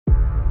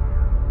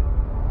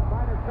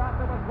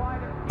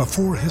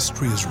Before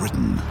history is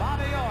written,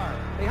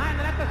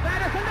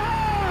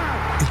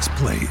 it's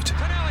played.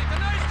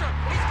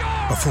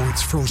 Before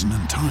it's frozen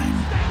in time,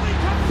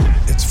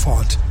 it's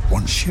fought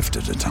one shift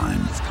at a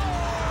time.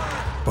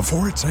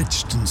 Before it's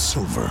etched in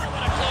silver,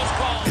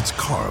 it's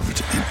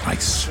carved in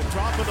ice.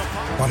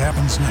 What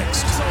happens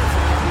next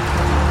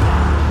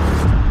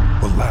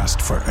will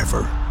last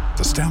forever.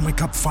 The Stanley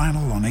Cup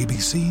Final on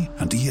ABC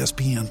and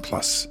ESPN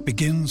Plus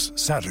begins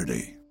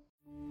Saturday.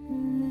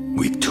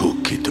 We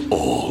took it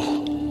all.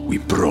 We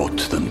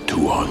brought them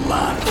to our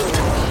land.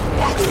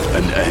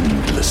 An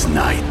endless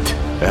night,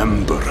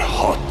 ember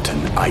hot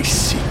and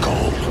icy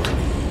cold.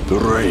 The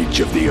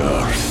rage of the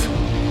earth.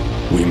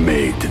 We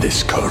made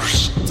this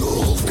curse.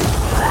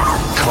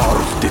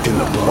 Carved it in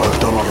the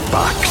blood on our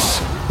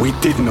backs. We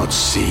did not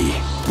see.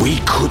 We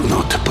could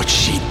not, but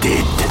she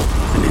did.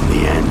 And in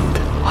the end...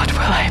 What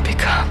will I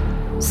become?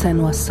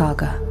 Senua's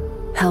Saga.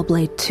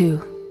 Hellblade 2.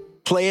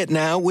 Play it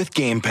now with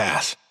Game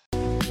Pass.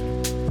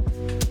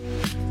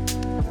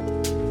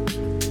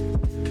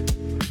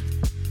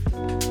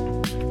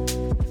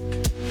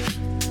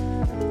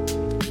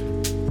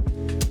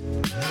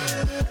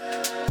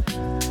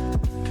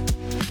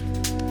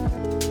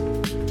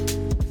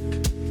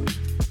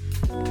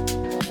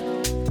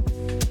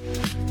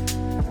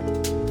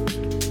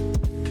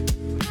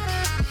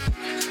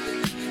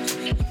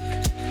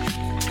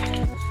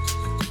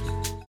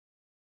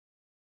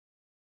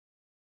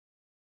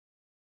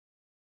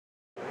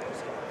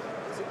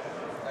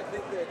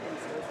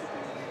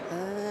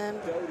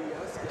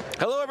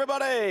 Hello,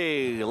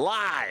 everybody!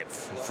 Live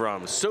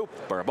from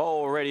Super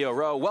Bowl Radio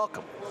Row.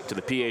 Welcome to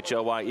the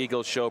PHLY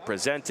Eagles Show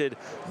presented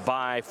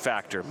by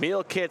Factor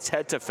Meal Kits.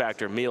 Head to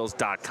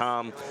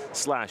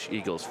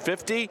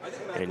factormeals.com/Eagles50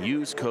 and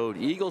use code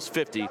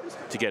Eagles50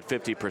 to get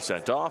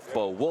 50% off.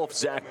 Bo Wolf,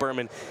 Zach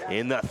Berman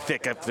in the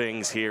thick of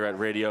things here at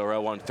Radio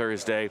Row on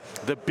Thursday.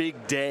 The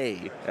big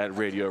day at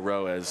Radio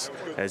Row, as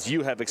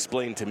you have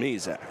explained to me,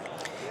 Zach.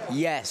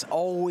 Yes,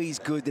 always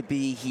good to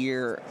be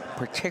here,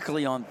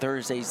 particularly on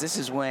Thursdays. This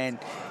is when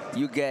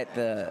you get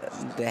the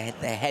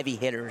heavy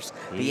hitters,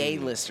 the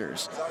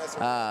A-listers,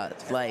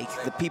 like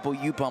the people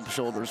you bump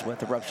shoulders with,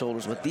 the rub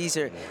shoulders with.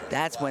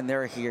 That's when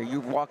they're here. You're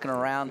walking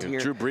around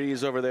here. Drew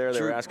Brees over there. They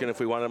were asking if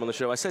we wanted him on the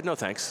show. I said no,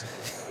 thanks.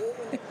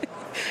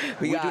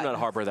 we do not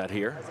harbor that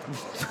here.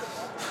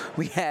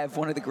 We have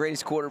one of the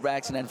greatest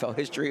quarterbacks in NFL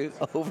history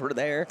over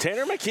there.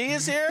 Tanner McKee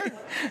is here.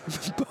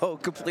 Bo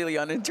completely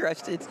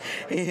uninterested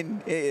in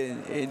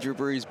Drew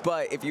Brees.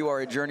 But if you are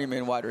a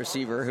journeyman wide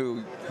receiver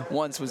who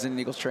once was in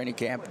Eagles training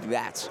camp,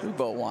 that's who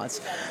Bo wants.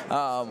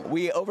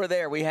 Over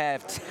there we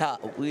have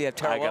Terrell I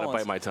gotta Owens.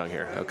 Bite my tongue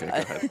here. Okay, go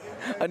ahead.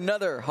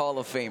 Another Hall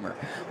of Famer.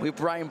 We have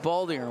Brian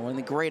Baldinger, one of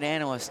the great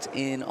analysts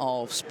in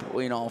all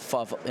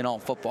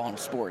football and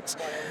sports.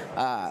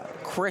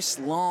 Chris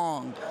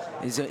Long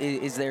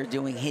is there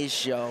doing his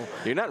show.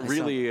 You're not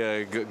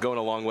really going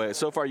a long way.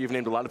 So far, you've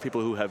named a lot of people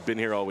who have been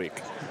here all week.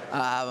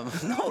 No,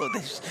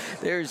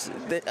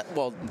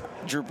 well,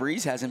 Drew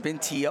Brees hasn't been.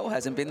 T.O.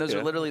 hasn't been. Those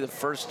are literally the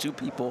first two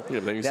people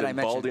then you that said I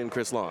mentioned. Baldy and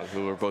Chris Long,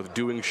 who are both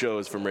doing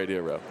shows from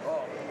Radio Row.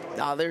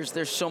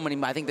 There's so many.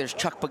 I think there's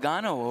Chuck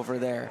Pagano over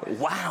there.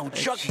 Wow,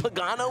 Chuck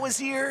Pagano is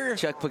here.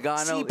 Chuck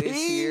Pagano CP? is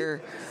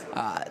here.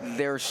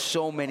 There's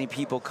so many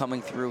people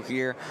coming through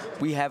here.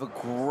 We have a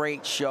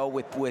great show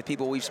with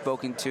people we've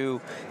spoken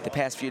to the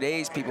past few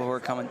days, people who are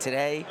coming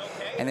today,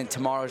 and then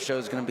tomorrow's show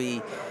is going to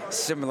be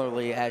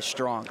similarly as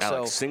strong.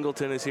 Alex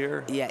Singleton is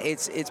here. Yeah,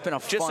 it's been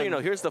a fun. Just so you know,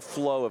 here's the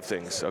flow of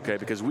things, okay?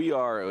 Because we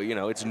are,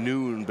 it's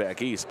noon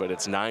back east, but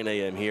it's 9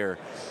 a.m. here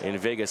in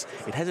Vegas.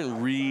 It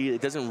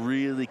doesn't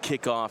really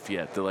kick off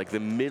yet. The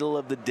middle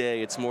of the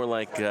day, it's more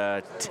like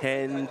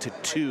 10 to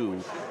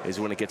 2 is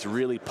when it gets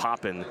really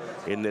popping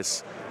in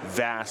this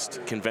vast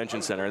convention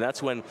center, and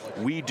that's when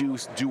we do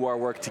our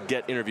work to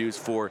get interviews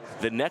for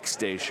the next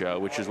day's show,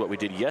 which is what we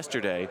did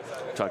yesterday.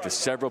 Talked to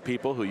several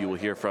people who you will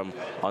hear from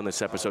on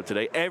this episode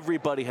today.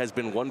 Everybody has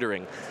been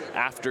wondering,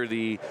 after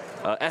the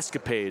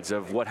escapades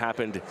of what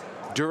happened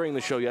during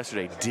the show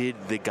yesterday, did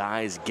the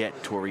guys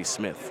get Torrey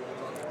Smith?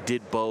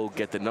 Did Bo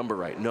get the number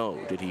right? No.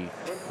 Did he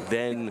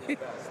then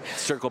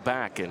circle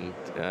back and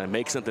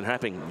make something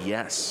happen?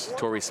 Yes.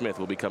 Torrey Smith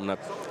will be coming up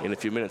in a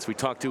few minutes. We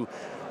talked to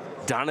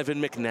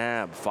Donovan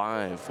McNabb,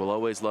 5, will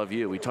always love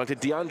you. We talked to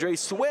DeAndre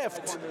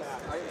Swift,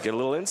 get a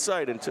little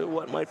insight into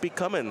what might be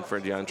coming for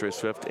DeAndre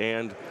Swift,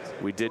 and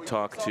we did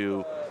talk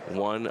to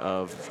one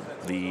of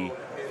the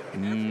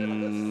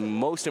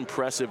most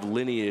impressive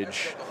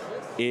lineage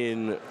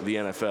in the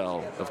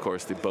NFL, of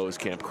course, the Bo's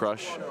Camp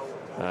Crush.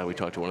 We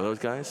talked to one of those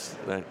guys.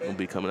 That will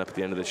be coming up at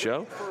the end of the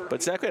show.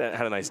 But Zach, we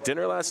had a nice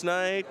dinner last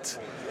night,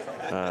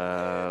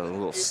 a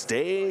little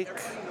steak.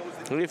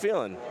 What are you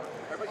feeling?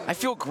 I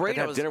feel great.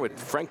 I had dinner with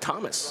Frank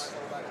Thomas.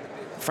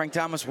 Frank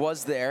Thomas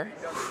was there.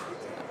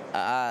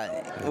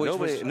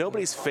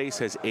 Nobody's face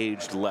has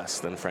aged less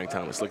than Frank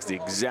Thomas. Looks the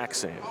exact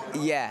same.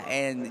 Yeah,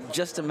 and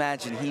just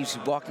imagine he's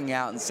walking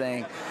out and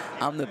saying,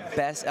 I'm the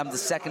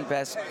second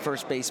best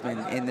first baseman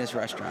in this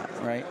restaurant,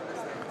 right?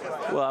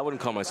 Well, I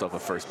wouldn't call myself a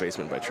first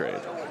baseman by trade.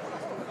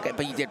 Okay,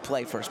 but you did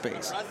play first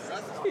base.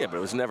 Yeah, but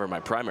it was never my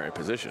primary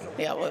position.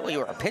 Yeah, well, you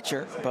were a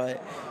pitcher,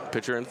 but...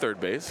 Pitcher and third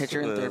base.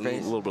 Pitcher and third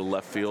base. A little bit of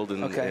left field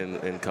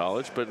in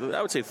college, but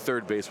I would say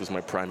third base was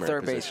my primary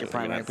position. Third base, your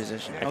primary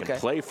position. I can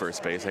play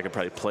first base. I could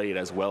probably play it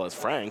as well as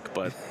Frank,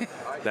 but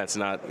that's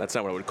not what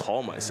I would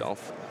call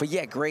myself. But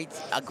yeah, a great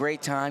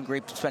time.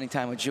 Great spending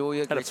time with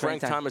Julia. Had a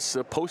Frank Thomas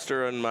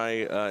poster in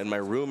my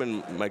room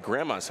in my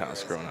grandma's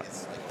house growing up.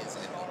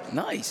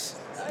 Nice.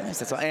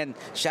 That's all. And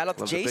shout out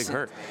to Jason. Jason. Big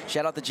hurt.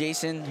 Shout out to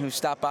Jason who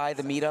stopped by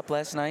the meetup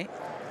last night.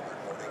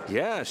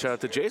 Yeah, shout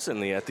out to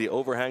Jason at the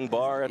Overhang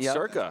Bar at Yep.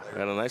 Circa.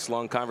 Had a nice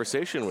long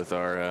conversation with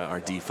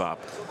our DFOP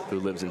who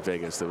lives in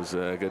Vegas. That was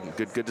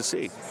good to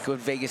see. Good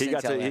Vegas He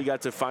intel.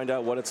 got to find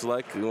out what it's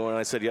like. When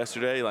I said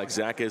yesterday, like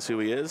Zach is who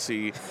he is.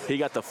 He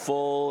got the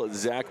full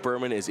Zach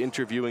Berman is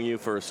interviewing you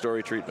for a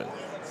story treatment.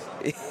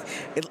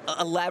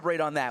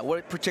 Elaborate on that.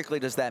 What particularly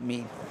does that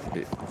mean?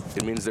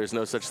 It means there's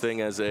no such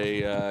thing as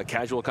a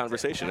casual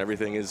conversation.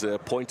 Everything is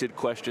pointed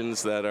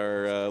questions that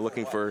are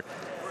looking for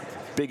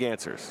big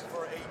answers.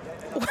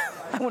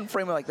 I wouldn't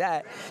frame it like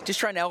that. Just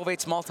trying to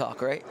elevate small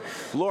talk, right?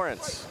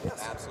 Lawrence.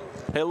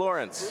 Hey,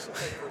 Lawrence.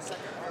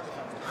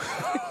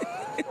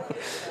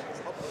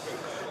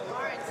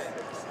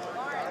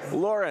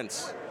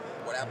 Lawrence.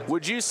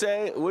 Would you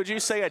say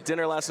at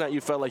dinner last night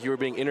you felt like you were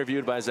being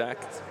interviewed by Zach?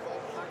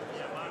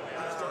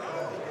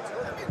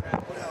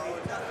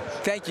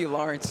 Thank you,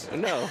 Lawrence.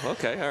 No.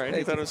 Okay. All right.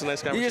 You thought it was a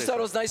nice conversation. You just thought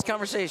it was a nice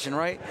conversation,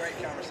 right?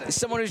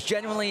 Someone who's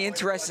genuinely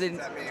interested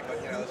in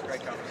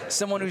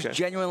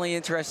genuinely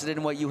interested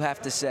in what you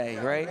have to say,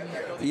 right?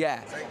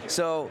 Yeah.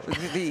 So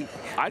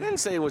I didn't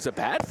say it was a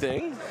bad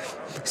thing.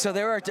 So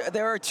there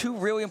are two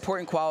really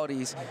important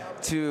qualities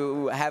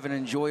to have an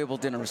enjoyable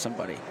dinner with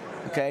somebody.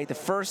 Okay, the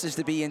first is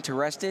to be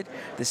interested.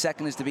 The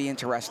second is to be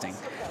interesting.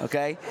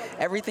 Okay,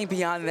 everything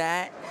beyond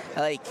that,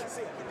 like,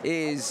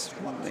 is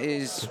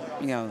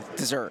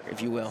dessert,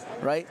 if you will,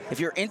 right? If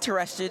you're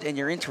interested and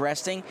you're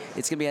interesting,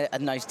 it's gonna be a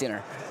nice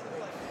dinner.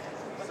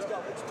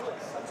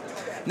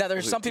 Now,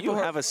 there's some people. Do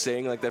you have a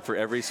saying like that for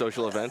every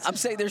social event? I'm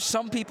saying there's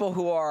some people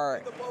who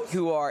are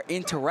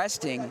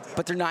interesting,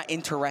 but they're not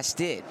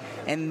interested,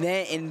 and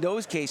then in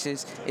those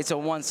cases, it's a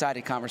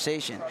one-sided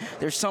conversation.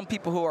 There's some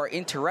people who are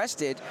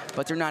interested,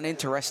 but they're not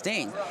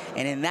interesting,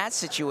 and in that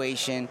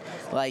situation,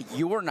 like,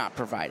 you're not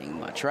providing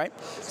much, right?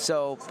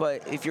 So,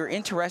 but if you're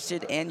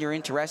interested and you're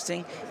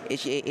interesting,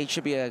 it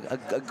should be a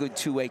good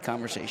two-way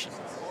conversation,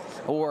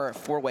 or a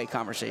four-way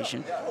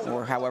conversation,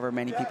 or however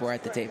many people are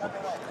at the table.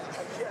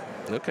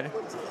 Okay.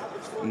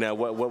 Now,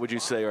 what would you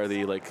say are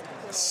the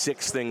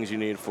 6 things you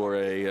need for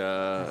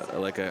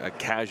a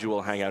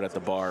casual hangout at the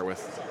bar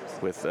with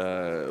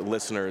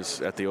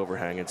listeners at the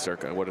Overhang at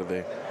Circa? What are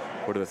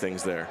the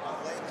things there?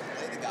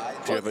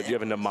 Do you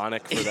have a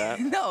mnemonic for that?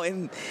 No,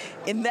 in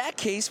that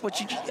case,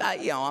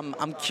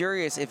 I'm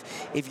curious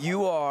if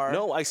you are.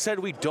 No, I said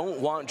we don't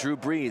want Drew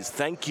Brees.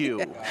 Thank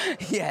you.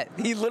 Yeah,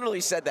 he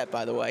literally said that,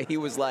 by the way. He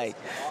was like,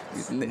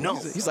 no.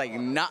 He's like,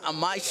 not on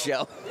my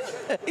show.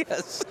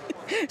 Yes.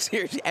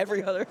 Seriously,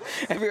 every other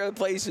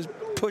place is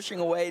pushing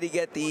away to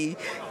get the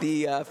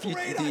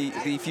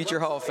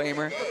future Hall of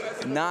Famer.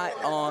 Not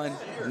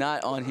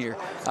on here.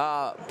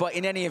 But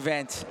in any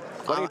event.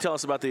 Why don't you tell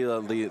us about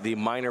the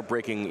minor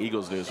breaking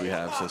Eagles news we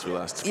have since we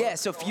last spoke? Yeah,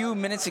 so a few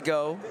minutes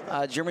ago,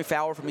 Jeremy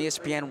Fowler from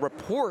ESPN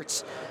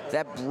reports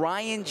that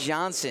Brian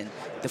Johnson,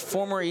 the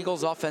former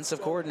Eagles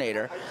offensive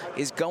coordinator,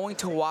 is going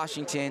to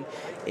Washington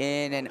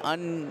in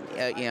an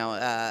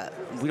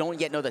we don't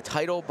yet know the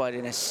title, but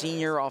in a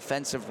senior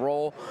offensive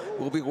role.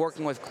 We'll be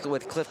working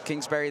with Cliff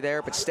Kingsbury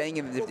there, but staying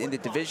in the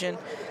division.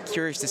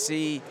 Curious to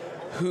see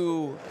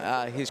who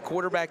his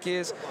quarterback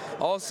is.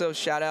 Also,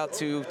 shout out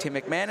to Tim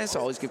McManus.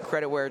 Always give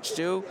credit where it's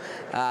due.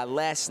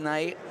 Last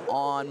night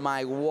on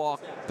my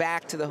walk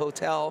back to the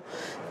hotel,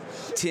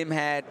 Tim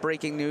had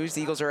breaking news.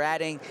 The Eagles are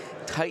adding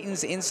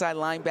Titans inside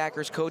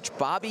linebackers coach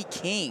Bobby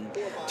King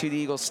to the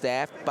Eagles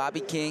staff.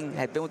 Bobby King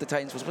had been with the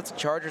Titans, was with the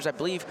Chargers, I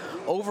believe,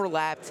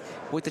 overlapped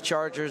with the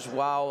Chargers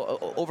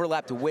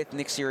overlapped with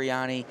Nick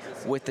Sirianni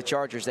with the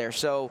Chargers there.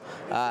 So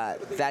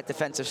that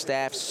defensive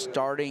staff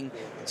starting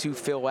to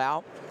fill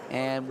out,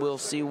 and we'll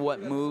see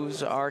what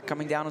moves are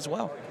coming down as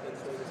well.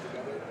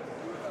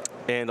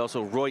 And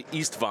also Roy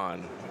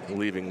Eastvon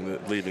leaving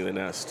the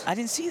nest. I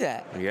didn't see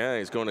that. Yeah,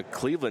 he's going to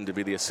Cleveland to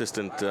be the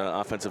assistant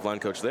offensive line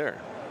coach there.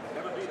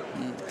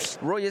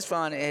 Roy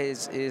Eastvon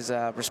is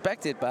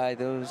respected by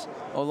those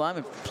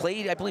O-linemen.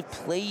 I believe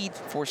played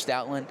for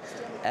Stoutland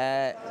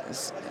at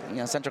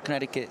Central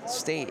Connecticut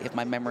State, if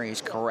my memory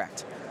is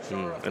correct.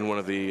 And one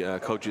of the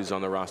coaches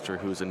on the roster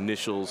whose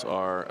initials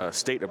are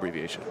state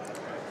abbreviation.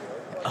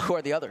 Who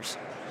are the others?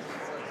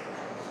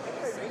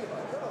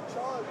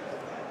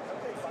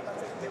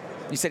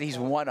 You said he's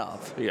one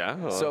of. Yeah.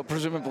 Well, so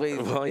presumably,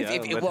 well, yeah,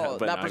 but not I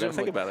gotta presumably.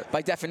 think about it.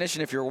 By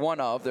definition, if you're one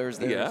of, there are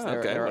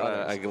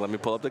others. Let me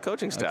pull up the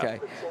coaching staff. Okay.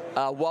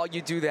 While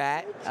you do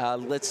that,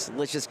 let's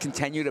just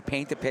continue to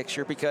paint the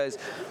picture, because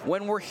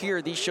when we're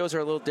here, these shows are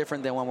a little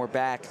different than when we're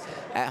back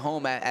at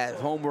home. At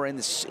home, we're in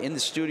the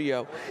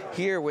studio.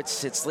 Here,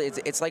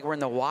 it's like we're in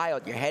the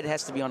wild. Your head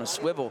has to be on a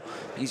swivel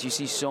because you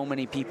see so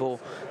many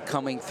people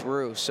coming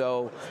through.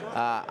 So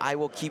I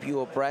will keep you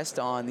abreast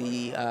on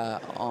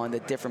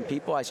the different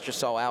people. I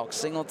just saw Alex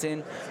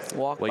Singleton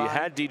walk by. Well, you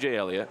had DJ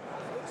Elliott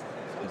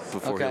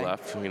before he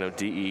left.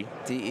 DE.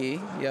 DE.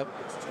 Yep.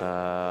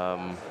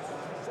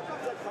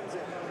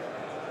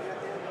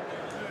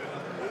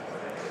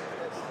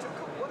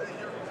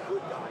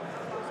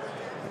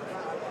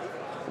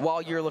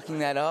 While you're looking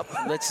that up,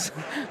 let's.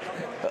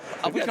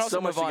 We got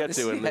so much to get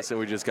to in this, and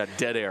we just got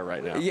dead air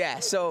right now. Yeah.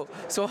 So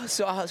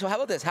how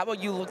about this? How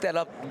about you look that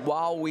up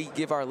while we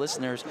give our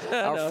listeners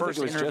our first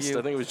interview?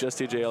 I think it was just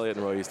DJ Elliott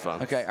and Roy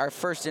Eastfond. Okay, our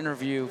first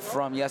interview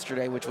from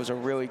yesterday, which was a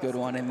really good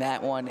one, and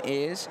that one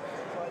is.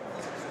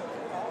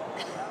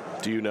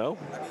 Do you know?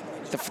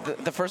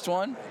 The first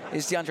one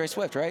is DeAndre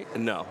Swift, right?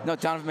 No. No,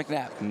 Donovan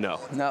McNabb.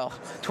 No.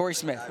 Torrey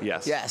Smith.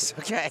 Yes. Yes.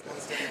 Okay.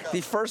 The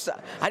first.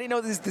 I didn't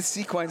know this the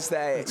sequence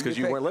that. It's because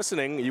you weren't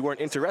listening. You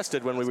weren't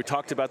interested when we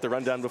talked about the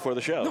rundown before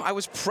the show. No, I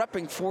was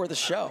prepping for the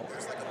show.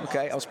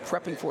 Okay, I was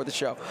prepping for the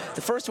show.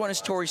 The first one is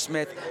Torrey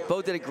Smith.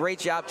 Bo did a great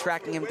job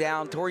tracking him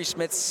down. Torrey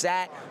Smith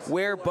sat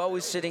where Bo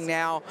is sitting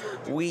now.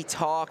 We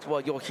talked.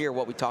 Well, you'll hear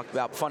what we talked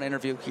about. Fun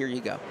interview. Here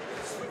you go.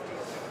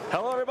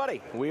 Hello,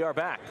 everybody. We are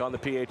back on the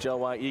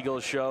PHLY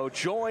Eagles show,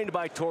 joined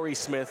by Torrey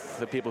Smith.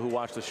 The people who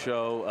watched the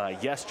show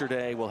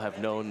yesterday will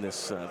have known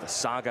this the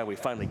saga. We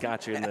finally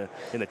got you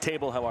in the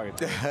table. How are you?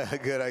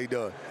 Good. How you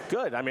doing?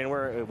 Good. I mean,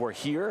 we're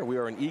here. We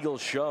are an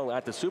Eagles show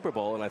at the Super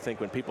Bowl, and I think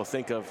when people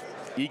think of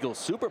Eagles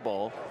Super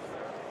Bowl,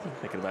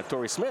 thinking about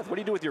Torrey Smith. What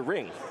do you do with your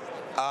ring?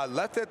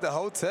 Left at the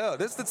hotel.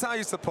 This is the time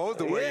you're supposed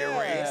to wear your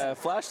rings. Yeah,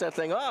 flash that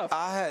thing off.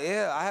 I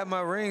had my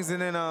rings, and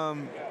then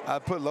I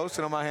put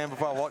lotion on my hand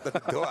before I walked out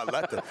the door. I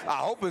left it. I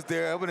hope it's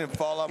there. It wouldn't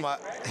fall on my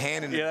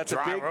hand and that's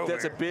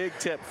a big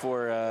tip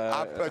for.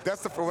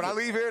 When I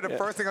leave here, the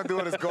first thing I'm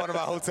doing is going to my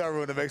hotel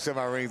room to make sure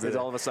my rings are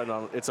there. All of a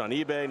sudden, it's on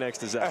eBay next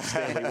to Zach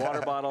Stanley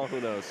water bottle. Who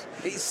knows?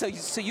 So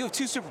you have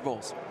two Super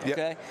Bowls,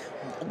 okay?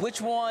 Yep.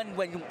 Which one,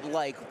 when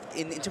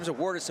in terms of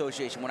word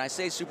association, when I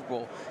say Super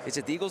Bowl, is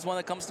it the Eagles one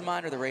that comes to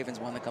mind or the Ravens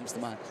one that comes to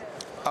mind?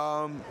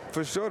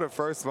 For sure, the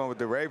first one with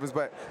the Ravens,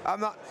 but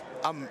and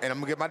I'm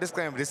gonna get my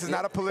disclaimer. This is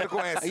not a political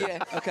answer.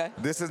 Yeah, okay.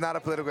 This is not a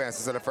political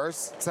answer. So the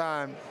first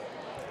time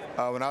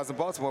when I was in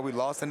Baltimore, we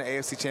lost in the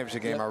AFC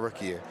Championship game our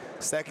rookie year.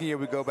 Second year,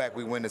 we go back,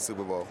 we win the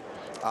Super Bowl.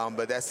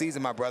 But that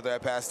season, my brother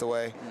had passed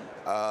away.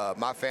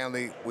 My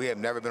family, we had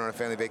never been on a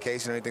family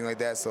vacation or anything like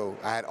that, so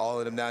I had all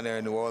of them down there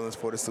in New Orleans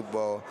for the Super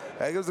Bowl.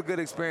 It was a good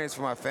experience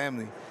for my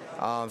family.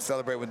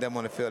 Celebrate with them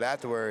on the field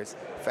afterwards.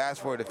 Fast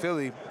forward to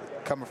Philly,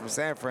 coming from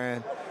San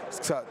Fran,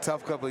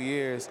 tough couple of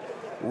years.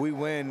 We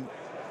win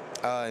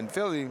in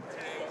Philly, and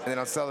then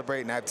I'm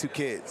celebrating. I have 2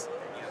 kids.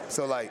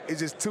 So, it's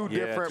just two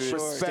different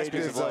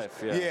perspectives of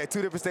life. Yeah,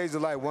 2 different stages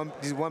of life.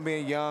 One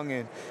being young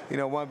and,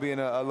 one being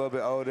a little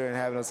bit older and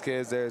having those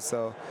kids there.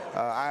 So,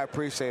 I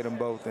appreciate them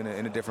both in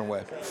a different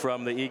way.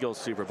 From the Eagles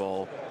Super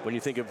Bowl, when you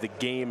think of the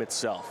game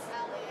itself,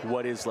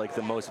 what is,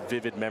 the most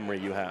vivid memory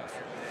you have?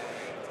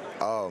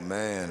 Oh,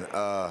 man.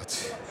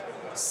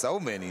 So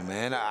many,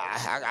 man.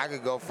 I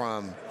could go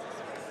from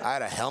 – I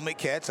had a helmet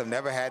catch. I've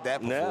never had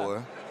that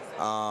before.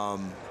 Yeah.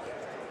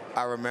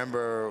 I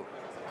remember –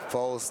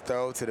 Foles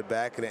throw to the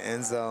back of the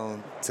end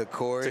zone to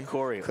Corey.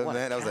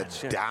 Man, that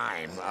was a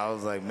dime. I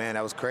was like, man,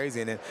 that was crazy.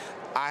 And then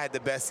I had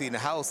the best seat in the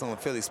house on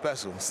Philly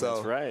special. So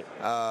that's right.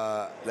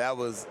 That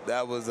was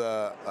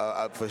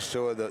for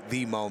sure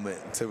the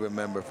moment to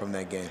remember from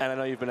that game. And I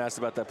know you've been asked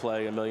about that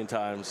play a million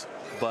times,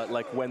 but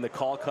when the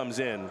call comes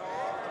in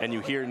and you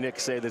hear Nick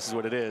say this is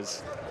what it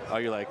is,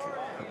 are you like,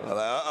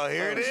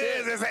 here it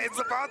is. It's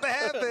about to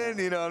happen.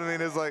 You know what I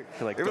mean? It's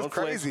it was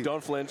crazy.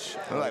 Don't flinch.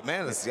 I'm like,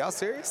 man, y'all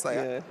serious?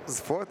 It's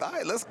fourth. All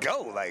right, let's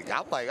go.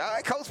 I'm like, all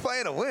right, coach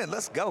playing to win.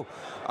 Let's go.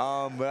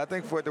 But I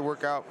think for it to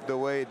work out the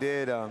way it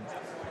did,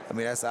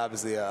 that's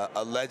obviously a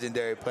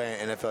legendary play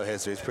in NFL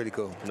history. It's pretty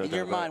cool. In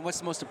your mind, what's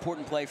the most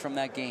important play from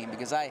that game?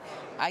 Because I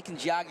can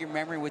jog your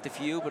memory with a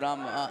few, but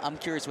I'm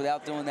curious,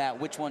 without doing that,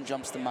 which one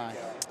jumps to mind?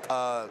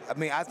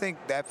 I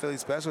think that Philly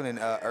special and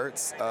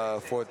Ertz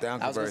 4th down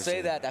conversion. I was going to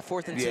say that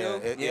 4th and 2.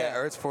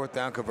 Ertz 4th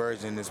down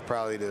conversion is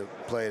probably the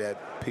play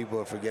that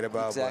people forget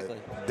about, exactly.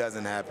 But it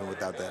doesn't happen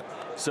without that.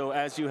 So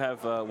as you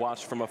have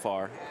watched from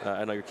afar,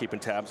 I know you're keeping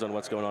tabs on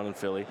what's going on in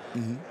Philly.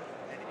 Mm-hmm.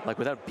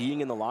 Without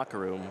being in the locker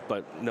room,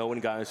 but knowing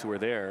guys who were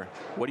there,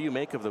 what do you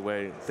make of the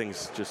way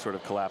things just sort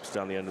of collapsed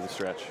down the end of the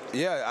stretch?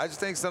 Yeah, I just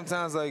think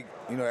sometimes,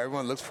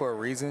 everyone looks for a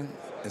reason,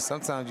 and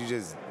sometimes you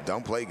just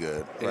don't play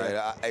good,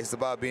 right? It's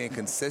about being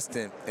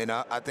consistent, and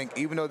I think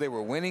even though they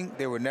were winning,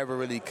 they were never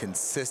really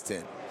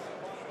consistent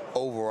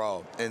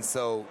overall. And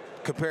so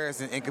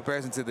in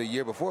comparison to the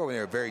year before when they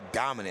were very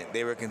dominant,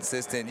 they were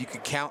consistent. You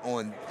could count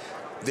on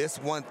this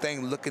one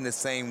thing looking the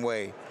same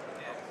way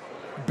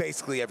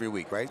basically every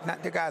week, right?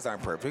 Not the guys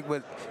aren't perfect,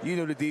 but you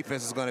know the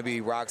defense is going to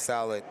be rock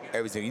solid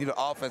every single. You know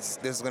the offense.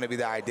 This is going to be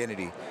the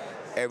identity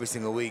every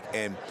single week,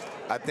 and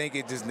I think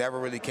it just never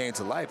really came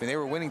to life. And they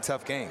were winning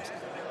tough games.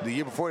 The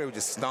year before, they were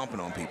just stomping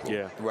on people.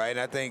 Yeah. Right. And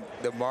I think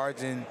the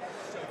margin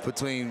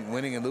between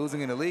winning and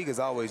losing in the league is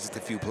always just a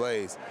few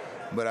plays.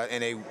 But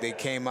and they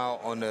came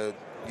out on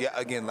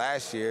again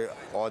last year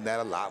on that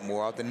a lot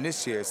more often than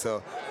this year.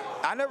 So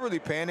I never really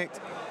panicked.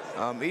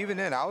 Even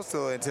then, I was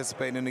still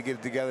anticipating them to get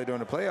it together during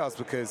the playoffs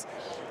because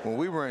when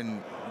we were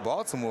in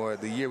Baltimore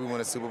the year we won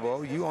the Super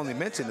Bowl, you only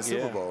mentioned the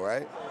Super Bowl,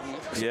 right?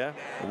 Yeah.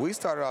 We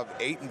started off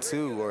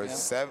 8-2 or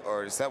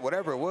 7,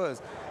 whatever it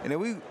was, and then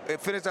we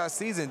finished our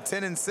season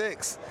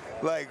 10-6.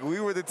 Like, we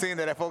were the team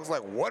that folks were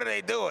like, what are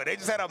they doing? They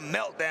just had a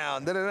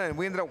meltdown. And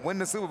we ended up winning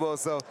the Super Bowl.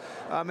 So,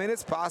 I mean,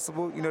 it's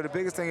possible. You know, the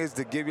biggest thing is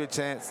to give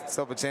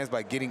yourself a chance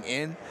by getting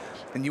in,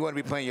 and you want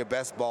to be playing your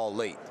best ball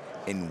late.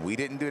 And we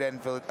didn't do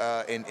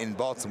that in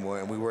Baltimore,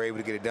 and we were able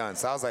to get it done.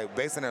 So I was like,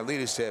 based on their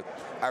leadership,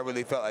 I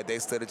really felt like they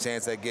stood a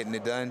chance at getting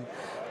it done.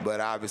 But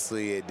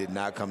obviously, it did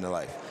not come to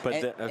life.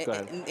 But go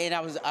ahead. And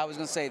I was going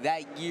to say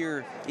that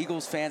year,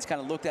 Eagles fans kind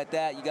of looked at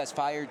that. You guys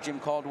fired Jim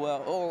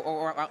Caldwell,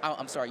 or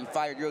I'm sorry, you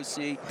fired your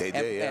OC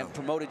and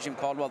promoted Jim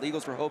Caldwell. The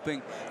Eagles were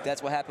hoping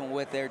that's what happened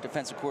with their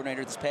defensive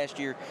coordinator this past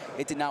year.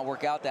 It did not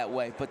work out that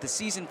way. But the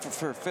season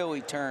for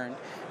Philly turned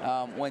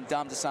when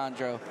Dom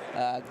DeSandro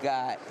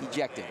got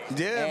ejected.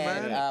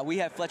 Yeah, man. We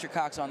have Fletcher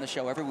Cox on the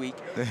show every week,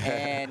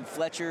 and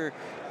Fletcher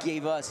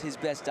gave us his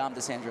best Dom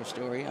DeSandro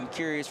story. I'm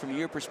curious, from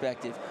your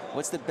perspective,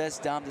 what's the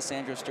best Dom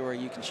DeSandro story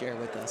you can share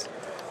with us?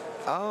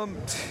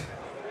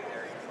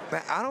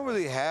 Man, I don't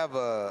really have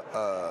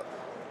a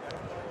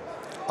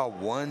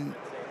one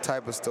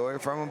type of story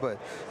from him, but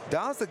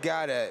Dom's the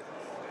guy that,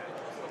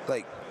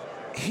 like,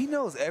 he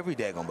knows every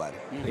daggone body.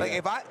 Like,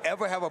 if I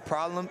ever have a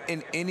problem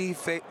in any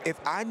if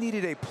I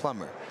needed a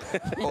plumber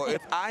or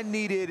if I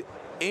needed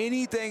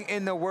anything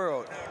in the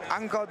world, I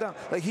can call Dom.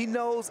 Like, he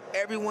knows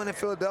everyone in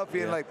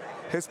Philadelphia, and, like,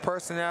 his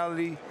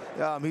personality,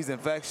 he's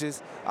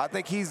infectious. I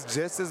think he's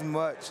just as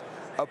much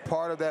a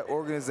part of that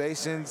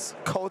organization's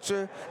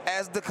culture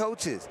as the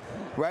coaches,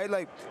 right?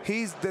 Like,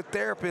 he's the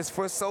therapist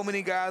for so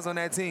many guys on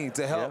that team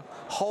to help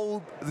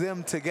hold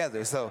them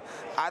together. So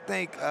I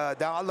think Dom,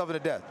 I love him to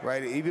death,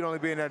 right? Even only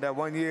being there that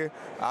 1 year,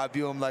 I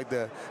view him like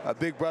a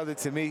big brother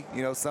to me,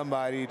 you know,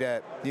 somebody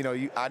that, you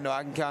know, I know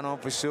I can count on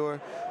for sure.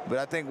 But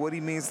I think what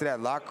he means to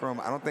that locker room,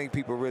 I don't think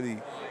people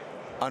really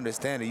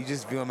understand it. You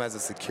just view him as a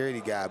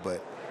security guy,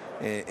 but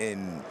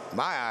in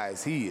my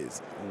eyes, he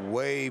is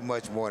way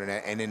much more than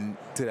that. And in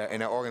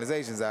the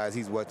organization's eyes,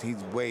 he's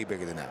way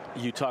bigger than that.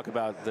 You talk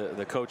about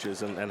the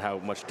coaches and how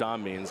much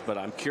Dom means, but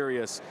I'm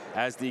curious,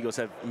 as the Eagles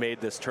have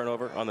made this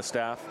turnover on the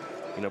staff,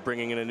 you know,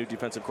 bringing in a new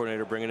defensive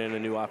coordinator, bringing in a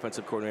new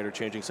offensive coordinator,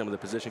 changing some of the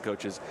position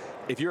coaches,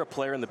 if you're a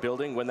player in the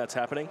building when that's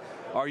happening,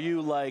 are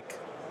you like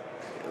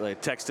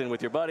texting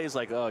with your buddies,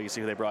 like, oh, you see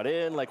who they brought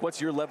in? Like,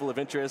 what's your level of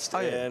interest?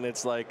 And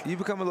it's like, you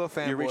become a little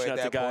fanboy. You're reaching out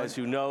to guys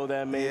point. Who know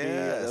them, maybe.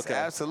 Yes,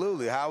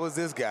 absolutely. How was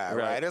this guy?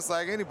 Right. It's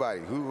like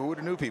anybody. Who are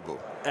the new people?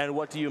 And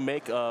what do you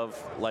make of,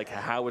 like,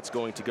 how it's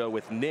going to go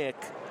with Nick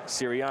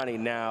Sirianni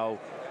now,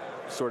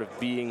 sort of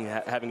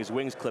having his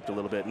wings clipped a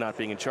little bit, not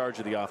being in charge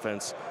of the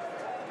offense?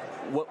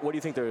 What do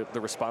you think the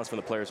response from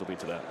the players will be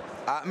to that?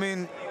 I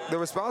mean, the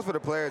response for the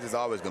players is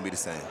always going to be the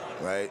same,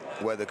 right?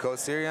 Whether Coach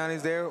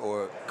Sirianni's there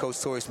or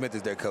Coach Torrey Smith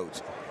is their coach.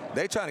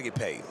 They're trying to get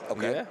paid,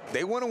 okay? Yeah.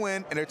 They want to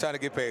win, and they're trying to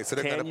get paid, so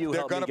they're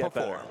going to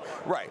perform.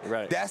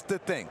 Right. That's the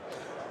thing.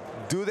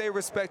 Do they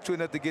respect you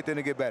enough to get them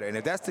to get better? And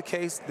if that's the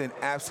case, then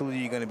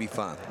absolutely you're going to be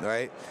fine,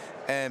 right?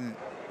 And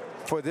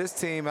for this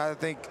team, I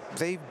think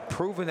they've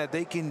proven that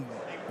they can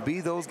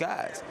be those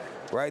guys.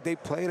 Right, they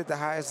played at the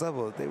highest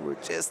level. They were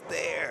just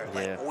there.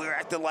 Like, we're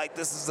acting like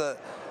this is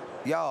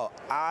y'all.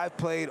 I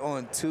played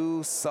on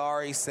 2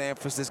 sorry San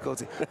Francisco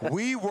teams.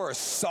 We were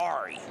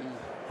sorry,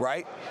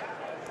 right?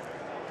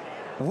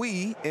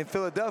 We in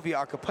Philadelphia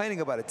are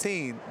complaining about a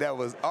team that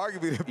was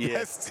arguably the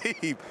best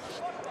team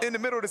in the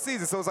middle of the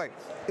season. So it's like,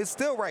 it's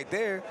still right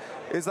there.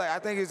 It's like, I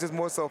think it's just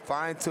more so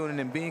fine-tuning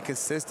and being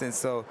consistent.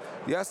 So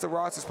yes, the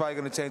roster's probably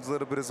going to change a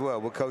little bit as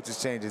well with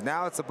coaches changes.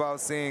 Now it's about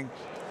seeing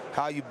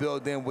how you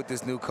build in with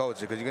this new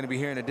culture, because you're going to be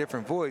hearing a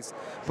different voice,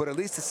 but at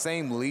least the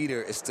same leader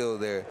is still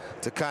there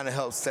to kind of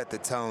help set the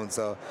tone.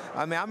 So,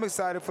 I mean, I'm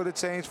excited for the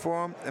change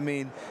for him. I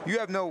mean, you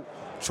have no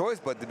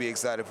choice but to be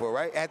excited for it,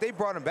 right? Had they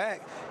brought him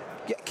back,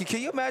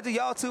 can you imagine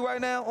y'all two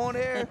right now on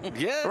air?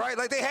 Yeah. Right?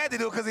 Like, they had to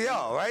do it because of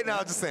y'all, right? Now,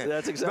 I'm just saying.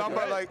 That's exactly right.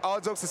 But, like,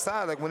 all jokes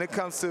aside, like, when it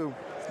comes to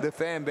the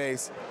fan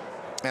base,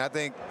 and I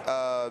think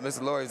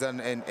Mr. Laurie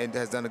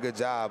has done a good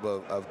job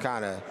of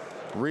kind of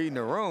reading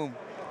the room,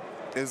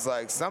 is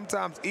like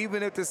sometimes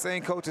even if the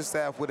same coaching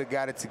staff would have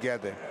got it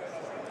together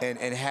and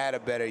had a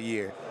better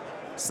year,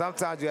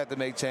 sometimes you have to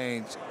make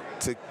change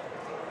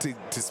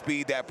to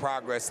speed that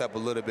progress up a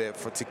little bit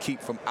to keep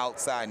from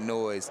outside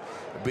noise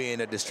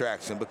being a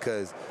distraction.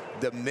 Because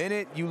the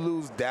minute you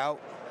lose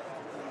doubt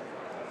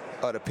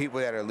of the people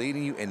that are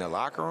leading you in the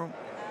locker room,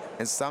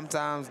 and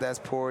sometimes that's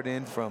poured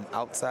in from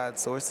outside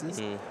sources,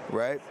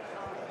 right?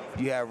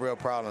 You have real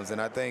problems,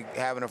 and I think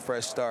having a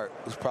fresh start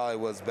was probably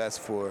what's best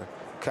for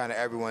kind of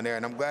everyone there,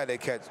 and I'm glad they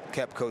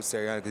kept Coach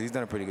Sirianni because he's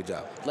done a pretty good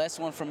job. Last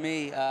one from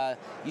me.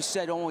 You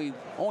said only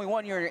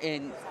 1 year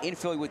in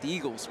Philly with the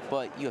Eagles,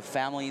 but you have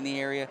family in the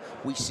area.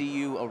 We see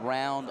you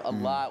around a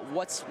lot.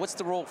 What's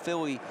the role of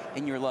Philly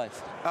in your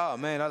life? Oh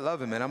man, I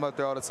love it, man. I'm up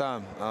there all the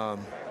time.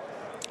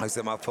 Like I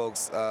said, my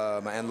folks,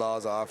 my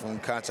in-laws are all from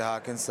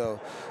Conshohocken, so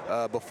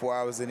before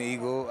I was in the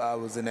Eagle, I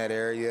was in that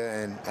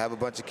area, and I have a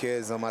bunch of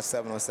kids on my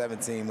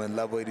 7-on-7 team in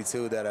Level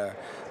 82 that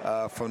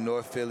are from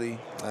North Philly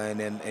and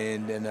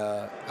then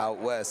out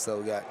west. So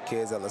we got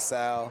kids at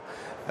LaSalle,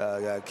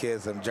 got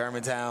kids from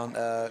Germantown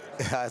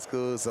High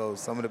School, so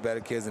some of the better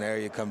kids in the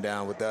area come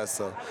down with us.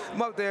 So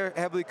I'm up there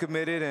heavily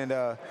committed, and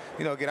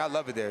again, I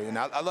love it there. And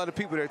I love the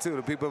people there too.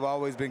 The people have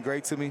always been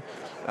great to me.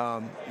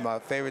 My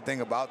favorite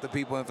thing about the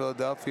people in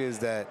Philadelphia is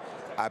that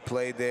I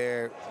played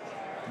there,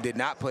 did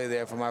not play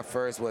there for my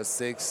first,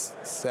 6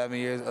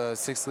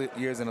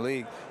 years in the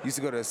league. Used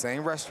to go to the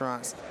same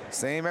restaurants,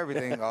 same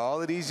everything,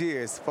 all of these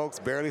years. Folks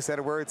barely said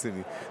a word to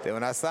me. Then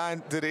when I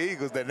signed to the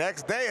Eagles, the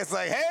next day it's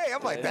like, hey,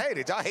 I'm like, hey,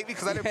 did y'all hate me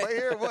because I didn't play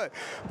here or what?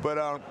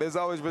 But it's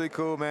always really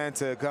cool, man,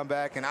 to come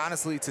back and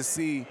honestly to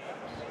see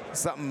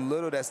something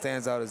little that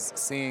stands out is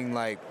seeing,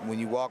 like, when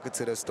you walk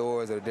into the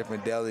stores or the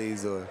different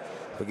delis or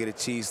get a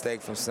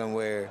cheesesteak from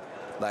somewhere,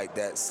 like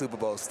that Super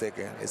Bowl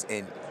sticker is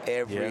in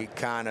every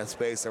kind of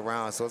space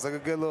around. So it's like a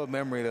good little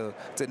memory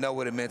to know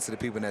what it meant to the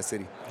people in that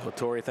city. Well,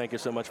 Torrey, thank you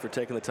so much for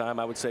taking the time.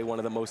 I would say one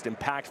of the most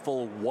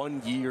impactful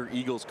one-year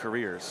Eagles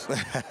careers.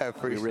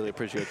 We really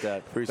appreciate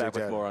that. Back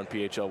with more on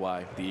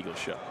PHLY, the Eagles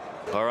Show.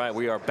 All right,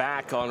 we are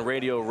back on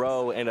Radio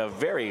Row, and a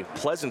very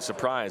pleasant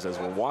surprise as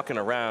we're walking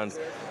around.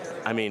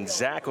 I mean,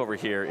 Zach over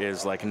here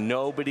is like,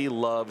 nobody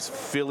loves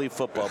Philly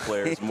football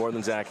players more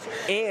than Zach.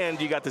 And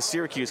you got the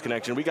Syracuse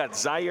connection. We got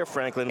Zaire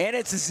Franklin. And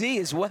it's a Z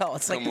as well.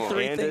 It's like the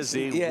three and things.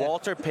 And a Z. Yeah.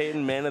 Walter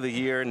Payton Man of the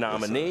Year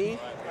nominee.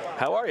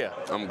 How are you?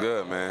 I'm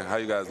good, man. How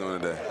you guys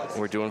doing today?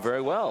 We're doing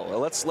very well.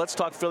 Let's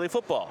talk Philly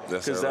football,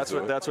 because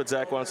that's what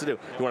Zach wants to do.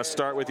 You want to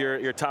start with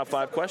your top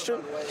 5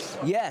 question?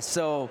 Yeah.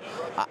 So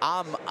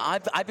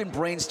I've been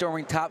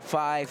brainstorming top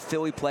 5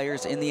 Philly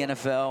players in the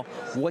NFL.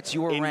 What's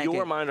your ranking? In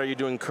your mind, are you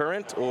doing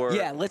current or?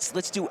 Yeah.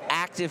 Let's do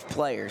active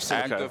players. So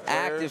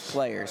Active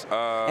players.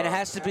 And it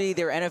has to be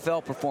their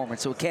NFL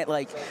performance. So it can't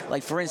like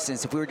for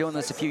instance, if we were doing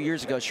this a few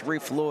years ago,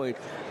 Sharif Floyd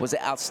was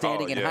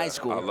outstanding in high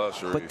school, I love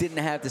Sharif, but didn't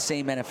have the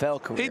same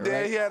NFL career. He did.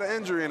 He had an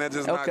injury and that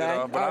just knocked it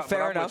off. But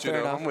fair enough.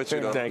 I'm with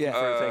you though. Thank you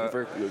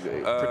for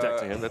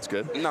protecting him. That's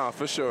good. No,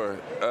 for sure.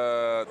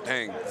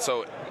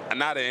 So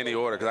not in any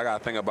order because I got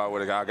to think about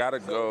what I got to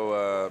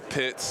go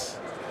Pitts.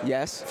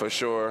 Yes. For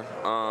sure.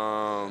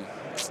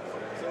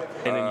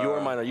 And in your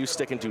mind, are you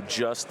sticking to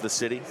just the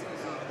city?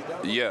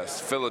 Yes,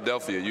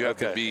 Philadelphia. You have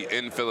to be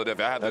in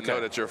Philadelphia. I have to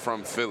know that you're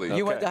from Philly.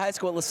 You went to high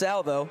school at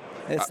LaSalle, though.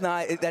 That's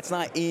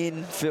not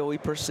in Philly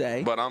per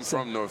se. But I'm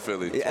from North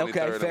Philly.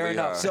 Okay, fair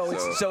enough. So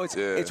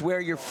it's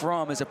where you're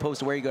from as opposed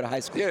to where you go to high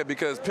school. Yeah,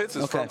 because Pitts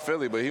is from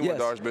Philly, but he went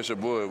to Archbishop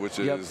Wood, which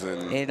is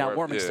in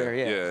Warminster.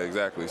 Yeah,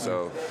 exactly.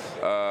 So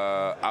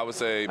I would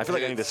say I feel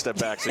like I need to step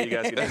back so you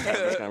guys can have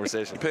this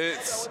conversation.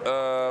 Pitts,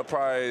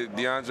 probably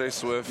DeAndre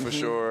Swift for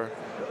sure.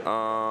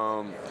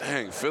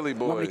 Philly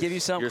boys. Want me to give you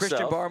some? Yourself?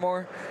 Christian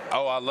Barmore?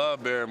 Oh, I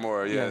love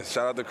Barrymore. Yeah.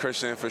 Shout out to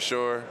Christian for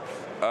sure.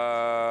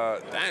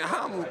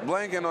 I'm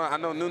blanking on. I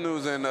know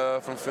Nunu's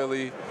from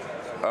Philly.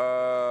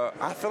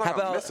 I feel like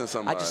I'm missing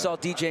somebody. I just saw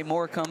DJ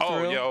Moore come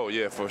through. Oh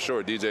yeah, for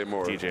sure, DJ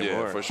Moore.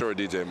 Moore. For sure,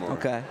 DJ Moore.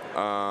 Okay.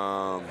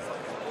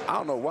 I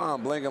don't know why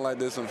I'm blanking like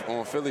this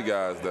on Philly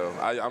guys, though.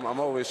 I'm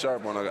always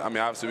sharp on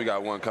obviously we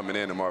got one coming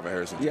in, and Marvin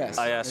Harrison. Yes.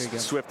 I asked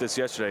Swift this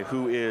yesterday.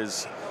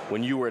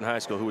 When you were in high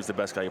school, who was the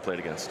best guy you played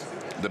against?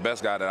 The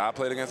best guy that I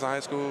played against in high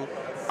school?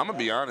 I'm going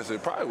to be honest,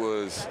 it probably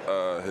was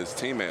his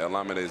teammate,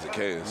 Olamide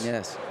Zacchaeus.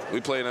 Yes.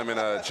 We played him in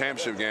a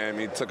championship game.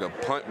 He took a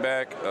punt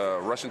back, a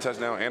rushing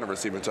touchdown, and a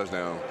receiving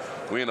touchdown.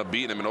 We ended up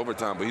beating him in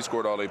overtime, but he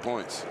scored all 8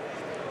 points.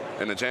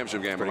 In the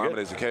championship game,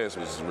 Olamide Zacchaeus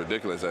was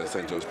ridiculous at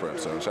St. Joe's Prep,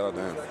 so shout out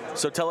to him.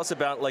 So tell us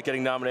about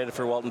getting nominated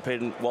for Walter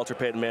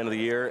Payton Man of the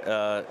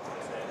Year.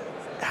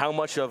 How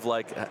much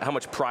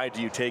pride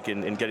do you take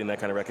in getting that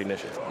kind of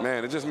recognition?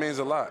 Man, it just means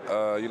a lot.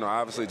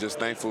 Obviously just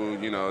thankful,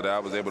 that I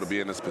was able to be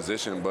in this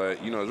position, but,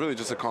 it's really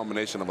just a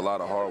combination of a lot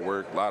of hard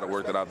work, a lot of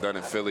work that I've done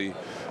in Philly,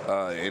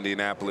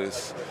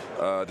 Indianapolis,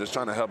 just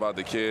trying to help out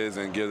the kids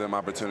and give them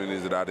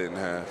opportunities that I didn't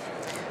have.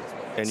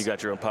 And you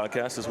got your own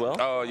podcast as well?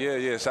 Oh,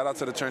 yeah. Shout out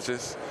to the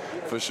Trenches,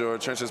 for sure.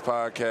 Trenches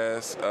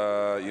podcast,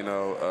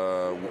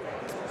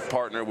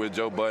 partner with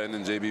Joe Button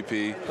and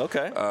JBP.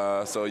 Okay.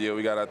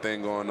 We got our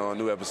thing going on.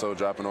 New episode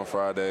dropping on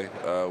Friday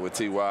with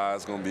T.Y.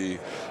 It's going to be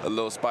a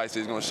little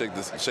spicy. It's going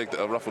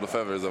to ruffle the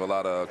feathers of a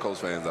lot of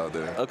Colts fans out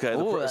there. Okay.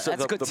 Ooh, that's a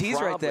good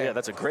tease right there. Yeah,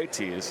 that's a great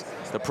tease.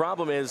 The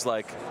problem is,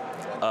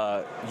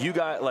 you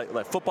guys,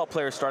 like football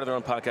players starting their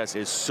own podcast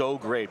is so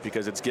great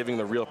because it's giving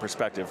the real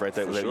perspective, right,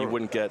 that you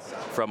wouldn't get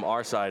from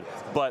our side.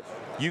 But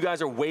you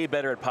guys are way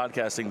better at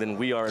podcasting than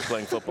we are at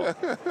playing football.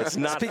 It's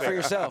not Speak fair. for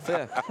yourself,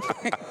 yeah.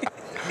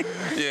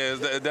 Yeah,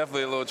 it's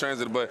definitely a little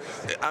transitive, but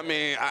I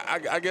mean,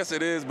 I guess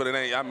it is, but it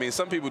ain't. I mean,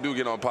 some people do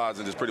get on pods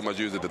and just pretty much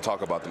use it to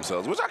talk about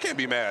themselves, which I can't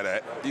be mad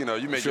at. You know,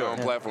 you make your own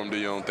platform, do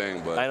your own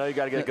thing. But I know you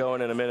got to get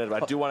going in a minute,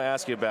 but I do want to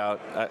ask you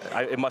about,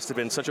 it must have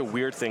been such a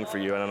weird thing for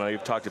you, and I know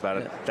you've talked about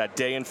it, that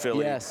day in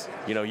Philly. Yes.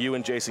 You know, you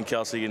and Jason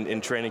Kelsey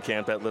in training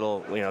camp, that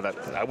little, you know, that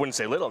I wouldn't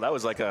say little, that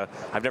was like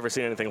I've never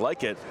seen anything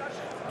like it.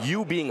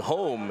 You being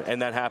home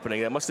and that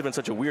happening, that must have been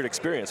such a weird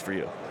experience for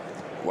you.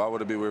 Why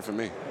would it be weird for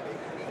me?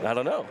 I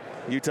don't know.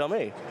 You tell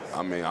me.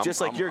 I mean,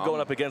 you're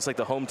going up against like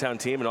the hometown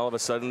team, and all of a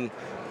sudden,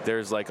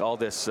 there's like all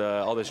this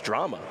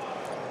drama.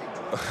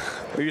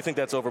 Or you think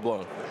that's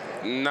overblown?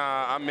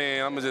 Nah, I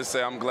mean, I'm gonna just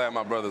say I'm glad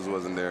my brothers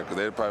wasn't there because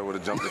they probably would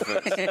have jumped the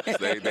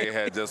fence. they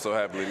had just so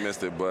happily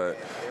missed it, but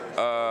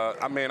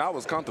I mean, I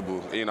was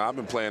comfortable. You know, I've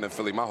been playing in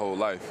Philly my whole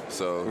life,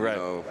 so you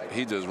know,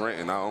 he just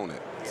renting, I own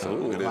it. So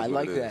Ooh, it is I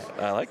like that.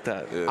 I like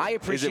that. Yeah. I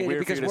appreciate it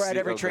because we're at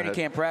every training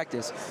camp. camp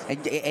practice,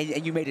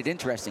 and you made it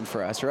interesting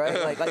for us,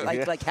 right?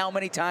 Like how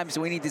many times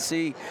do we need to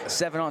see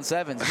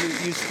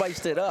 7-on-7s? You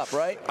spiced it up,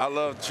 right? I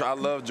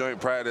love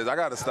joint practice. I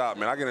got to stop,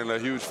 man. I get in a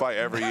huge fight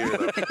every year.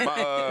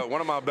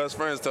 One of my best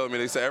friends told me,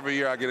 they said every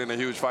year I get in a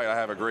huge fight, I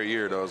have a great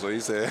year, though. So he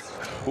said,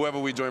 whoever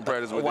we joint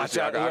practice with Watch this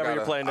year, out, whoever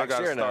you're playing next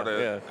year start now.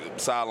 a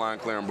sideline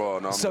clearing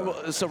ball. No,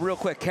 So real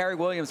quick, Kerry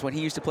Williams, when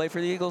he used to play for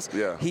the Eagles,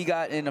 he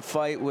got in a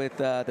fight with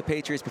the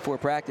Patriots before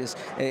practice,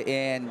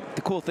 and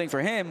the cool thing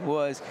for him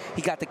was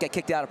he got to get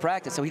kicked out of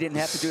practice, so he didn't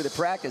have to do the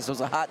practice. It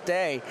was a hot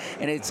day,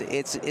 and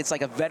it's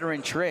like a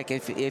veteran trick.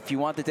 If you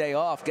want the day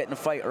off, get in a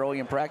fight early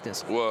in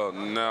practice. Well,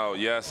 no,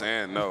 yes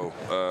and no.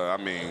 I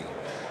mean,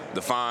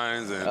 the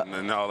fines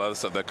and all the other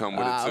stuff that come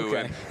with it too,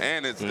 okay.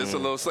 and it's a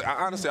little.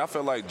 Honestly, I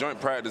feel like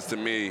joint practice to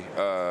me,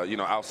 you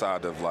know,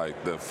 outside of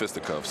like the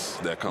fisticuffs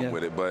that come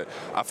with it, but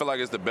I feel like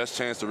it's the best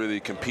chance to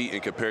really compete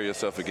and compare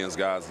yourself against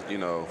guys, you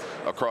know,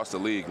 across the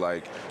league.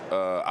 Like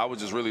I was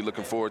just really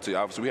looking forward to.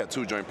 Obviously, we had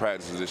 2 joint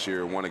practices this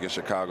year, one against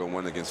Chicago,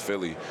 one against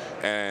Philly,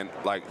 and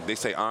like they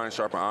say, iron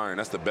sharpen iron.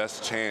 That's the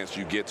best chance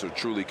you get to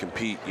truly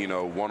compete, you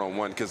know,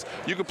 one-on-one, because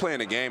you can play in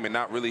a game and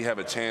not really have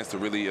a chance to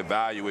really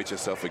evaluate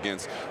yourself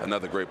against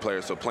another great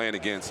player. So playing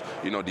against,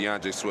 you know,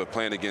 DeAndre Swift,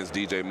 playing against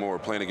DJ Moore,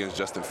 playing against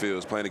Justin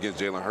Fields, playing against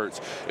Jalen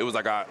Hurts, it was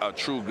like a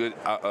true good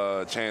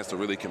chance to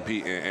really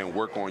compete and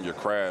work on your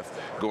craft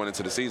going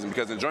into the season.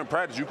 Because in joint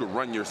practice, you could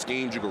run your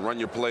schemes, you could run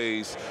your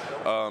plays,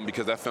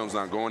 because that film's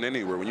not going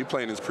anywhere. When you're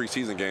playing these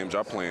preseason games,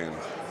 y'all playing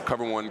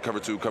cover 1, cover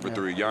 2, cover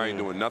 3. Y'all ain't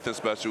doing nothing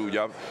special.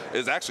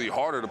 It's actually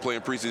harder to play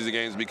in preseason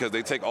games because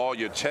they take all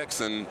your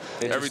checks and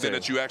everything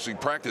that you actually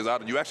practice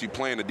out. You actually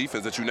playing the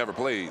defense that you never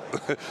played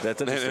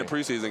That's interesting. in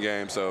preseason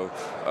games. So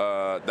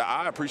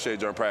I appreciate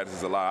joint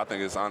practices a lot. I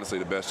think it's honestly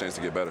the best chance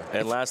to get better.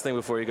 And last thing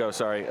before you go,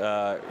 sorry,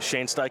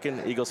 Shane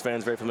Steichen, Eagles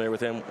fans very familiar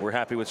with him. We're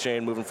happy with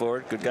Shane moving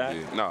forward. Good guy.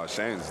 Yeah. No,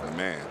 Shane's the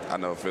man. I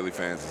know Philly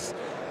fans is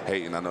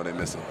hating. I know they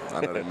miss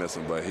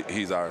him. But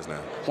he's ours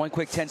now. One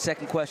quick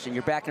 10-second question.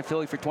 You're back in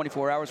Philly for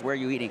 24 hours. Where are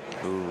you eating?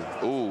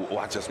 Ooh,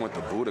 I just went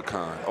to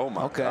Budokan. Oh,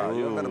 my God.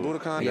 You ever been to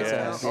Budokan?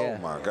 Yes. Oh,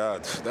 my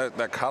God.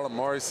 That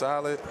calamari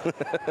salad.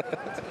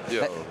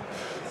 Yo,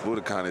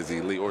 Budokan is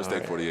elite. Or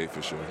Steak 48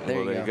 for sure.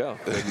 There you go.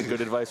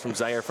 Good advice from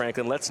Zaire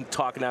Franklin. Let's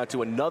talk now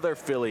to another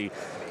Philly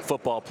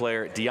football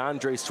player.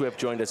 DeAndre Swift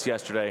joined us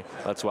yesterday.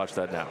 Let's watch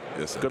that now.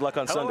 Yes, sir. Good luck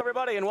on Sunday. Hello,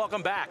 everybody, and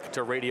welcome back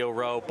to Radio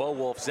Row. Bo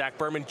Wolf, Zach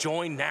Berman,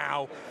 joined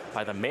now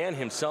by the man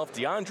himself,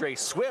 DeAndre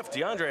Swift.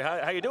 DeAndre,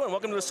 how you doing?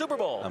 Welcome to the Super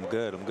Bowl. I'm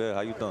good.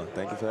 How you doing?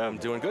 Thank you for having me.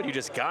 I'm doing good. You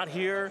just got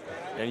here,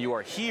 and you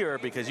are here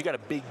because you got a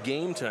big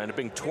game tonight, a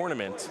big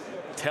tournament.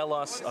 Tell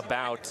us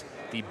about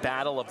the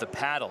Battle of the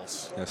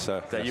Paddles. Yes,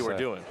 sir. That you were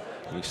doing.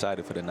 I'm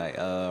excited for the night.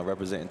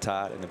 Representing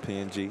Todd in the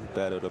PNG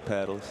Battle of the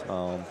Paddles.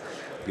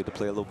 Get to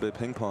play a little bit of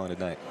ping pong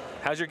tonight.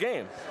 How's your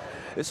game?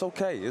 It's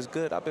okay. It's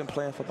good. I've been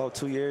playing for about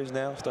 2 years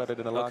now. Started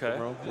in the locker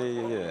room.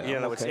 Yeah. You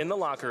know, it's in the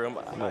locker room.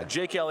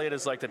 Jake Elliott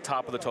is like the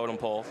top of the totem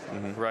pole,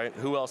 right?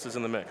 Who else is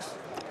in the mix?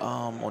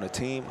 On the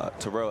team,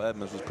 Terrell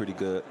Edmonds was pretty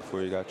good before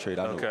he got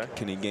traded. I know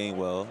Kenny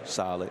Gainwell,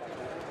 solid.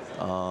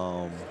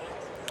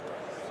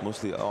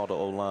 Mostly all the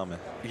old linemen.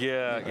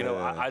 Yeah, you know,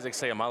 Isaac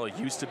Sayamalo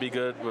used to be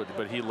good,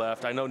 but he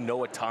left. I know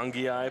Noah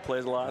Tongiai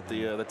plays a lot,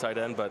 the tight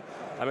end, but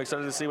I'm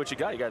excited to see what you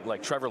got. You got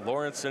like Trevor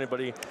Lawrence,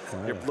 anybody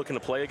you're looking to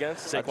play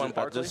against? Saquon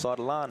Barkley? I just saw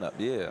the lineup,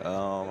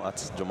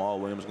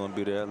 Jamal Williams going to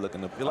be there. Looking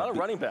to a lot of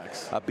running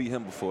backs. I beat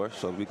him before,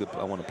 so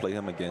I want to play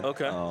him again.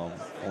 Okay. I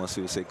want to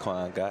see what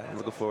Saquon got. I'm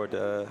looking forward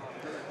to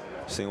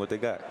seeing what they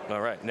got. All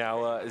right.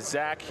 Now,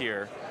 Zach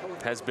here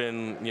has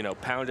been,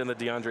 pounding the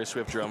DeAndre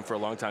Swift drum for a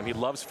long time. He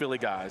loves Philly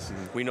guys.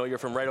 Mm-hmm. We know you're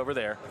from right over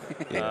there,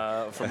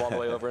 from all the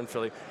way over in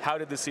Philly. How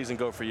did this season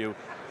go for you,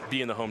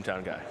 being the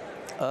hometown guy?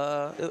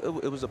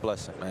 It was a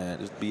blessing, man.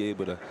 Just be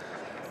able to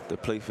to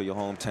play for your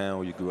hometown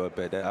where you grew up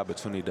at, that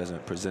opportunity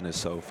doesn't present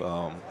itself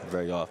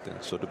very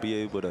often. So to be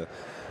able to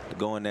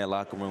go in that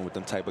locker room with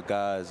them type of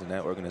guys and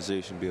that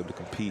organization, be able to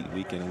compete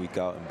week in and week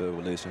out and build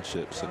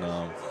relationships,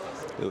 and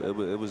it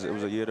was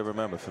a year to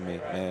remember for me,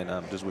 and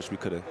I just wish we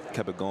could have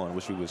kept it going.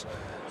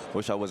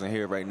 Wish I wasn't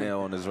here right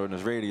now on this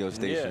radio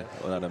station.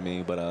 You know what I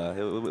mean? But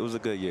it was a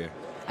good year.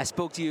 I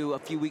spoke to you a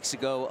few weeks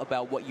ago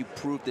about what you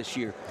proved this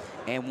year,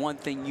 and one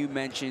thing you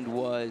mentioned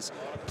was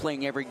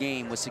playing every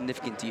game was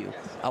significant to you.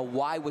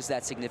 Why was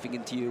that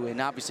significant to you? And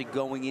obviously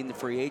going into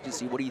free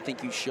agency, what do you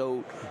think you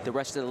showed the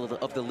rest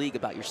of the league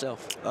about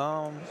yourself?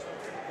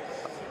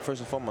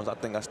 First and foremost, I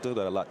think I still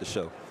got a lot to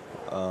show.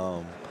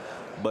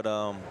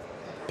 But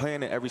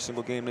playing in every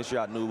single game this year,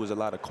 I knew there was a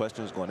lot of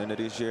questions going into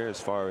this year as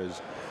far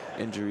as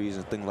injuries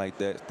and things like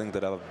that, things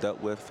that I've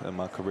dealt with in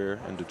my career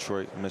in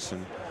Detroit,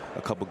 missing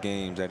a couple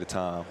games at a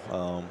time.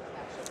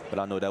 But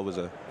I know that was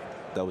a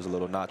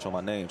little notch on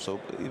my name. So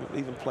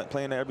even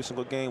playing every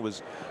single game was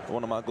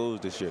one of my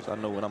goals this year. So I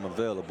know when I'm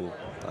available,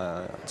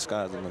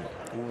 sky's the limit.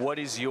 What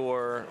is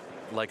your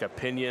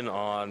opinion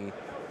on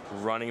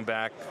running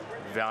back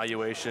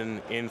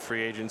valuation in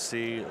free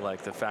agency?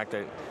 Like the fact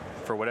that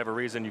for whatever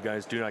reason you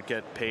guys do not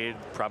get paid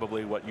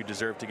probably what you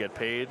deserve to get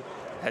paid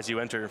as you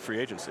enter free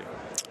agency?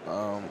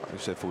 Like I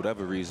said, for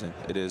whatever reason,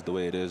 it is the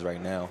way it is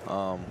right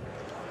now.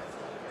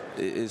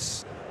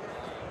 It's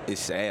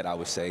sad, I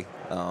would say,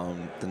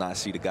 to not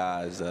see the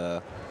guys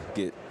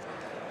get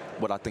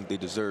what I think they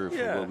deserve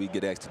for what we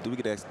get asked to do. We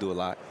get asked to do a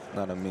lot, you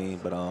know what I mean?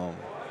 But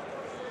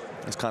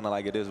it's kind of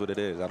like it is what it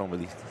is. I don't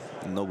really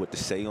know what to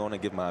say on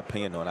it, give my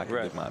opinion on it. I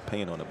can give my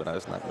opinion on it, but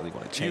it's not really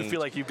going to change. You feel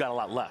like you've got a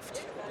lot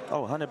left?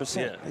 Oh,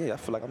 100%. Yeah, I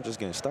feel like I'm just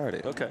getting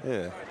started. Okay.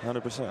 Yeah,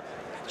 100%.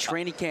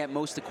 Training camp,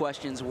 most of the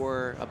questions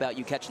were about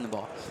you catching the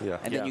ball. Yeah.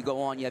 And then you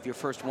go on, you have your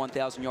first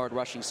 1,000-yard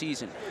rushing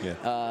season.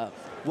 Yeah.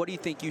 What do you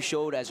think you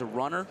showed as a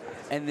runner?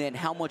 And then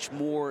how much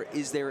more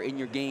is there in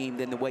your game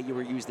than the way you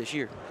were used this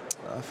year?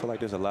 I feel like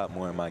there's a lot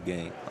more in my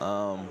game.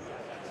 A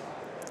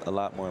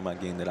lot more in my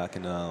game that I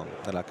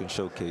can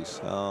showcase.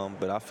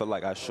 But I feel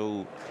like I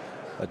showed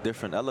a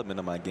different element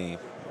of my game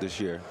this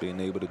year,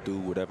 being able to do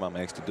whatever I'm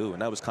asked to do.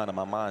 And that was kind of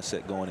my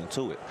mindset going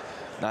into it.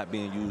 Not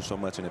being used so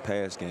much in the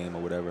pass game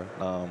or whatever.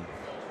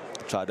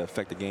 Try to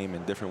affect the game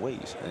in different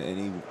ways,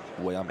 any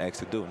way I'm asked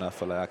to do. And I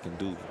feel like I can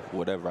do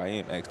whatever I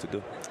am asked to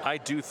do. I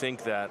do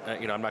think that,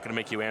 I'm not going to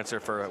make you answer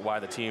for why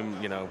the team,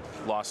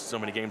 lost so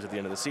many games at the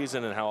end of the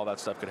season and how all that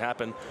stuff could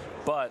happen.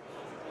 But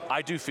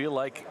I do feel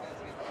like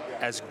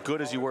as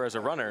good as you were as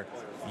a runner,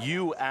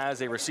 you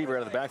as a receiver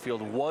out of the backfield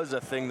was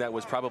a thing that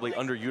was probably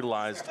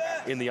underutilized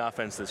in the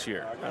offense this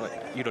year.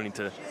 You don't need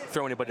to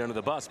throw anybody under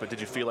the bus, but did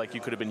you feel like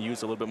you could have been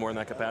used a little bit more in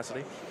that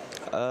capacity?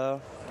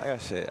 Like I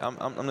said,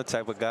 I'm the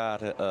type of guy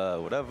that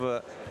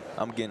whatever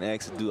I'm getting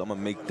asked to do, I'm going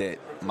to make that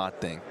my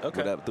thing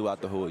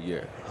throughout the whole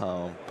year.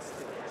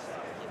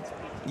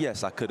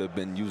 Yes, I could have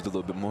been used a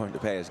little bit more in the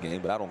pass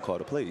game, but I don't call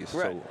the plays.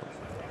 Right.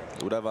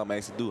 So whatever I'm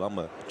asked to do, I'm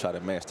going to try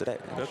to master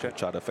that. And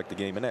try to affect the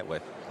game in that way.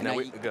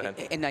 Go ahead.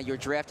 And now you're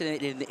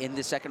drafted in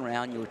the second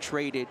round. You were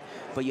traded,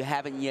 but you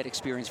haven't yet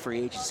experienced free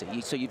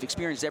agency. So you've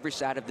experienced every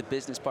side of the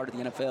business part of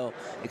the NFL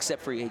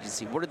except free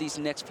agency. What are these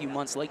next few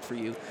months like for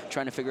you,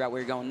 trying to figure out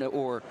where you're going?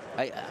 Or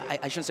I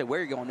shouldn't say where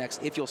you're going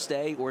next, if you'll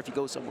stay or if you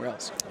go somewhere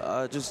else.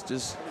 Just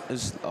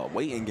it's a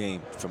waiting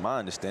game, from my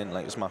understanding.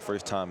 Like, it's my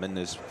first time in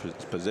this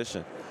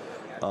position.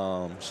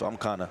 So I'm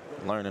kind of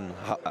learning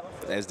how,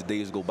 as the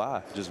days go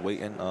by, just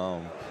waiting.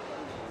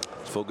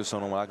 Focus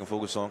on what I can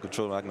focus on,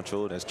 control what I can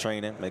control. That's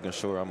training, making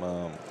sure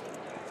I'm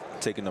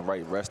taking the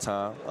right rest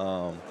time,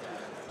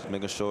 just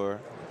making sure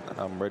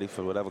I'm ready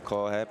for whatever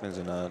call happens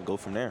and go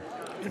from there.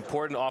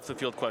 Important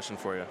off-the-field question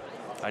for you.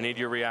 I need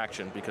your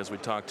reaction because we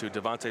talked to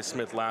Devontae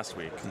Smith last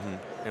week,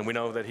 and we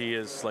know that he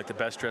is like the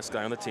best-dressed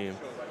guy on the team.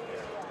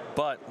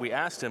 But we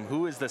asked him,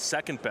 who is the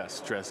second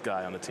best-dressed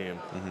guy on the team?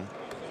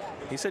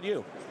 He said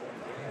you.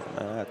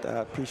 I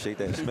appreciate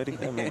that, Smitty.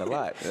 That mean a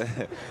lot.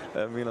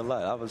 That mean a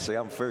lot. I would say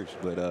I'm first,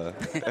 but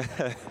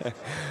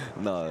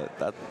no,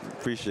 I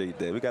appreciate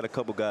that. We got a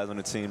couple guys on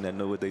the team that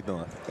know what they're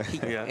doing.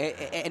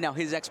 And now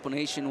his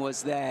explanation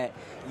was that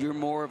you're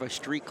more of a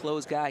street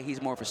clothes guy.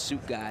 He's more of a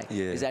suit guy.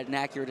 Yeah. Is that an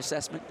accurate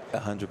assessment?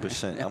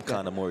 100%. I'm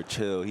kind of more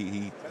chill.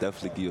 He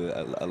definitely give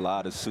a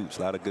lot of suits,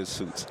 a lot of good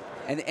suits.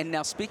 And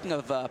now speaking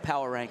of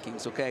power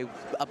rankings, okay,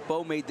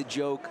 Bo made the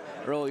joke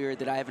earlier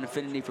that I have an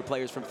affinity for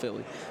players from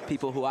Philly,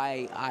 people who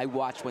I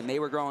watched when they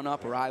were growing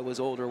up or I was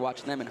older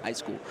watching them in high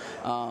school.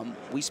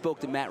 We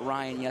spoke to Matt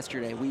Ryan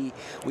yesterday.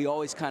 We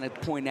always kind of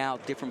point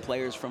out different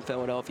players from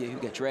Philadelphia who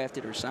get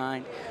drafted or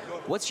signed.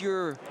 What's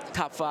your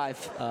top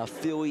 5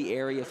 Philly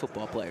area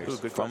football players?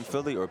 From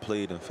Philly or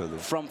played in Philly?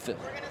 From Philly.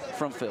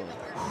 From Philly.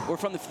 Or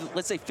from the,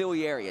 let's say,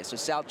 Philly area. So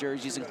South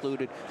Jersey's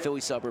included,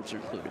 Philly suburbs are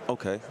included.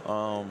 Okay.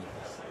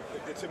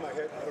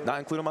 Not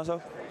including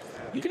myself?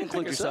 You can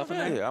include yourself in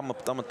there. Yeah, I'm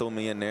gonna throw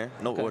me in there.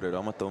 No order, though.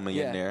 I'm gonna throw me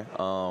in there.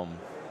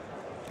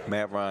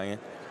 Matt Ryan,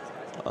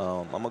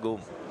 I'm going to go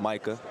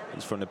Micah.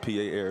 He's from the PA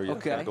area.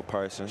 Okay. Michael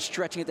Parsons.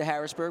 Stretching it to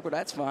Harrisburg, but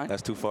that's fine.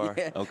 That's too far?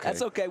 Yeah, okay.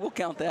 That's okay. We'll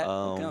count that.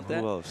 We'll count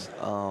that. Who else?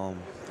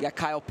 You got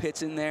Kyle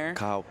Pitts in there.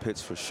 Kyle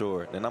Pitts for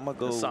sure. Then I'm going to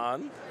go.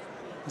 Hassan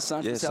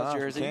from South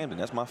Jersey. From Camden.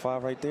 That's my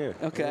 5 right there.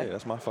 Okay. Yeah,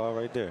 that's my 5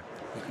 right there.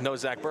 No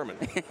Zach Berman.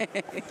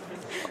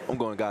 I'm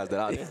going guys that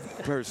I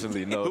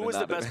personally know. Who was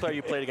the best player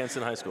you played against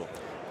in high school?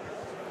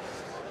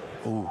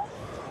 Ooh.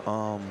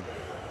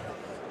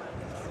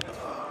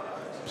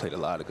 Played a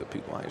lot of good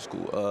people in high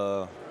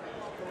school.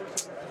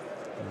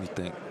 Let me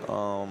think.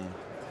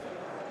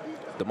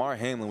 DeMar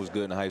Hamlin was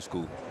good in high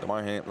school.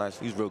 DeMar Hamlin,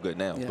 he's real good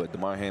now, but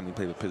DeMar Hamlin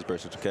played with Pittsburgh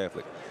Central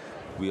Catholic.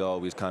 We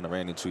always kind of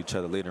ran into each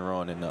other later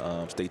on in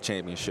the state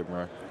championship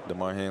run.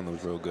 DeMar Hamlin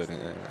was real good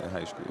in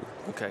high school.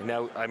 Okay,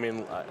 now, I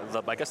mean,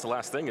 I guess the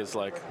last thing is,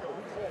 like,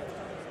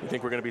 you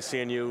think we're going to be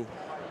seeing you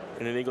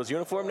in an Eagles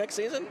uniform next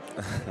season?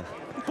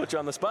 Put you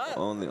on the spot.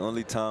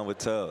 Only time would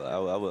tell.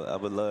 I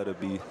would love to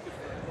be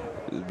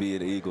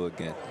an Eagle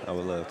again. I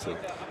would love to.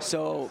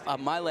 So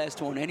my last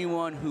one,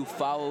 anyone who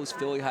follows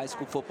Philly high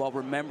school football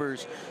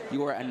remembers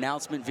your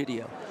announcement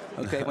video,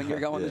 okay, when you're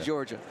going to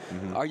Georgia.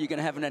 Are you going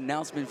to have an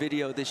announcement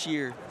video this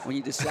year when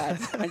you decide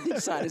to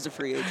sign as a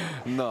free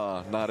agent?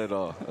 No, not at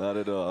all. Not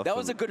at all. That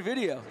was a good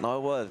video. No,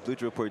 it was.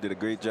 Bleacher Report did a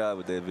great job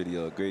with that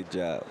video. Great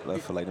job. I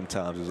feel like them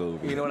times is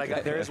over. You know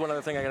what, there is one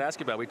other thing I got to ask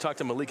you about. We talked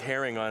to Malik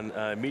Herring on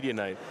Media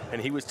Night, and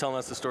he was telling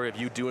us the story of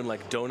you doing,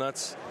 like,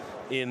 donuts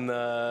in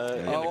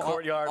the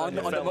courtyard on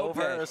the fell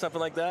over or something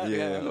like that?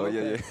 Yeah.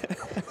 Yeah.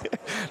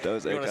 That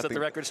was. You want to set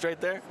the record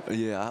straight there?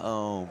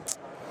 Yeah.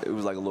 It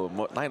was like a little,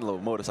 not a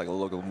little motorcycle, a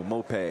little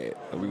moped.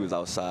 And we was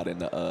outside in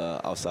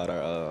the outside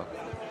our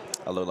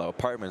little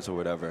apartments or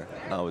whatever.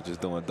 And I was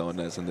just doing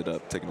donuts. Ended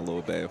up taking a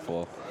little bad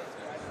fall.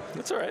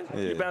 That's all right.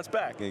 Yeah. You bounce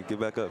back. Get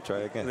back up. Try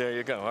again. There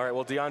you go. All right.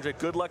 Well, DeAndre,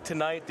 good luck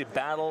tonight. The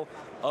Battle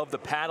of the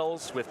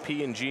Paddles with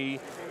P&G.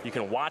 You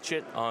can watch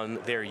it on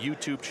their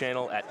YouTube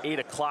channel at 8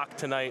 o'clock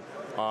tonight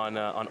on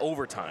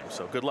Overtime.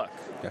 So good luck.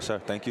 Yes, sir.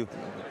 Thank you.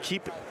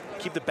 Keep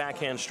the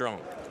backhand strong.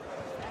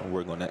 I'm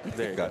working on that.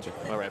 There you Gotcha.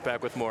 All right.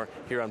 Back with more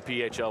here on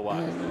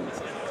PHLY.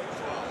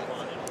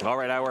 All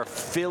right, our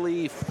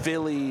Philly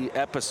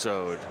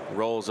episode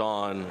rolls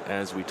on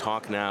as we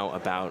talk now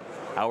about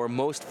our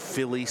most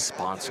Philly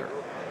sponsor,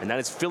 and that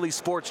is Philly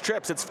Sports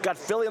Trips. It's got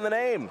Philly in the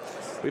name.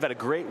 We've had a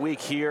great week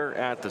here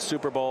at the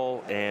Super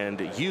Bowl,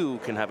 and you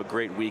can have a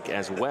great week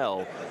as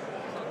well,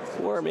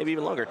 or maybe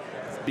even longer,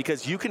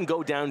 because you can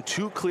go down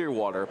to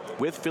Clearwater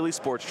with Philly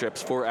Sports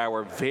Trips for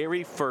our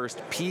very first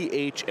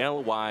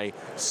PHLY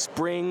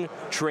spring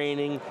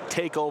training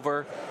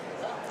takeover.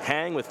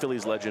 Hang with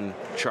Phillies legend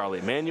Charlie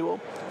Emanuel.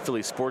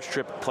 Philly Sports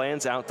Trip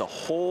plans out the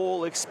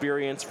whole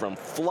experience from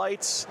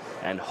flights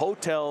and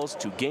hotels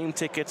to game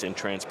tickets and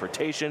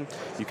transportation.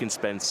 You can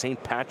spend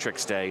St.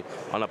 Patrick's Day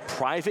on a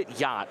private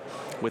yacht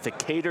with a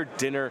catered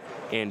dinner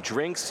and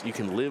drinks. You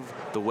can live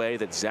the way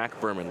that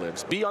Zach Berman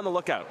lives. Be on the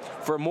lookout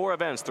for more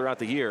events throughout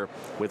the year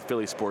with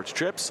Philly Sports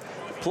Trips,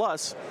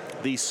 plus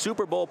the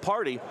Super Bowl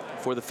party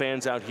for the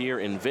fans out here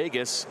in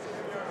Vegas.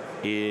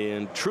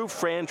 And True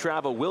Fan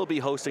Travel will be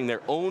hosting their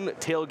own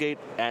tailgate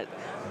at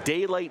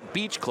Daylight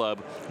Beach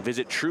Club.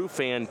 Visit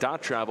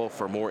truefan.travel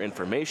for more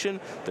information.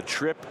 The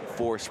trip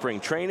for spring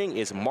training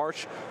is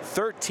March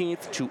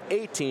 13th to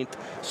 18th,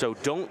 so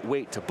don't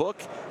wait to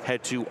book.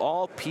 Head to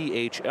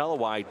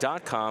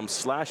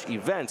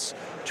allphly.com/events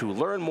to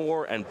learn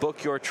more and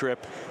book your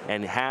trip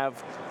and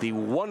have the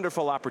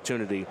wonderful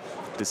opportunity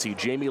to see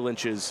Jamie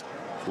Lynch's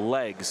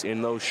legs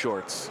in those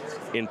shorts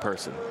in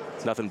person.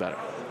 Nothing better.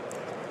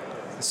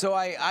 So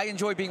I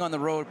enjoy being on the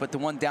road, but the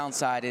one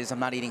downside is I'm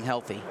not eating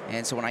healthy.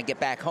 And so when I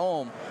get back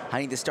home, I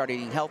need to start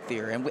eating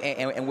healthier.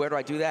 And where do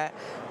I do that?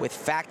 With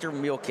Factor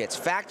meal kits.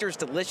 Factor's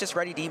delicious,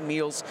 ready-to-eat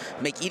meals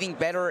make eating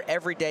better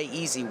every day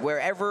easy.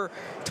 Wherever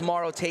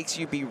tomorrow takes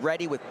you, be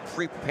ready with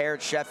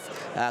pre-prepared,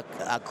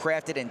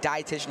 chef-crafted and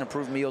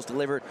dietitian-approved meals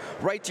delivered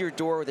right to your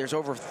door. There's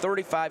over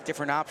 35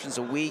 different options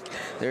a week.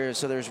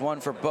 There's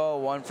one for Bo,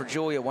 one for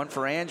Julia, one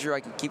for Andrew. I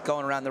can keep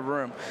going around the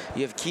room.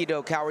 You have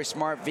keto, calorie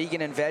smart,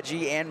 vegan and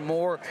veggie, and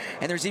more.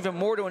 And there's even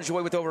more to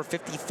enjoy with over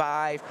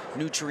 55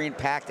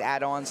 nutrient-packed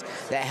add-ons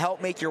that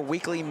help make your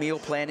weekly meal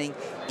planning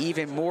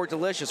even more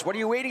delicious. What are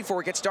you waiting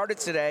for? Get started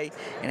today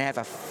and have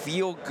a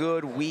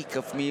feel-good week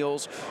of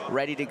meals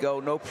ready to go.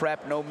 No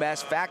prep, no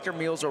mess. Factor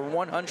meals are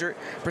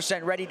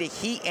 100% ready to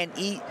heat and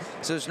eat,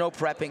 so there's no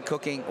prepping,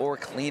 cooking, or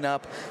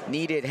cleanup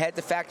needed. Head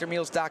to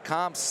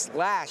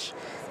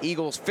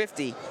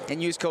factormeals.com/Eagles50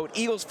 and use code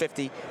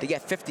Eagles50 to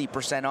get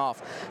 50%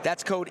 off.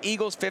 That's code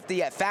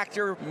Eagles50 at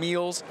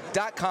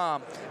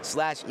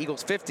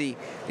factormeals.com/Eagles50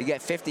 to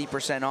get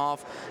 50%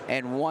 off.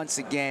 And once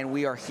again,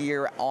 we are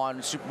here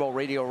on Super Bowl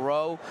Radio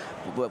Row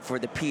for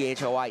the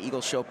PHLY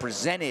Eagles Show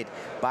presented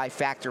by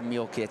Factor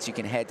Meal Kits. You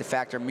can head to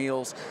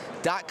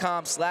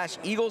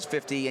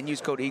factormeals.com/Eagles50 and use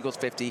code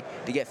Eagles50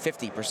 to get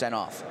 50%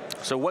 off.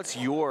 So what's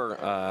your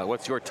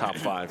top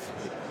five?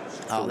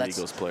 Philly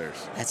Eagles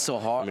players. That's so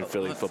hard. I mean,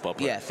 Philly football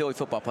players. Yeah, Philly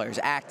football players.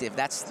 Active.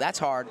 That's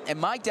hard. And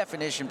my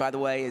definition, by the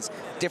way, is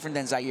different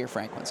than Zaire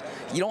Franklin's.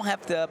 You don't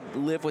have to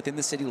live within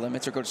the city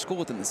limits or go to school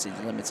within the city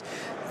limits.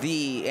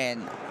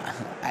 And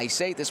I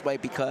say it this way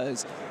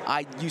because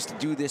I used to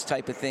do this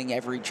type of thing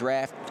every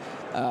draft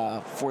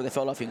for the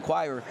Philadelphia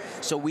Inquirer.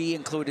 So we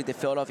included the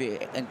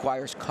Philadelphia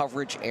Inquirer's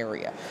coverage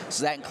area.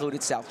 So that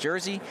included South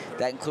Jersey.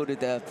 That included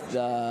the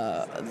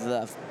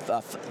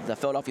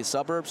Philadelphia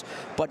suburbs.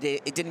 But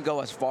it didn't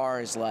go as far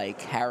as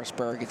like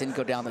Harrisburg. It didn't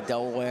go down to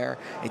Delaware.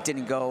 It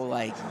didn't go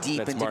like deep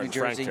into Martin New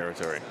Jersey. Frank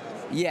territory.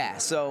 Yeah,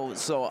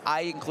 so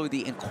I include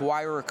the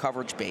Inquirer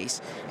coverage base,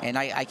 and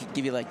I could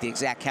give you like the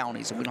exact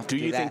counties, and we don't have to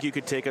do you that. think you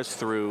could take us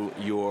through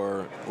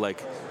your,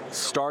 like,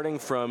 starting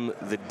from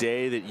the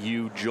day that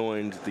you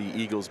joined the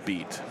Eagles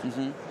beat?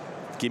 Mm-hmm.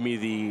 Give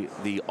me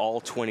the all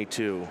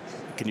 22.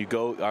 Can you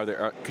go?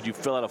 Could you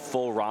fill out a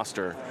full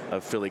roster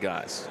of Philly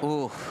guys?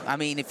 Ooh, I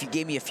mean, if you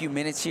gave me a few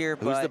minutes here,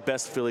 Who's the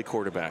best Philly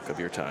quarterback of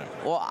your time?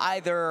 Well,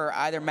 either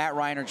Matt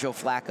Ryan or Joe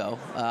Flacco.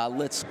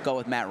 Let's go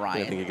with Matt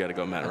Ryan. I think you got to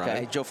go Matt Ryan.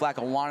 Okay, Joe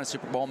Flacco won a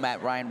Super Bowl.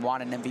 Matt Ryan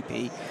won an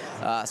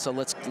MVP. So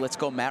let's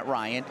go Matt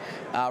Ryan.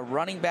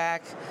 Running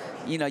back,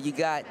 you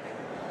got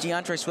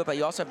DeAndre Swift, but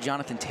you also have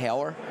Jonathan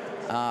Taylor.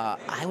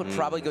 I would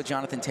probably go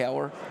Jonathan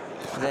Taylor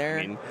there.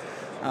 I mean,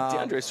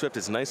 DeAndre Swift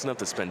is nice enough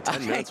to spend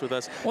 10 minutes with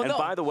us. Well, and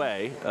by the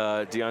way,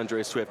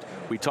 DeAndre Swift,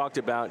 we talked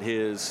about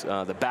his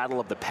the Battle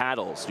of the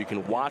Paddles. You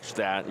can watch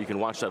that. You can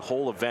watch that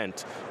whole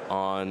event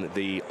on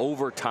the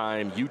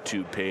Overtime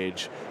YouTube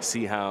page.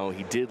 See how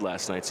he did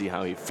last night. See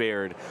how he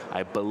fared.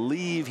 I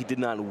believe he did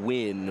not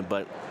win,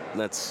 but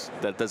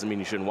that doesn't mean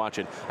you shouldn't watch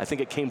it. I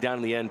think it came down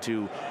in the end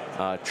to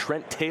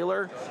Trent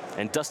Taylor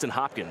and Dustin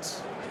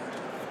Hopkins.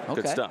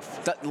 Okay. Good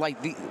stuff.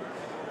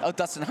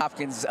 Dustin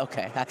Hopkins.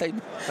 Okay, I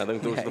think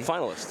those are the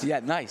finalists. Yeah,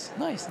 nice.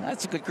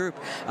 That's a good group.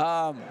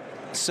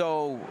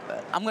 So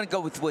I'm going to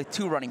go with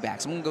two running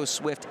backs. I'm going to go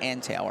Swift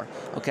and Taylor.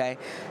 Okay,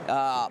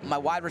 my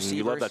wide receivers.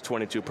 You love that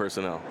 22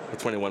 personnel, the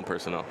 21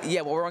 personnel.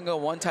 Yeah, well, we're going to go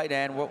one tight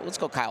end. Let's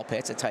go Kyle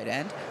Pitts at tight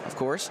end, of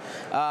course.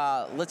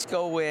 Let's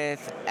go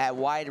with at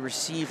wide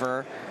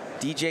receiver.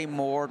 DJ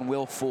Moore and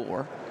Will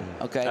Fuller.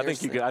 Okay. I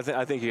think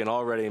you can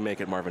already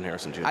make it Marvin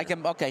Harrison Jr.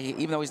 Even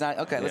though he's not.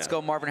 Okay, let's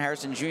go Marvin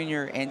Harrison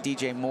Jr. and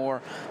DJ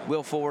Moore.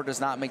 Will Fuller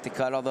does not make the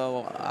cut,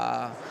 although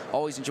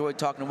always enjoyed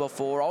talking to Will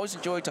Fuller. Always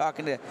enjoyed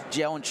talking to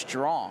Jalen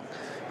Strong.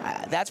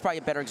 That's probably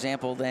a better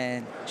example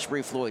than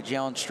Shree Floyd.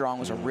 Jalen Strong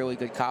was a really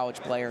good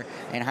college player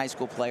and high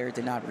school player.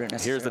 Did not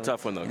necessarily. Here's the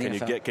tough one, though.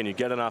 Can you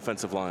get an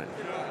offensive line?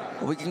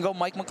 We can go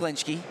Mike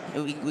McGlinchey.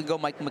 We can go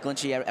Mike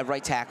McGlinchey at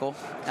right tackle.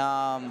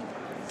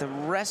 The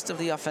rest of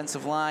the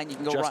offensive line, you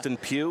can go Justin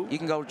Pugh. You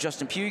can go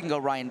Justin Pugh. You can go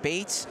Ryan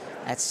Bates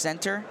at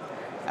center.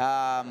 You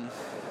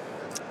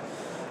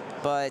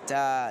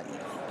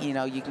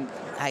can.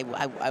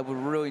 I would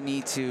really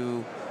need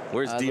to.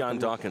 Where's Deion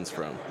Dawkins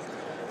from?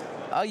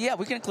 Yeah,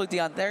 we can include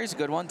Deion. There's a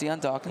good one,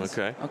 Deion Dawkins.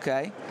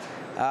 Okay.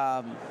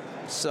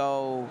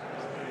 So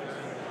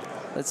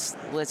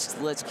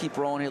let's keep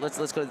rolling here. Let's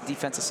go to the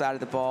defensive side of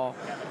the ball.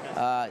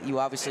 You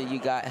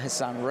got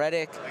Hassan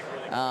Reddick.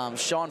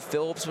 Sean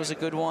Phillips was a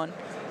good one.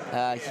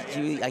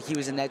 He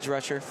was an edge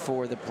rusher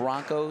for the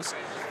Broncos.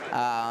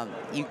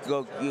 You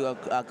go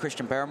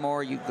Christian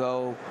Barrymore. You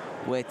go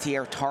with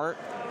Tierre Tart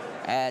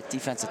at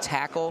defensive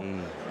tackle,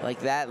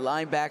 like that.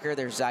 Linebacker,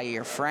 there's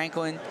Zaire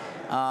Franklin.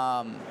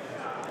 Kevin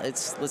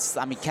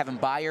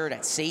Byard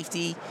at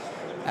safety.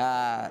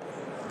 I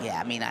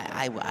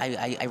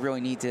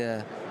really need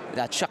to.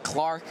 Chuck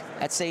Clark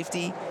at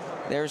safety.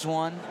 There's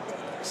one.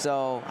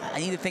 So I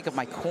need to think of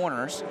my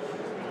corners,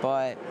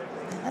 but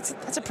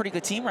that's a pretty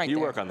good team right there.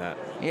 You work on that.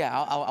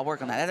 Yeah, I'll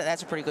work on that.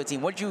 That's a pretty good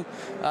team. What did you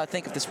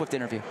think of the Swift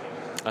interview?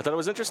 I thought it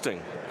was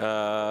interesting.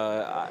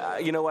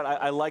 You know what?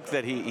 I like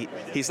that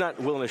he's not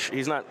willing to.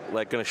 He's not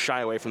like going to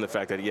shy away from the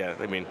fact that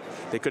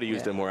they could have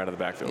used him more out of the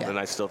backfield, and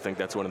I still think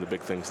that's one of the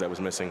big things that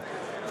was missing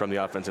from the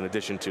offense. In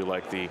addition to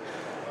like the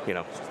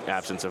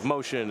absence of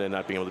motion and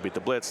not being able to beat the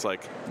blitz,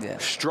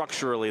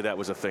 structurally that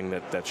was a thing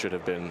that should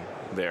have been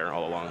there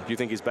all along. Do you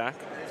think he's back?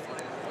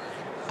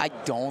 I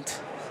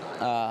don't.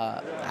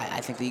 I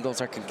think the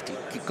Eagles are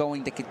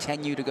going to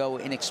continue to go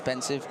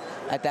inexpensive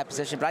at that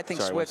position, but I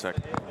think Swift. 1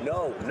 second.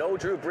 No,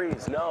 Drew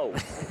Brees, no.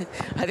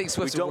 I think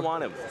Swift's. We don't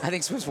want him. I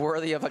think Swift's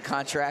worthy of a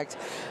contract.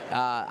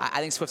 I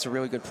think Swift's a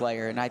really good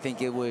player, and I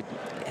think it would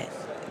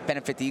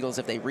benefit the Eagles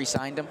if they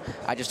re-signed him.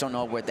 I just don't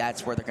know where they're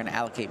going to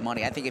allocate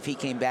money. I think if he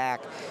came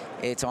back,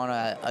 it's on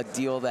a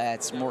deal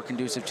that's more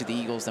conducive to the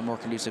Eagles than more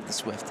conducive to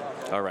Swift.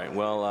 All right.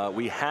 Well,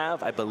 we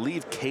have, I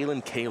believe,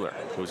 Kalen Kaler,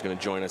 who's going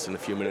to join us in a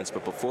few minutes.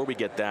 But before we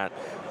get that,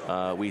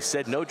 we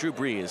said no Drew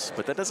Brees,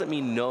 but that doesn't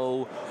mean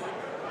no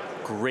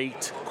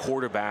great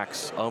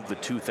quarterbacks of the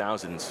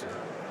 2000s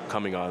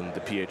coming on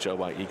the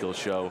PHLY Eagles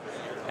show.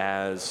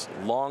 As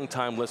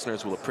longtime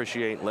listeners will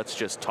appreciate, let's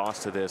just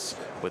toss to this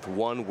with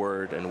one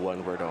word and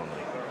one word only.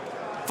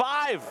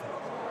 5!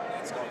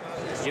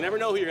 You never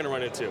know who you're going to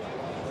run into.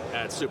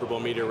 at Super Bowl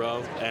Media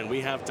Row, and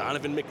we have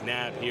Donovan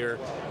McNabb here.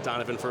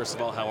 Donovan, first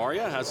of all, how are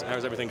you? How's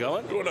everything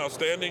going? Doing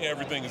outstanding.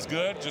 Everything is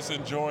good. Just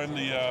enjoying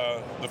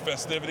the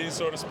festivities,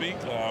 so to speak.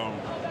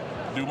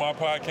 Do my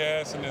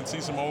podcast and then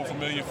see some old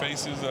familiar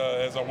faces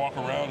as I walk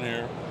around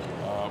here.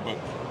 But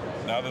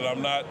now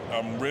that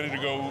I'm ready to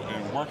go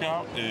and work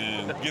out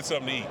and get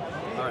something to eat.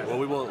 All right,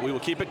 well, we will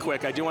keep it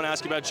quick. I do want to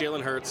ask you about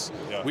Jalen Hurts.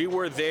 Yeah. We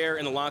were there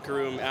in the locker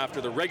room after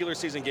the regular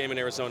season game in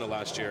Arizona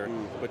last year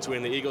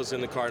between the Eagles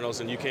and the Cardinals,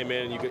 and you came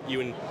in and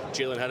you and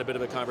Jalen had a bit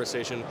of a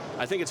conversation.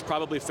 I think it's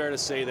probably fair to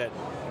say that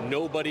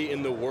nobody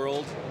in the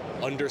world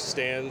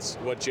understands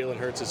what Jalen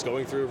Hurts is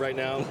going through right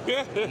now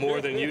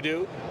more than you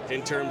do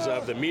in terms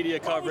of the media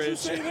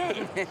coverage.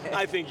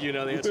 I think you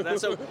know the answer to that.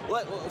 So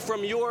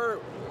from your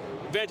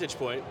vantage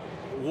point,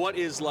 what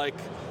is like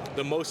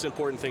the most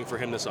important thing for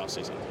him this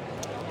offseason?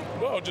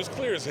 Well, just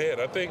clear his head.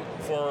 I think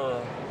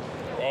for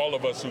all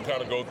of us who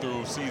kind of go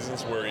through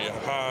seasons where you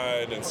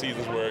hide and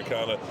seasons where it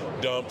kind of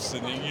dumps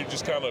and you're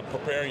just kind of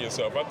preparing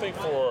yourself. I think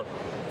for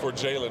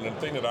Jalen, the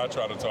thing that I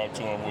try to talk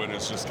to him with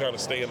is just kind of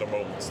stay in the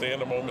moment. Stay in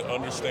the moment,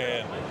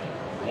 understand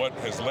what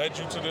has led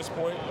you to this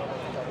point,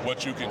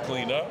 what you can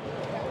clean up,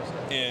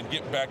 and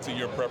get back to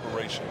your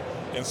preparation.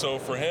 And so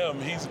for him,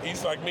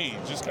 he's like me.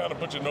 Just kind of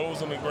put your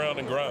nose on the ground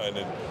and grind.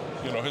 And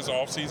you know, his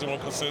offseason will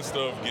consist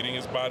of getting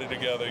his body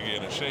together,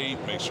 getting in shape,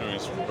 make sure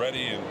he's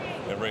ready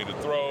and ready to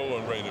throw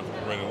and ready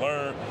to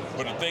learn.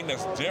 But the thing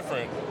that's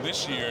different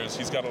this year is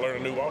he's got to learn a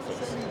new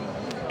offense.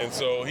 And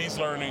so he's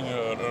learning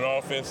an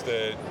offense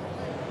that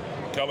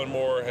Kellen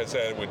Moore has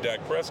had with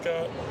Dak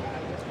Prescott,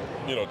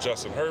 you know,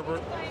 Justin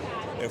Herbert.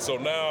 And so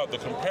now the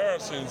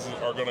comparisons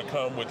are going to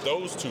come with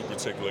those two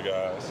particular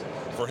guys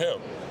for him.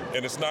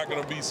 And it's not going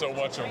to be so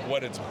much of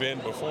what it's been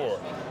before.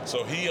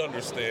 So he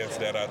understands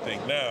that, I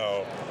think,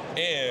 now.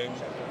 And,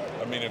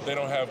 I mean, if they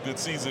don't have a good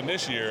season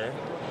this year,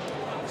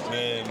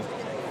 then,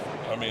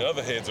 I mean,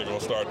 other heads are going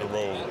to start to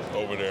roll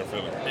over there in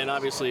Philly. And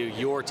obviously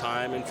your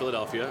time in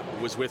Philadelphia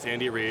was with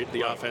Andy Reid.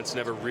 The offense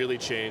never really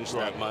changed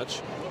that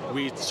much.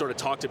 We sort of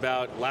talked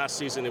about last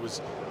season, it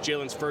was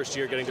Jalen's first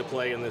year getting to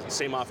play in the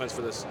same offense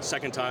for the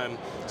second time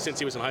since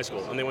he was in high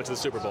school, and they went to the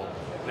Super Bowl.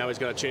 Now he's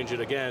going to change it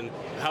again.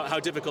 How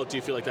difficult do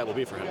you feel like that will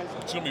be for him?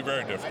 It's going to be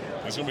very difficult.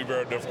 It's going to be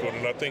very difficult,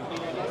 and I think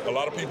a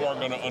lot of people aren't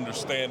going to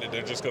understand it.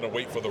 They're just going to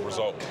wait for the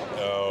result.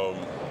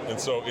 And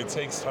so it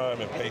takes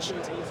time and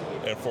patience.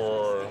 And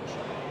for,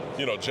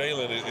 you know,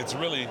 Jalen, it's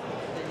really,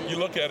 you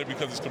look at it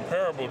because it's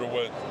comparable to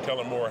what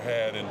Kellen Moore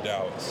had in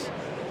Dallas.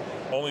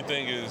 Only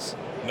thing is,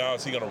 now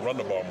is he going to run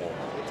the ball more?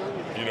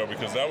 You know,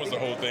 because that was the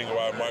whole thing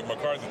why Mike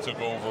McCarthy took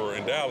over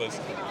in Dallas,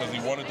 because he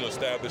wanted to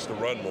establish the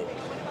run more.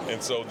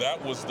 And so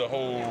that was the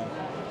whole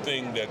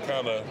thing that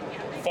kind of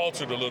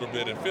faltered a little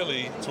bit in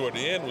Philly toward the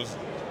end, was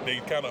they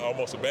kind of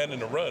almost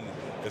abandoned the run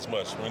as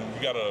much. When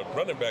you got a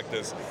running back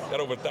that's got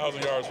over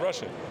 1,000 yards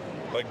rushing.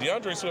 Like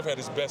DeAndre Swift had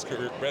his best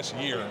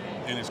year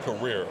in his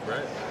career.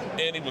 Right.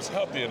 And he was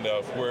healthy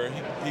enough where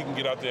he can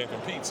get out there and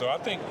compete. So I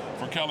think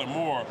for Kellen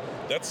Moore,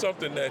 that's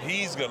something that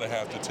he's going to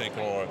have to take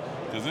on,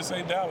 because this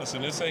ain't Dallas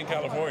and this ain't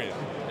California.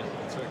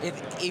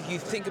 If you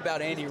think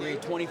about Andy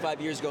Reid,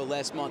 25 years ago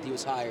last month he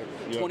was hired.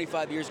 Yep.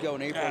 25 years ago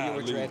in April you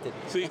were drafted.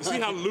 See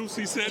how loose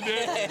he said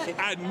that?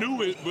 I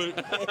knew it,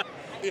 but...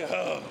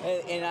 Yeah.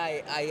 And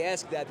I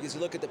ask that because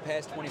you look at the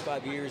past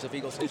 25 years of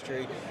Eagles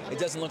history, it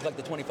doesn't look like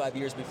the 25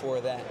 years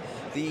before that.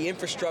 The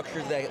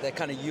infrastructure that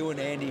kind of you and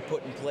Andy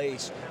put in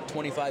place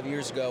 25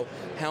 years ago,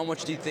 how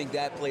much do you think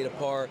that played a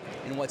part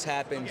in what's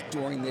happened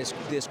during this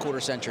quarter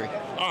century?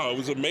 Oh, it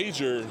was a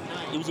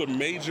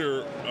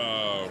major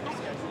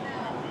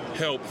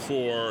help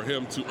for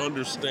him to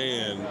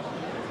understand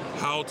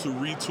how to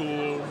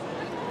retool,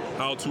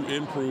 how to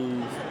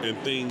improve, and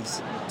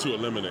things to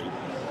eliminate.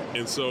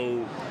 And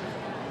so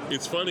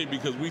it's funny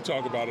because we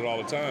talk about it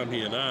all the time,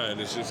 he and I, and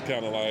it's just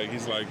kind of like,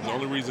 he's like, the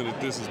only reason that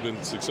this has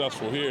been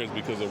successful here is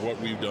because of what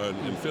we've done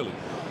in Philly.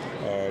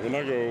 And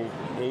I go,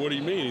 well, what do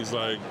you mean? He's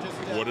like,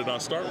 what did I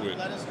start with?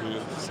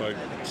 It's like,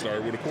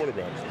 started with a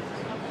quarterback.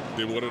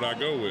 Then what did I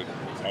go with?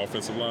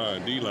 Offensive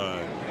line,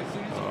 D-line.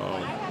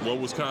 What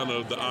was kind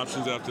of the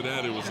options after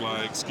that? It was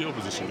like skill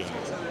position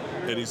guys.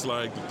 And he's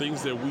like, the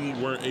things that we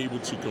weren't able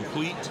to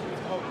complete,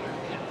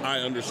 I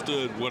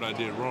understood what I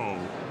did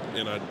wrong,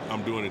 and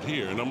I'm doing it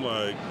here. And I'm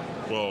like,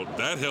 well,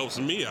 that helps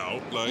me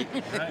out, like,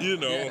 you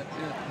know. Yeah.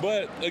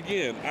 But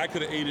again, I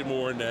could have aided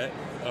more in that.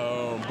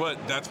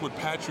 But that's what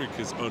Patrick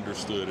has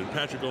understood. And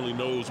Patrick only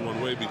knows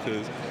one way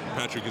because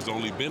Patrick has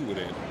only been with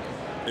Andy.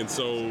 And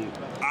so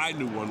I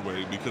knew one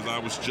way because I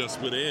was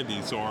just with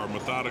Andy. So our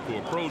methodical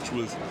approach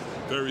was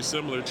very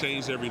similar,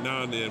 changed every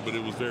now and then, but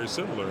it was very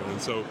similar.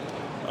 And so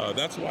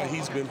that's why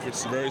he's been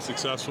very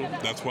successful.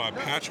 That's why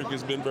Patrick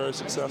has been very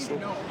successful.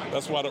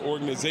 That's why the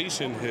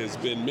organization has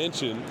been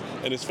mentioned.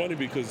 And it's funny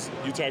because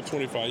you talk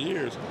 25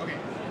 years,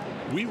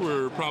 we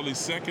were probably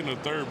second or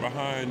third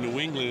behind New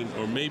England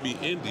or maybe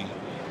Indy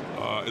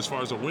as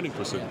far as a winning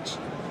percentage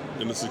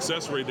and the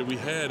success rate that we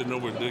had in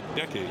over a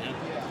decade.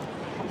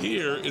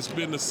 Here, it's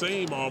been the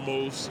same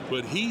almost,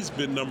 but he's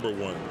been number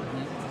one.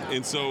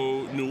 And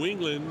so New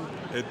England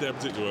at that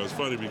particular, well, it's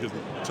funny because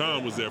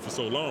Tom was there for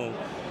so long,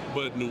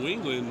 but New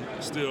England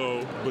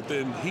still, but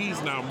then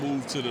he's now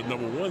moved to the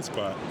number 1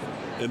 spot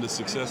and the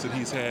success that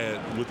he's had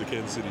with the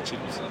Kansas City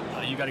Chiefs.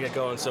 You got to get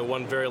going, so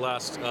one very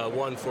last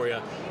one for you.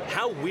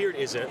 How weird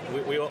is it,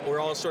 we're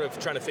all sort of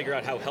trying to figure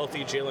out how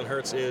healthy Jalen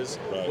Hurts is,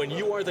 when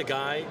you are the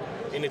guy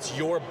and it's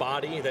your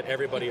body that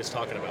everybody is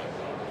talking about?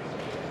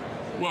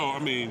 Well, I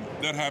mean,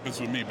 that happens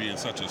with me being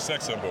such a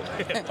sex symbol.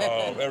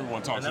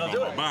 Everyone talks about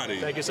my body.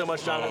 Thank you so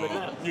much, Donovan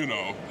McNabb. You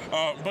know,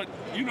 but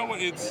you know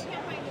what? It's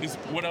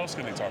what else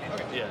can they talk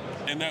about? Yeah.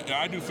 And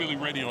I do Philly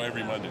radio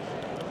every Monday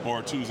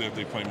or Tuesday if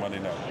they play Monday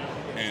night.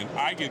 And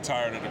I get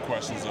tired of the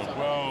questions of,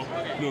 well,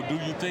 you know, do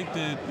you think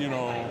that, you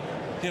know,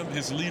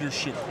 his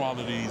leadership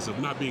qualities of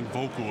not being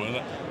vocal? And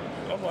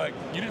I'm like,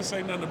 you didn't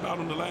say nothing about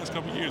him the last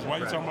couple of years. Why are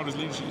you talking about his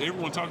leadership?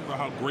 Everyone talking about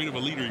how great of a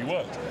leader he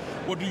was.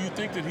 Well, do you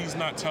think that he's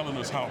not telling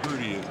us how hurt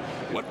he is?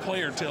 What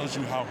player tells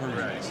you how hurt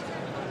he is?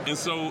 And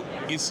so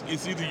it's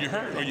either you're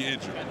hurt or you're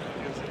injured.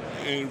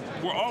 And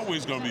we're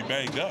always going to be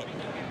banged up.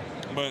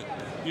 But,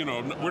 you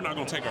know, we're not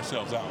going to take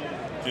ourselves out.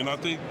 And I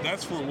think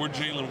that's where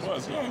Jalen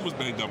was. Yeah, he was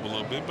banged up a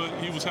little bit, but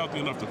he was healthy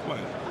enough to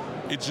play.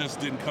 It just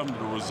didn't come to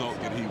the result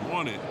that he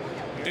wanted.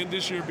 And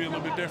this year be a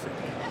little bit different.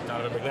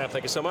 Donovan McNabb,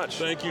 thank you so much.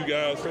 Thank you,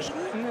 guys.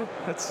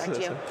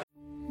 Thank you.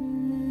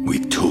 We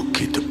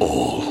took it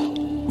all.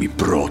 We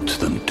brought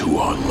them to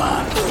our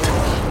land.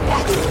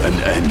 An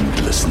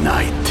endless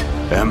night,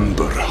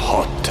 ember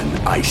hot and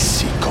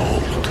icy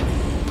cold.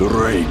 The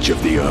rage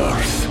of the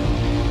earth.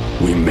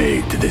 We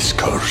made this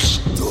curse.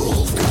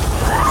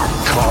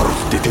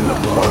 Carved it in the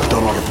blood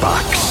on our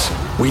backs.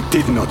 We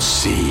did not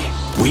see.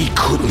 We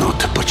could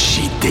not, but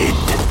she did.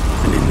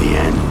 And in the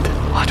end,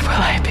 what will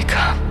I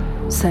become?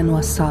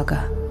 Senua's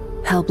Saga.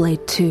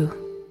 Hellblade 2.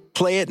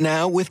 Play it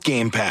now with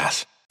Game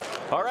Pass.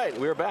 All right,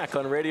 we're back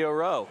on Radio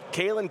Row.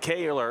 Kaylin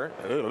Kaler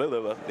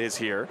is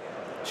here.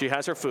 She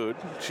has her food.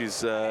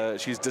 She's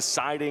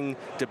debating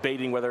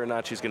whether or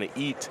not she's going to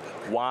eat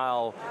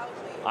while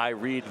I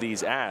read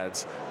these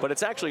ads. But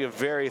it's actually a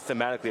very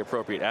thematically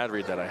appropriate ad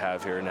read that I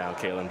have here now,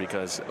 Kaylin,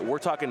 because we're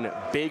talking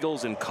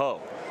Bagels & Co.,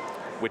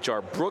 which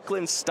are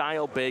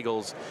Brooklyn-style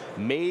bagels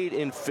made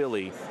in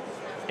Philly.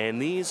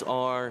 And these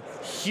are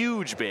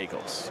huge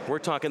bagels. We're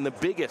talking the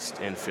biggest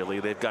in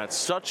Philly. They've got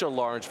such a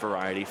large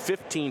variety,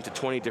 15 to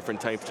 20 different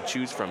types to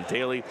choose from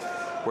daily.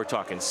 We're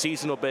talking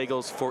seasonal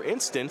bagels. For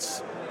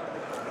instance,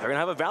 they're going to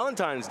have a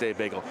Valentine's Day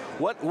bagel.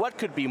 What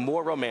could be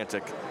more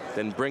romantic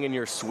than bringing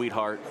your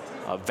sweetheart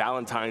a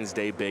Valentine's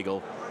Day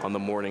bagel on the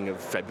morning of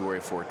February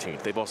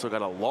 14th. They've also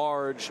got a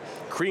large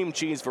cream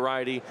cheese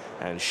variety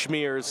and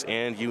schmears,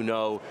 and you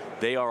know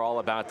they are all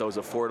about those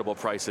affordable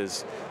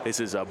prices. This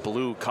is a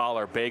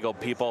blue-collar bagel,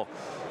 people.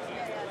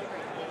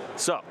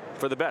 So,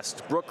 for the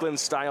best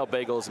Brooklyn-style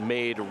bagels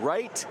made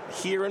right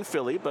here in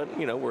Philly, but,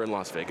 you know, we're in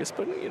Las Vegas,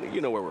 but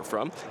you know where we're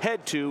from.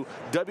 Head to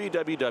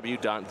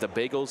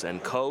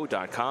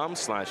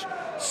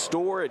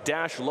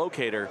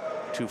www.thebagelsandco.com/store-locator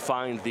to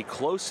find the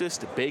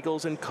closest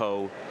Bagels &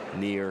 Co.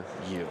 near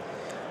you.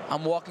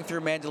 I'm walking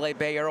through Mandalay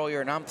Bay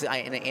earlier, and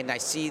I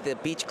see the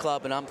beach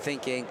club, and I'm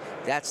thinking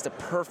that's the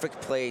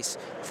perfect place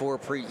for a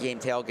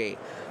pregame tailgate.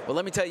 Well,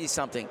 let me tell you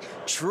something.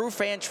 True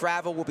Fan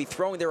Travel will be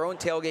throwing their own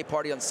tailgate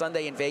party on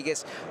Sunday in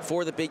Vegas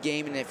for the big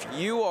game. And if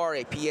you are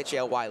a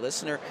PHLY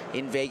listener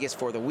in Vegas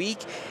for the week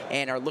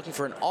and are looking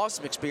for an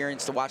awesome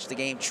experience to watch the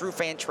game, True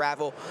Fan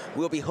Travel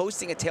will be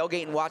hosting a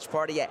tailgate and watch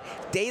party at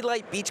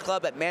Daylight Beach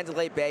Club at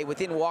Mandalay Bay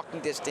within walking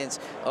distance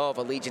of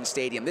Allegiant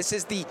Stadium. This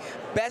is the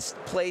best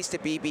place to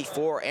be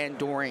before and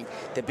during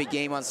the big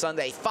game on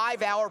Sunday.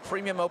 5-hour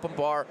premium open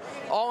bar,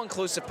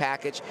 all-inclusive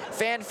package,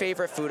 fan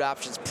favorite food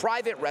options,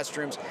 private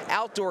restrooms,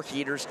 outdoor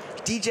heaters,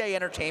 DJ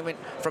entertainment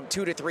from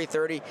 2 to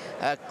 3:30.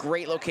 A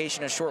great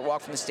location, a short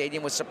walk from the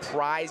stadium with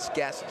surprise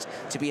guests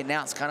to be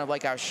announced, kind of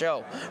like our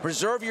show.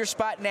 Reserve your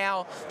spot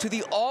now to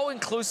the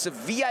all-inclusive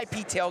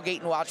VIP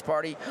tailgate and watch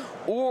party,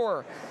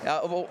 and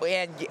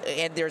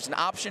there's an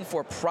option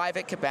for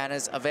private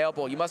cabanas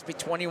available. You must be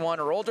 21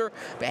 or older,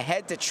 but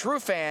head to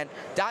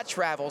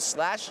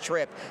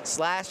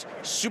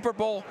truefan.travel/trip/Super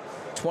Bowl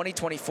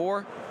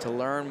 2024 to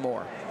learn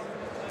more.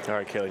 All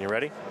right, Kaylin, you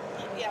ready?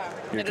 Yeah.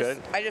 You're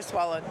good? I just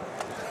swallowed.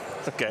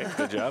 Okay,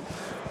 good job.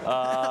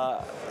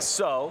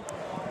 So,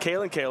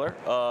 Kaylin Kaler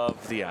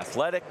of The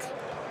Athletic,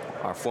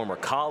 our former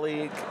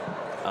colleague,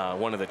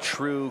 one of the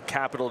true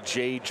capital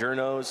J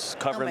journos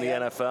covering the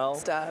NFL.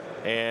 Stop.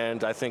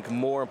 And I think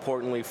more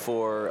importantly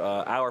for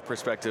our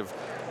perspective,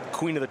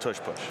 Queen of the Tush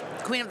Push.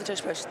 Queen of the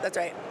Tush Push, that's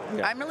right.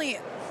 Yeah.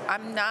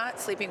 I'm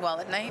not sleeping well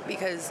at night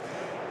because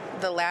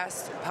the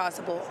last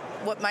possible,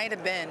 what might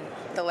have been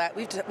the last,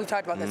 we've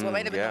talked about this, what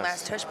might have been the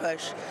last Tush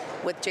Push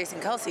with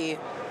Jason Kelce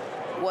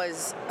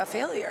was a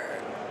failure.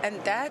 And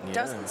that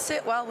doesn't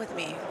sit well with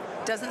me.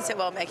 Doesn't sit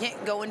well with me. I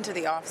can't go into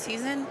the off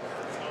season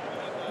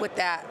with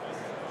that,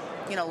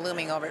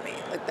 looming over me.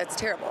 Like, that's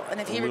terrible.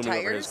 And if he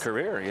retires, over his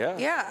career,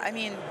 yeah, I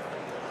mean,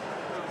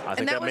 I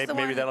think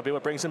maybe that'll be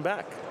what brings him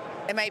back.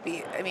 It might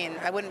be. I mean,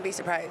 I wouldn't be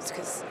surprised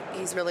because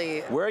he's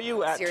really. Where are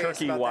you at serious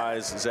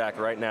turkey-wise, Zach,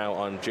 right now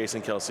on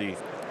Jason Kelce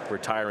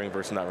retiring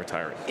versus not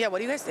retiring? Yeah, what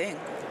do you guys think?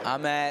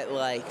 I'm at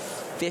like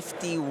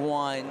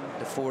 51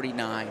 to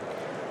 49.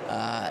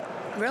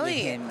 Really?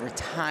 With him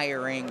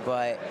retiring,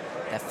 but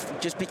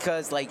just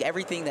because like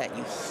everything that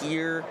you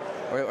hear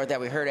or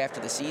that we heard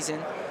after the season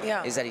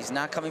is that he's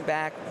not coming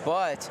back,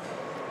 but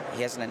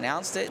he hasn't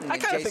announced it. And I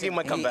kind of think he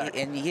might come back.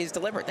 And he's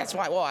deliberate. That's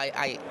why. Well,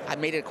 I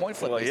made it a coin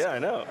flip. Well, yeah, I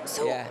know.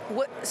 So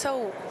what?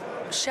 So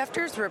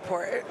Schefter's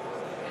report,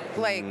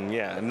 like,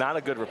 not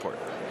a good report.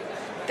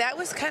 that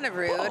was kind of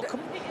rude.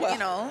 You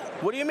know.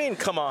 What do you mean?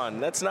 Come on,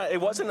 that's not. It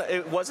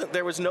wasn't.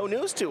 There was no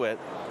news to it.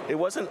 It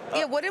wasn't.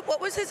 Yeah.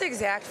 What was his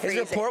exact phrasing?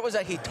 His report was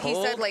that he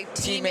said like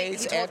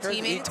teammates after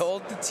he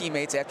told the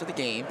teammates after the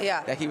game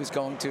that he was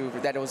going to,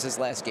 that it was his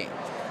last game.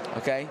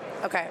 Okay.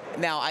 Okay.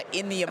 Now,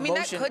 in the emotion, I mean,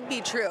 that could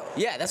be true.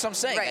 Yeah, that's what I'm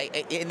saying.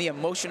 Right. In the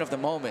emotion of the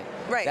moment,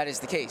 that is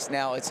the case.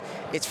 Now, it's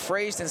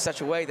phrased in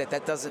such a way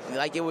that doesn't,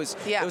 like, it was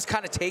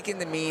kind of taken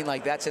to mean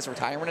like that's his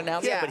retirement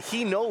announcement. Yeah, but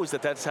he knows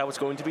that that's how it's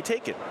going to be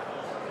taken.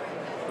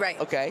 Right.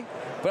 Okay.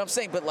 But I'm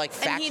saying, but like,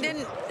 and he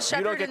didn't.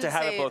 You don't get to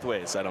have it both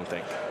ways. I don't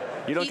think.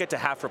 You don't get to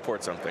half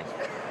report something.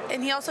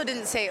 And he also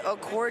didn't say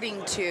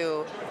according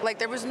to, like,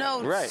 there was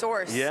no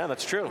source. Yeah,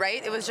 that's true.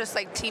 Right? It was just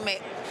like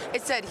teammate.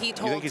 It said he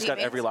told. You think he's got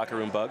every locker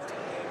room bugged?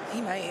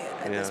 He might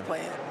at this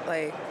point.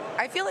 Like,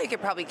 I feel like it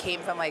probably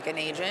came from like an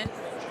agent.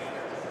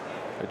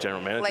 A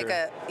general manager?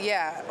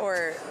 Like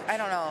or I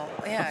don't know.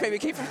 Yeah. Maybe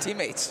it came from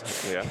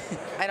teammates. Yeah.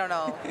 I don't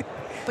know.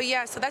 But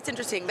yeah, so that's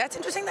interesting. That's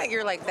interesting that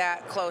you're like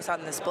that close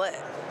on the split.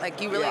 Like,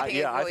 you really think it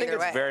could go I think either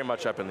it's way. very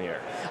much up in the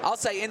air. I'll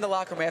say in the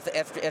locker room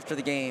after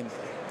the game,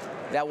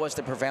 that was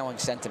the prevailing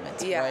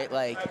sentiment, right?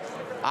 Like,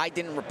 I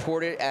didn't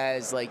report it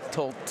as like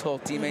told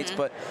teammates,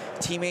 but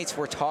teammates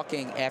were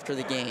talking after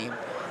the game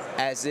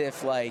as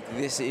if like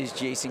this is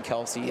Jason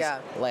Kelce's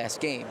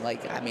last game.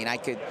 Like, I mean, I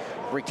could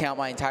recount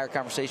my entire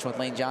conversation with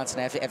Lane Johnson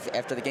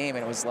after the game,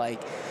 and it was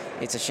like,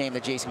 it's a shame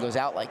that Jason goes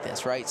out like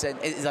this, right? So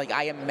it's like,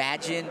 I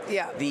imagine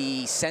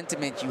the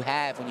sentiment you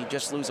have when you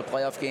just lose a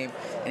playoff game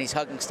and he's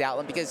hugging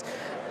Stoutland, because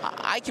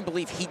I can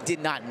believe he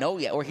did not know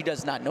yet, or he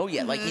does not know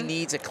yet. Like, he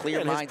needs a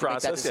clear mind to make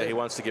that decision. He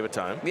wants to give it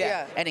time.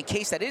 Yeah. And in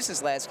case that is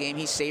his last game,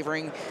 he's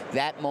savoring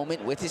that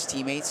moment with his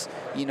teammates,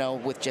 you know,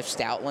 with Jeff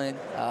Stoutland.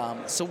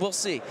 So we'll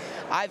see.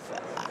 I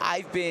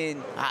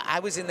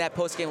was in that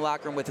post-game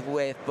locker room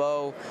with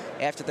Bo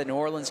after the New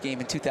Orleans game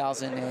in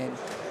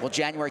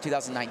January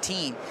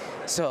 2019.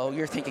 So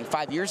you're thinking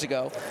 5 years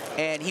ago,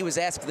 and he was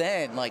asked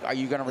then, like, are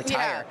you going to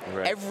retire? Yeah.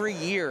 Right. Every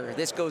year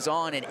this goes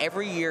on, and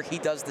every year he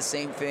does the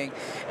same thing.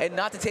 And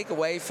not to take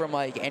away from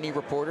like any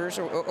reporters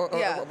or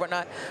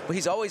whatnot, but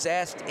he's always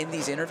asked in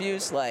these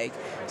interviews, like,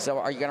 so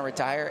are you going to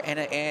retire?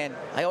 And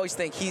I always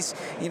think he's,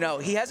 you know,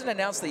 he hasn't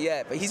announced it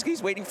yet, but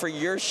he's waiting for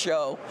your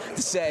show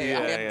to say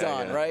I am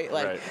done, right?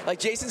 Like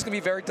Jason's going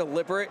to be very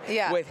deliberate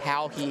with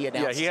how he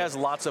announces. Yeah, he has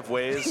lots of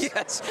ways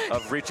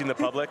of reaching the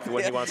public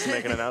when he wants to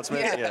make an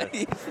announcement.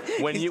 Yeah.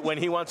 When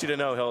he wants you to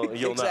know,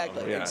 you'll know.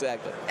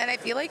 Exactly. And I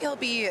feel like it'll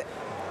be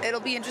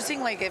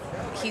interesting, like, if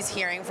he's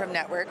hearing from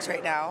networks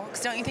right now.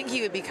 Because don't you think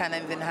he would be kind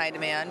of in high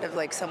demand of,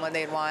 like, someone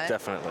they'd want?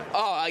 Definitely.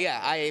 Oh,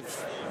 yeah.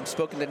 I've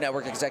spoken to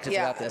network executives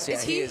about this. Yeah,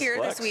 is he here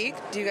this week?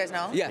 Do you guys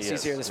know? Yes,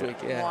 he's here this week.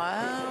 Yeah.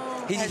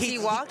 Wow. Has he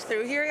walked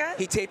through here yet?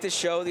 He taped his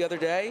show the other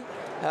day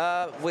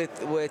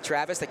with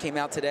Travis that came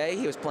out today.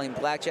 He was playing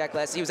blackjack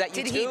last. He was at U2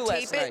 last night. Did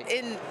he tape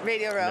it in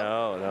Radio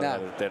Row?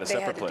 No. They had a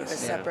separate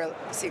place. They had to do a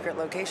separate secret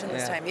location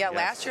this time. Yeah,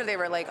 last year they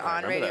were like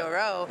on Radio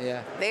Row.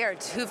 Yeah. They are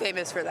too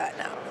famous for that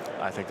now.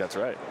 I think that's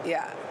right.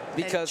 Yeah.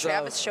 Because and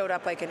Travis showed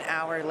up like an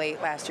hour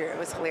late last year. It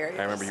was hilarious.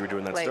 I remember you were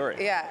doing that like, story.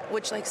 Yeah,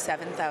 which like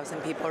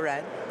 7,000 people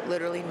read.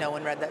 Literally, no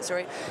one read that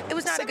story. It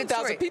was not a good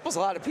story. 7,000 people's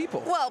a lot of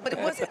people. Well, but it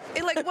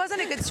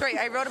wasn't a good story.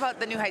 I wrote about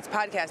the New Heights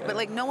podcast, but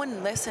like no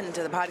one listened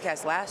to the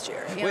podcast last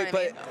year. You know what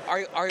I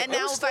mean?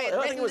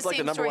 I think it was like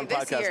the number one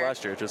podcast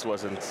last year. It just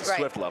wasn't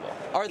Swift level.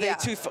 Are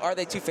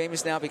they too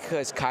famous now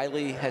because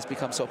Kylie has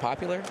become so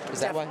popular? Is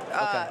that why?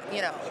 Okay.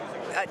 You know,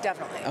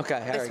 definitely.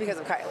 Okay. It's because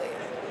of Kylie.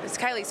 It's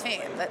Kylie's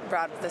fame that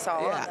brought this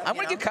all on. I'm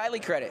going to give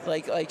Kylie credit.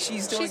 Like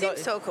she's doing. She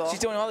seems so cool.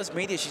 She's doing all this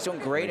media. She's doing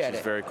great at it.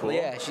 She's very cool.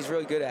 Yeah, she's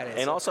really good at it.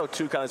 And also,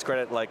 to Kylie's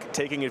credit, like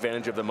taking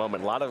advantage of the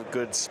moment. A lot of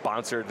good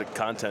sponsored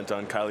content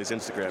on Kylie's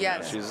Instagram.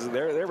 Yes.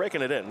 They're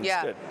raking it in. Yeah.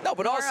 It's good. No,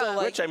 but also,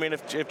 like, which, I mean,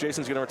 if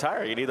Jason's going to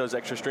retire, you need those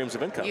extra streams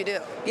of income. You do.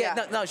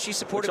 Yeah. No, she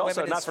supported which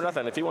also, women. not for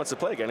nothing, if he wants to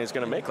play again, he's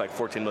going to make like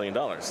 $14 million.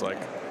 Like.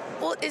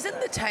 Well, isn't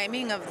the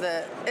timing of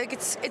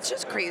it's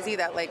just crazy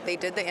that like they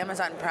did the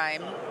Amazon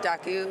Prime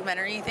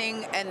documentary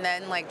thing, and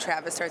then like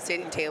Travis starts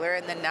dating Taylor,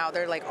 and then now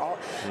they're like all.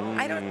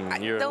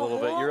 You're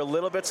a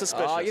little bit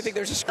suspicious. Oh, you think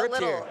there's a script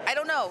here? I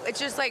don't know. It's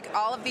just like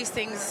all of these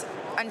things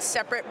on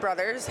separate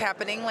brothers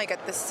happening like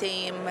at the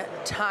same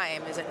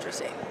time is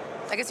interesting.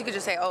 I guess you could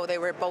just say, oh, they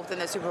were both in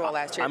the Super Bowl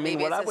last year. I mean,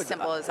 maybe it's as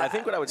simple as that. I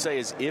think what I would say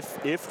is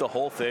if the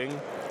whole thing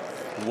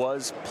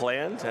was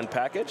planned and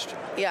packaged,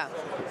 yeah,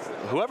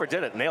 whoever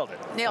did it nailed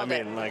it.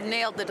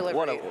 Nailed the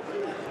delivery.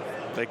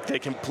 Like they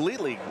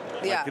completely,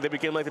 they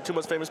became like the two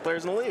most famous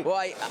players in the league. Well,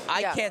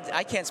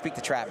 I can't speak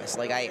to Travis.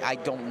 Like I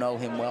don't know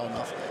him well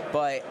enough,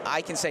 but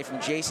I can say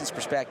from Jason's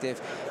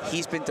perspective,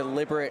 he's been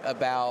deliberate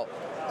about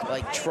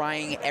like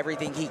trying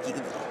everything,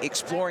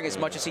 exploring as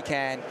much as he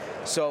can,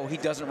 so he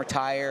doesn't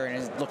retire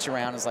and looks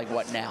around and is like,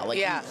 what now?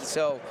 Like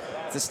so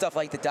the stuff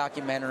like the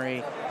documentary,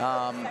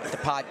 the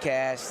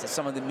podcast,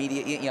 some of the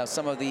media,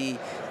 some of the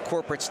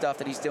corporate stuff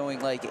that he's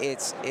doing, like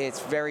it's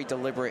very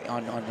deliberate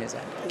on his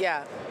end.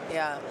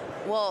 Yeah.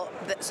 Well,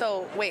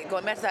 so wait,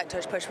 going back to that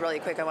tush push really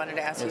quick, I wanted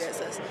to ask you guys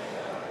this.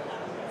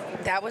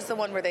 That was the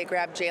one where they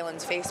grabbed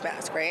Jalen's face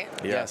mask, right?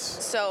 Yes.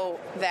 So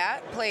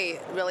that play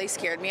really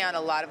scared me on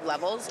a lot of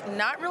levels.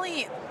 Not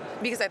really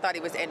because I thought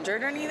he was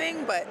injured or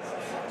anything, but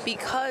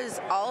because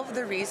all of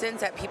the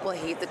reasons that people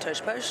hate the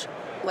tush push,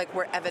 like,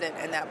 were evident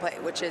in that play,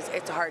 which is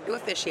it's hard to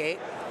officiate.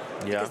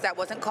 Because that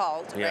wasn't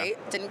called, right?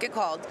 Didn't get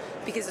called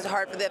because it's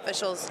hard for the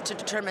officials to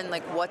determine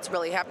like what's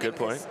really happening. Good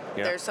point.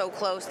 They're so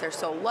close, they're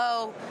so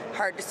low,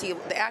 hard to see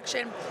the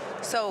action.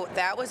 So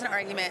that was an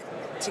argument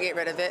to get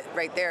rid of it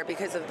right there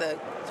because of the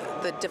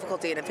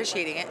difficulty in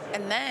officiating it.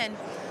 And then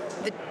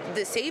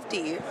the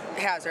safety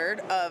hazard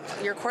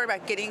of your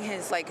quarterback getting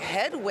his like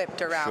head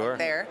whipped around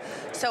there.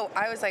 So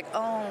I was like,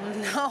 oh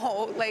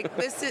no, like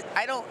this is,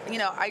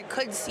 I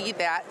could see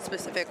that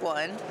specific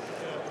one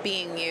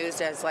being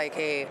used as like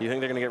a... You think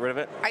they're going to get rid of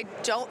it? I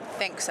don't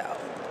think so.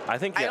 I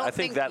think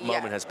that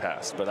moment has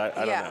passed, but I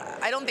don't know.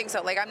 I don't think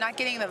so. Like, I'm not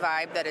getting the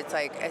vibe that it's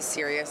like as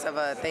serious of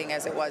a thing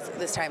as it was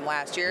this time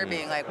last year,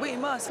 being like, we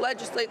must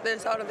legislate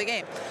this out of the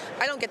game.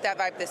 I don't get that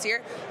vibe this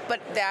year, but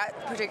that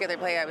particular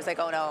play, I was like,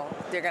 oh no,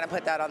 they're going to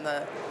put that on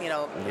the,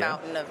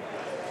 mountain of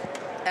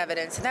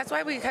evidence. And that's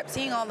why we kept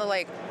seeing all the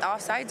like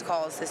offsides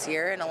calls this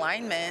year in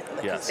alignment,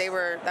 because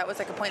that was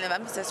like a point of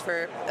emphasis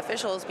for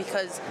officials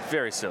because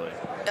very silly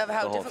of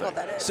how difficult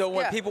that is. So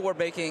when people were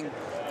making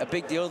a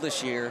big deal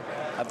this year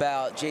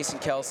about Jason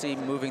Kelce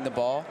moving the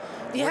ball,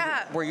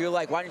 were you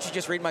like, why didn't you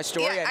just read my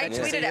story? I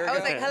tweeted it. I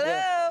was like,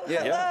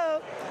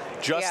 hello.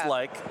 Just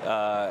like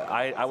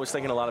I was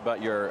thinking a lot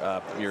about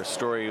your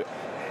story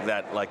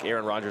that like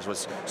Aaron Rodgers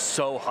was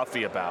so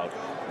huffy about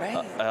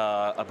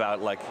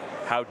like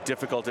how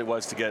difficult it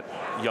was to get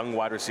young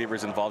wide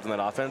receivers involved in that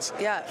offense.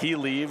 Yeah. He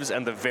leaves,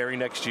 and the very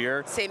next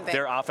year, same thing.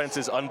 Their offense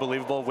is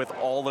unbelievable with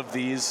all of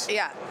these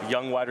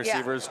young wide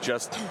receivers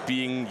just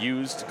being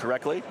used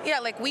correctly. Yeah,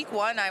 like week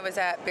 1, I was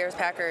at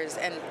Bears-Packers,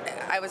 and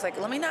I was like,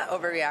 let me not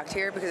overreact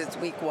here because it's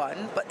week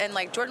 1. And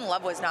like Jordan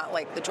Love was not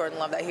like the Jordan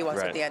Love that he was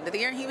at the end of the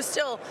year. He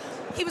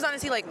was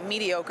honestly like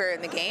mediocre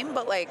in the game,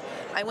 but like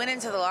I went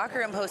into the locker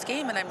room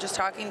post-game, and I'm just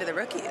talking to the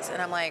rookies,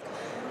 and I'm like,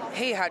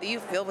 hey, how do you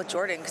feel with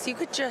Jordan? Because you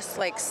could just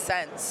like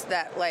sense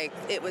that like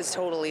it was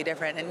totally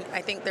different. And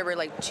I think there were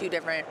like 2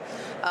 different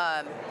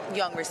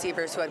young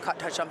receivers who had caught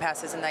touchdown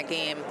passes in that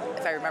game,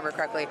 if I remember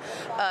correctly.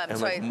 And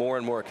so more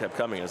and more kept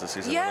coming as the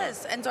season went on.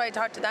 Yes, and so I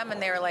talked to them, and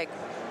they were like,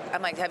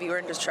 I'm like, have you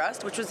earned his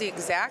trust? Which was the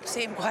exact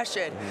same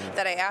question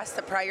that I asked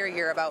the prior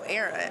year about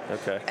Aaron.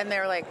 Okay. And they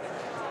were like,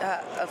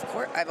 of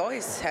course, I've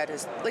always had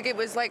his, like, it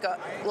was like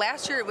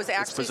last year it was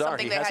actually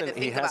something they had to think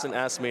about. He hasn't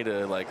asked me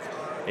to like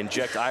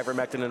inject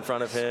ivermectin in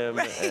front of him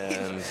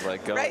and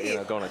like go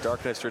on a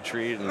darkness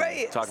retreat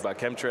and talk about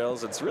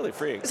chemtrails. It's really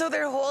freeing. So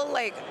their whole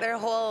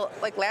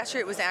last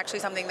year it was actually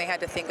something they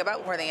had to think about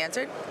before they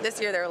answered. This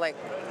year they were like,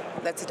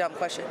 that's a dumb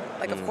question.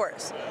 Like, of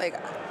course, like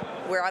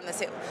we're on the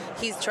same,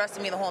 he's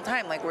trusted me the whole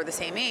time. Like, we're the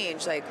same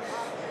age, like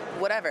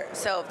whatever.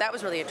 So that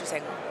was really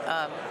interesting.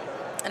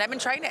 And I've been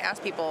trying to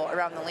ask people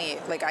around the league,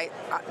 like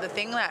the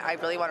thing that I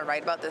really want to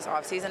write about this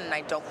offseason, and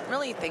I don't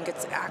really think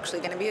it's actually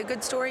going to be a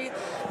good story,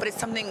 but it's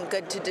something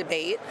good to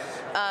debate.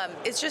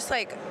 It's just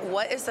like,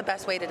 what is the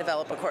best way to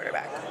develop a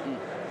quarterback?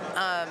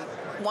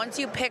 Once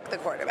you pick the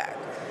quarterback,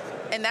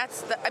 and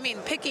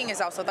picking is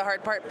also the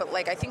hard part, but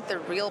like I think the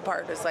real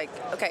part is like,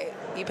 okay,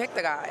 you pick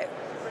the guy.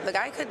 The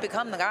guy could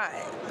become the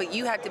guy, but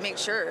you have to make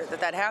sure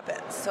that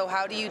happens. So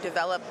how do you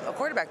develop a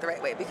quarterback the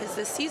right way? Because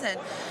this season,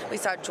 we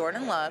saw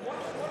Jordan Love,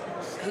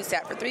 who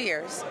sat for 3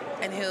 years,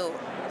 and who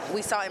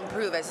we saw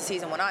improve as the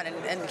season went on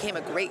and became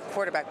a great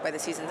quarterback by the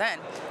season's end.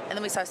 And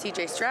then we saw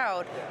C.J.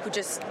 Stroud, who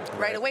just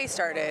right away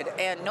started,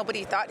 and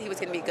nobody thought he was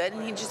going to be good,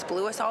 and he just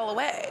blew us all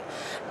away.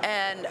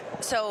 And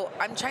so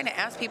I'm trying to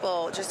ask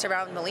people just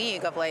around the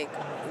league of, like,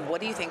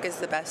 what do you think is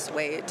the best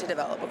way to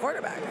develop a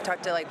quarterback? I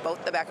talked to, like,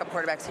 both the backup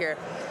quarterbacks here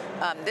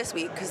this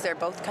week because they're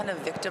both kind of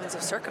victims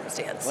of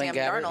circumstance, Sam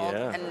Darnold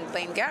and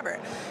Blaine Gabbert.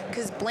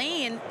 Because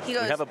Blaine, he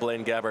goes... We have a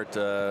Blaine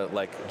Gabbert,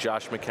 like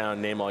Josh McCown,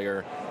 name all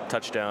your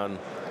touchdown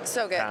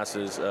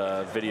passes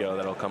video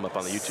that'll come up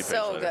on the YouTube page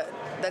so later.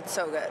 Good. That's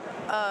so good.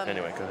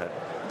 Anyway, go ahead.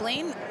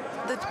 Blaine,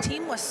 the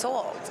team was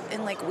sold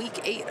in like week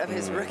 8 of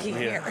his rookie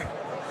year.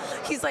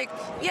 He's like,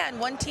 in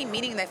one team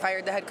meeting they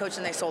fired the head coach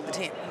and they sold the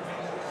team.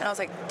 And I was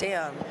like,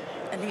 damn.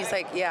 And he's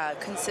like,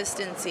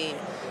 consistency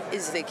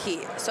is the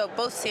key. So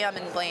both Sam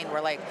and Blaine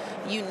were like,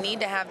 you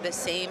need to have the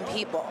same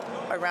people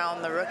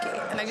around the rookie.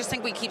 And I just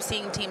think we keep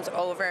seeing teams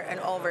over and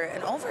over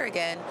and over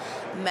again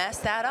mess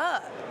that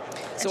up.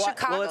 And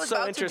Chicago's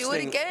about to do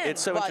it again.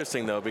 It's so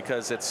interesting, though,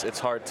 because it's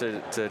hard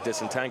to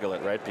disentangle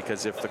it, right?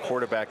 Because if the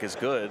quarterback is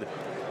good,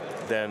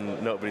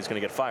 then nobody's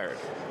going to get fired.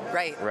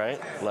 Right. Right?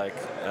 Like,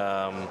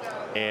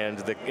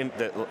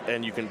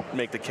 and you can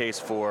make the case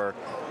for,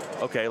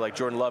 okay, like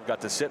Jordan Love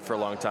got to sit for a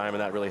long time,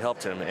 and that really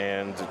helped him.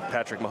 And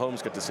Patrick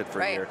Mahomes got to sit for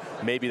a year.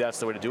 Maybe that's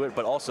the way to do it.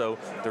 But also,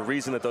 the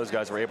reason that those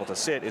guys were able to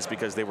sit is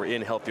because they were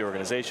in healthy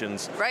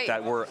organizations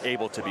that were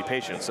able to be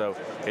patient. So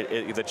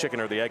the chicken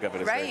or the egg of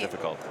it is very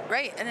difficult.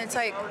 Right. And it's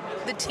like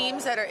the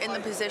teams that are in the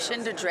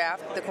position to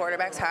draft the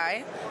quarterbacks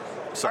high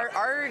are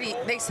already,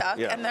 they suck,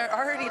 and they're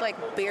already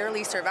like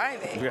barely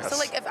surviving. Yes. So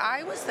like if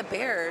I was the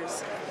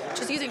Bears,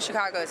 just using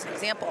Chicago as an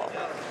example,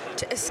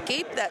 to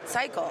escape that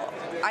cycle,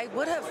 I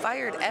would have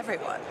fired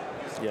everyone.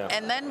 Yeah.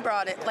 And then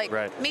brought it, like,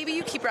 maybe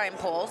you keep Ryan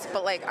Poles,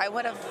 but like I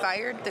would have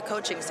fired the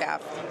coaching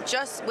staff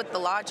just with the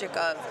logic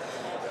of,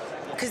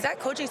 because that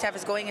coaching staff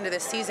is going into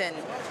this season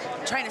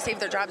trying to save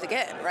their jobs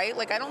again, right?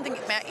 Like, I don't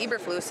think Matt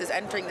Eberflus is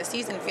entering the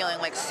season feeling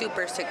like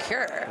super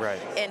secure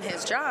in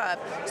his job.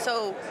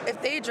 So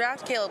if they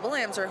draft Caleb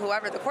Williams or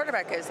whoever the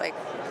quarterback is, like,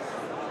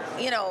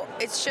 you know,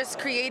 it's just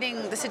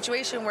creating the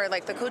situation where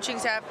like the coaching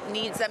staff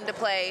needs them to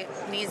play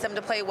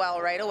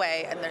well right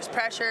away, and there's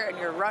pressure and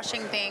you're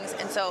rushing things.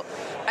 And so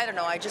I don't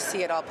know, I just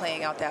see it all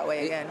playing out that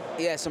way again.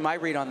 Yeah, so my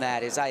read on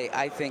that is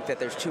I think that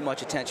there's too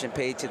much attention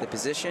paid to the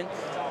position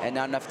and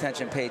not enough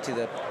attention paid to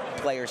the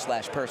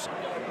player/person,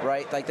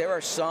 right? Like there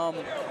are some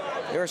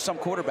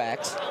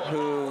quarterbacks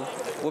who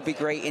would be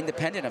great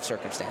independent of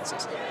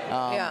circumstances.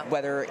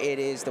 Whether it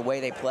is the way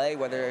they play,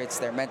 whether it's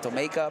their mental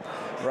makeup,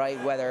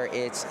 right? Whether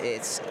it's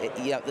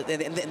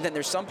and then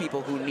there's some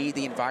people who need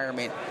the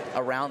environment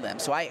around them.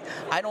 So I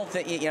don't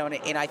think, you know,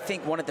 and I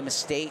think one of the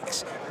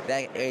mistakes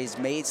that is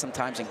made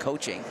sometimes in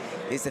coaching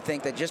is to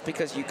think that just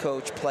because you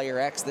coach player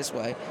X this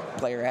way,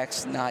 player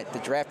X, not the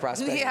draft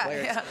prospect,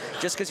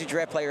 just because you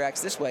draft player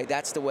X this way,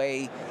 that's the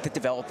way to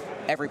develop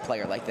every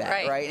player like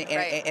that, right?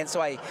 And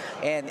so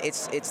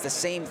it's the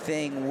same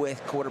thing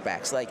with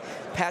quarterbacks. Like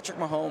Patrick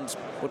Mahomes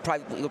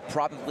would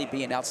probably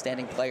be an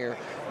outstanding player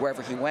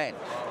wherever he went,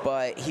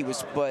 but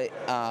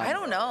I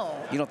don't know.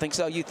 You don't think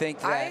so? You think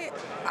that?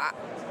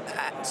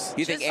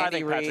 You think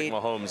Andy Reid? I think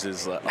Patrick Mahomes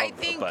is.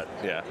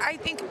 I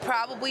think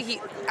probably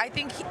I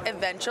think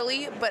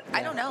eventually, but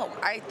I don't know.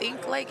 I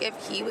think like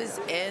if he was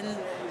in,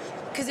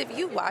 because if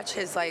you watch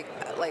his like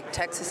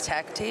Texas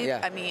Tech tape,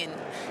 I mean,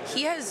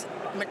 he has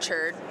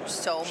matured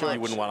so much. Sure, you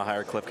wouldn't want to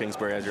hire Cliff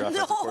Kingsbury as your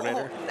offensive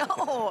coordinator?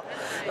 No,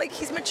 like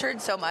he's matured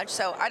so much.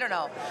 So I don't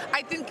know.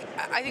 I think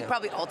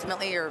probably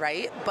ultimately you're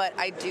right, but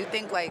I do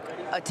think like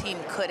a team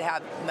could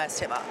have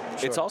messed him up.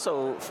 Sure. It's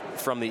also,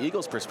 from the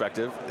Eagles'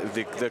 perspective,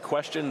 the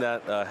question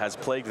that has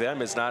plagued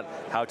them is not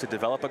how to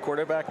develop a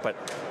quarterback, but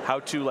how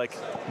to like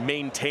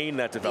maintain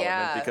that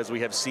development. Because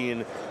we have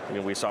seen,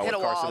 we saw with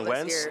Carson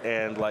Wentz,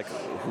 and like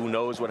who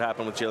knows what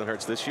happened with Jalen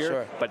Hurts this year.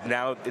 Sure. But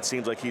now it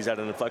seems like he's at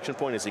an inflection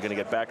point. Is he going to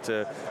get back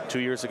to 2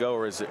 years ago,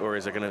 or is it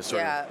going to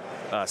sort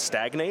of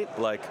stagnate?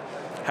 Like,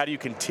 how do you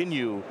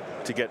continue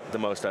to get the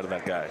most out of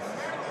that guy?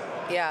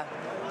 Yeah.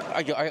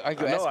 Are you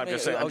no, I'm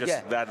just saying.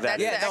 That's the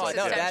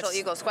existential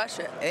Eagles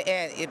question.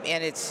 And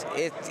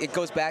it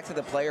goes back to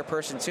the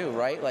player-person too,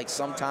 right? Like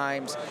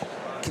sometimes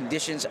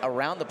conditions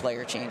around the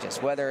player changes,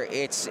 whether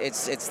it's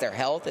their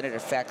health and it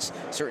affects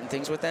certain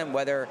things with them,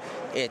 whether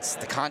it's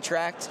the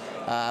contract,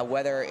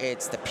 whether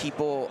it's the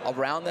people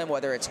around them,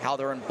 whether it's how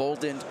they're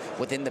emboldened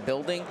within the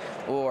building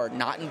or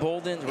not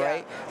emboldened,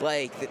 right?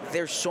 Like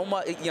there's so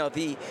much,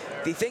 the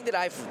thing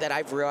that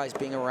I've realized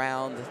being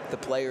around the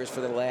players for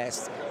the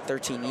last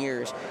 13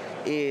 years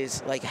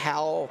is like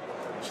how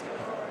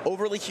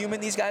overly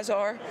human these guys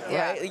are,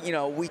 right?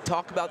 We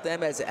talk about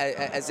them as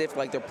if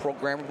like they're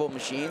programmable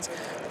machines,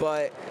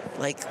 but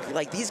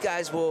like these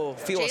guys will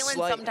feel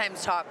Jalen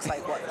sometimes talks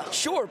like one.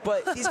 Sure,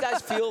 but these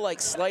guys feel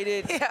like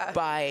slighted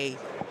by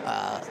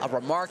a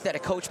remark that a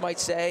coach might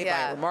say,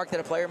 by a remark that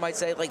a player might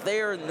say. Like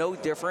they are no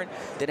different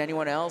than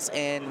anyone else,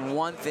 and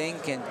one thing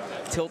can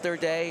tilt their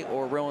day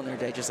or ruin their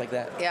day just like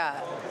that. Yeah.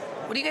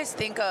 What do you guys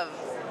think of?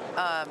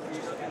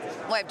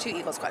 Well, I have 2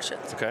 Eagles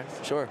questions. Okay,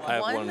 sure. I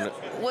have one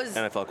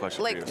NFL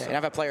question for you. And I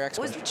have a player X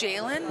question. Was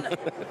Jalen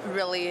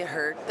really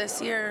hurt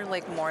this year,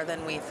 like more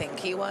than we think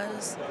he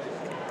was?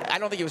 I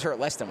don't think he was hurt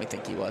less than we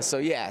think he was. So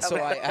yeah. So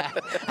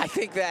I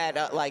think that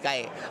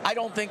I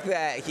don't think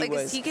that he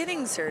was. Is he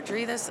getting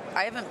surgery?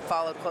 I haven't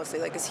followed closely.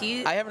 Like, is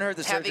he? I haven't heard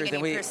the surgery.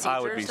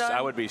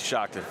 I would be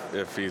shocked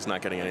if he's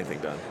not getting anything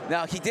done.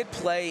 Now he did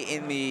play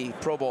in the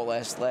Pro Bowl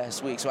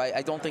last week, so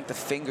I don't think the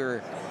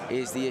finger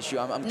is the issue.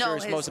 I'm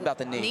curious most about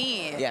the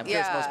knee. Yeah, I'm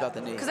curious most about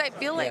the knee. Because I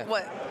feel like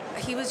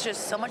he was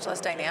just so much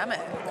less dynamic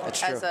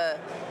as a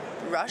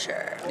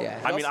rusher. Yeah.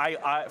 I mean,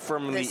 I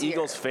from the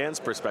Eagles fans'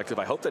 perspective,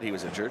 I hope that he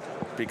was injured,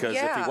 because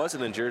if he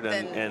wasn't injured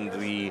and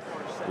the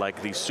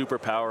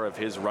superpower of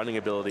his running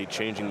ability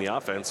changing the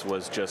offense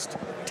was just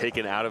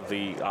taken out of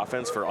the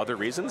offense for other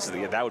reasons,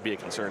 that would be a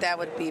concern. That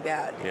would be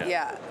bad.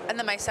 Yeah. And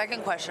then my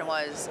second question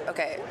was,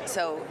 okay,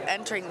 so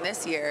entering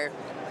this year,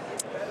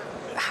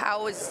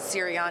 how is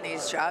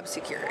Sirianni's job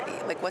security?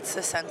 Like, what's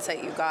the sense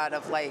that you got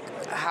of like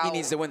how he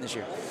needs to win this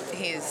year?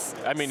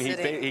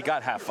 He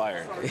got half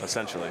fired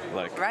essentially.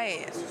 Like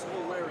right.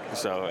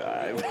 So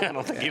I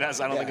don't think he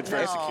does. I don't think it's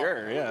very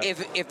secure. Yeah.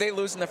 If they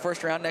lose in the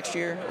first round next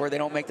year, or they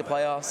don't make the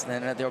playoffs,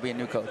 then there'll be a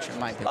new coach, in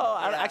my opinion.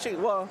 Actually,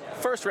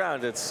 first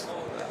round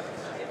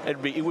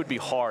it would be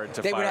hard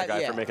to fire a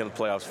guy for making the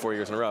playoffs 4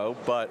 years in a row.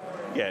 But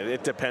yeah,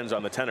 it depends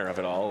on the tenor of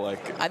it all.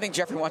 Like I think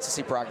Jeffrey wants to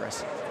see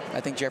progress. I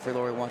think Jeffrey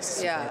Lurie wants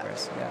to see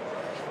progress. Yeah.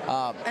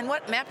 And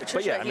what Matt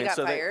Patricia, he got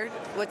fired.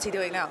 What's he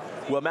doing now?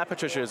 Well, Matt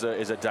Patricia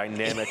is a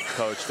dynamic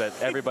coach that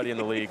everybody in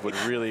the league would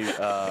really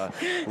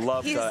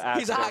love to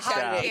add to their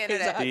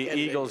staff. The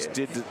Eagles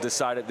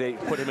decided they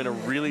put him in a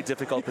really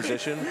difficult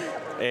position,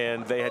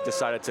 and they had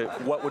decided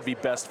what would be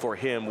best for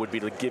him would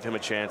be to give him a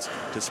chance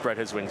to spread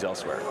his wings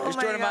elsewhere. Oh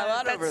my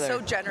God, that's so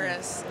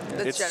generous.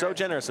 It's so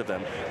generous of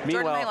them.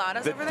 Meanwhile,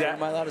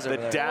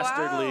 the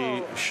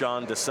dastardly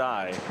Sean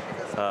Desai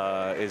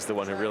is the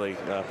one who really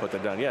put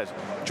them down. Yeah,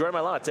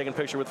 Jordan Mailata taking a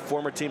picture with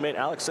former teammate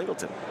Alex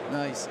Singleton.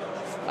 Nice.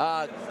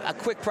 A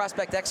quick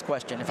Prospect X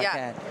question, if I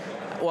can.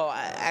 Well,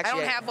 actually,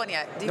 I don't have one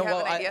yet. Do you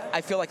have an idea?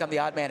 I feel like I'm the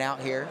odd man out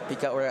here,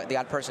 or the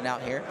odd person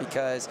out here,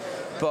 because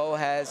Bo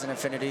has an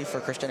affinity for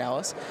Christian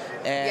Ellis,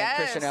 and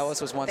Christian Ellis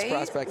was once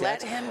Prospect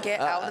X. Let him get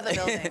out of the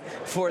building.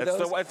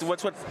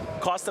 What's what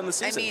cost them the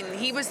season? I mean,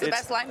 he was the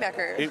best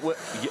linebacker.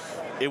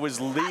 It was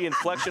the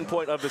inflection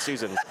point of the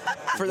season.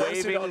 For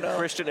those who don't know,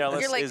 Christian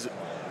Ellis is.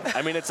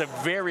 I mean, it's a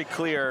very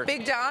clear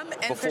Big Dom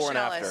and Christian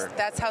Ellis.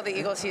 That's how the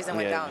Eagles season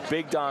went down.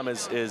 Big Dom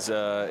is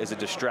a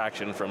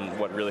distraction from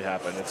what what really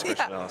happened. It's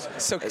Christian Ellis.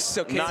 So is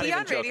he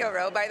on Radio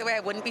Row? By the way, I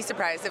wouldn't be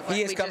surprised if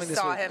we just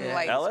saw him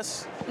like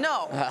Ellis.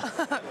 No,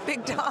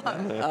 Big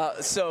Dom.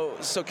 So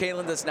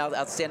Caitlin does an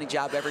outstanding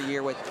job every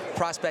year with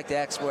Prospect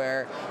X,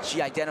 where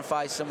she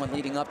identifies someone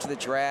leading up to the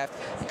draft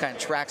and kind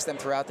of tracks them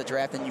throughout the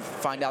draft, and you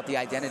find out the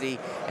identity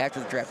after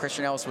the draft.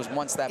 Christian Ellis was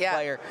once that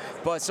player,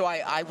 but so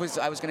I was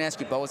going to ask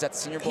you, Bo, was that the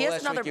Senior Bowl? He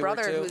has another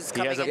brother who's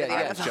coming into the NFL.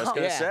 I was just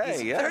going to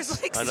say,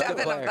 There's like another 7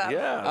 of them.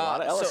 Yeah, a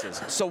lot of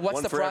Ellises. So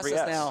what's the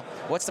process now?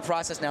 What's the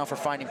process now for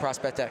finding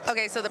Prospect X?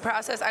 Okay, so the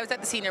process, I was at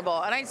the Senior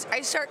Bowl, and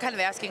I start kind of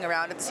asking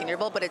around at the Senior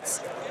Bowl, but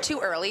it's too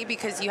early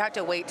because you have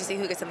to wait to see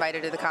who gets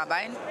invited to the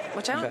Combine,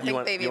 which I don't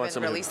think they've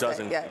even released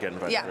it yet. Get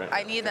invited, yeah, right?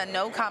 I need a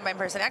no Combine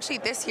person. Actually,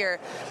 this year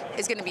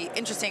is going to be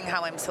interesting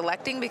how I'm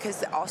selecting because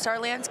the All-Star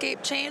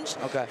landscape changed.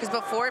 Okay. Because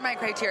before my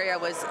criteria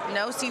was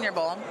no Senior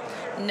Bowl,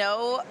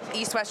 no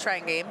East-West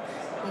Shrine Game,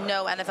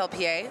 no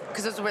NFLPA,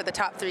 because those were the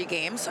top 3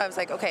 games. So I was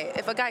like, okay,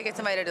 if a guy gets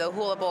invited to the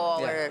Hula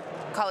Bowl or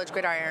College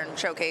Gridiron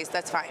Showcase,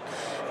 that's fine.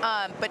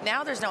 But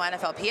now there's no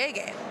NFLPA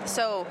game.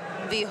 So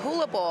the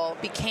Hula Bowl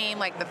became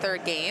like the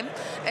 3rd game.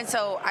 And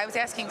so I was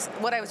asking,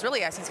 what I was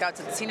really asking scouts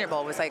at the Senior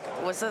Bowl was like,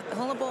 was the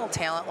Hula Bowl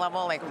talent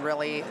level like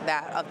really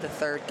that of the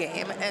 3rd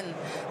game? And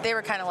they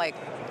were kind of like,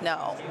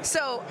 no.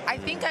 So I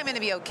think I'm going to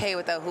be okay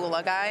with the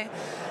Hula guy.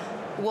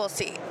 We'll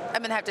see. I'm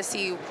going to have to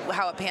see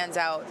how it pans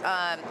out.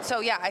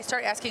 So, yeah, I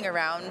start asking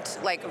around,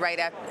 like, right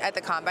at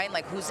the Combine,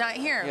 like, who's not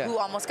here? Who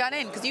almost got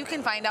in? Because you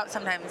can find out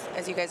sometimes,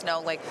 as you guys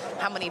know, like,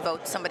 how many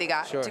votes somebody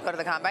got to go to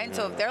the Combine.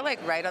 So if they're, like,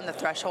 right on the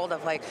threshold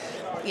of, like,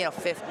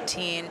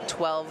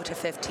 12 to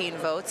 15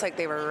 votes, like,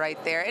 they were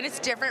right there. And it's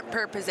different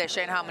per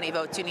position how many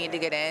votes you need to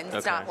get in.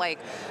 It's not like,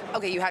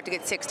 okay, you have to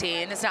get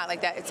 16. It's not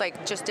like that. It's,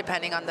 like, just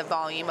depending on the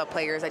volume of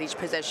players at each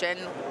position.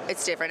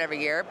 It's different every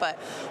year. But,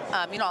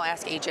 I'll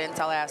ask agents.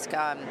 I'll ask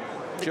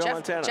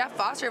Jeff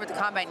Foster with the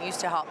Combine used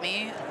to help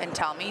me and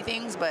tell me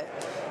things, but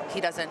he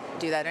doesn't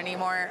do that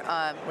anymore,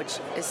 which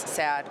is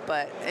sad.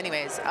 But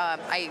anyways,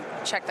 I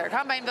check their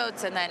Combine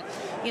votes, and then,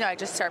 I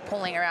just start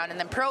pulling around. And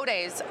then pro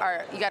days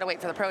you got to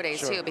wait for the pro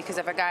days too, because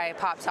if a guy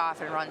pops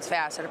off and runs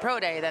fast at a pro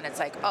day, then it's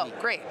like, oh,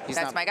 great,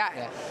 that's my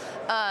guy.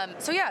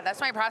 So yeah, that's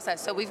my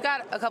process. So we've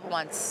got a couple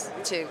months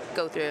to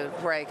go through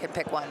where I can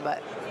pick one,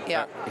 but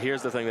yeah.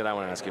 Here's the thing that I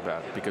want to ask you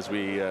about, because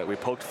we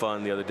poked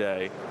fun the other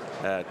day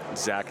at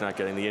Zach not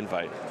getting the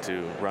invite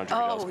to Ron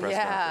Goodell's press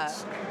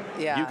conference.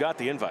 Yeah. You got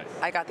the invite.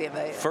 I got the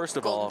invite. First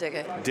of all, did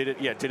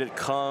it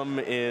come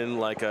in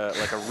like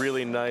a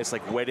really nice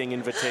like wedding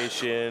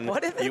invitation?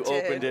 What if you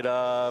opened it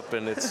up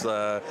and it's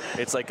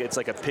like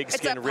a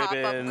pigskin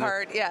ribbon. Pop-up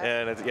card,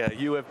 And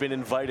you have been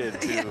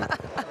invited to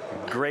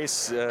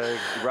grace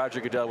Roger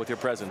Goodell with your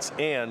presence.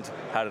 And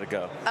how did it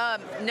go?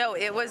 No,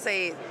 it was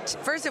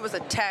first it was a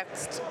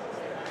text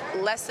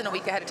less than a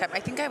week ahead of time.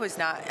 I think I was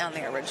not on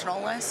the original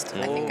list.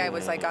 I think I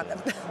was like on the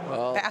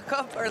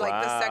backup or like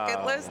the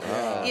second list.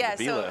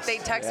 So they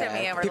texted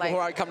me and were people like, who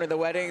aren't coming to the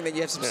wedding, then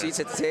you have some seats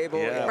at the table.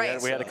 Yeah,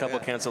 right. We had a couple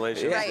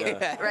cancellations.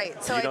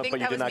 Right. So I think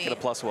that you did not get a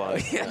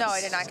 +1. No,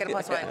 I did not get a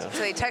 +1. So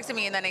they texted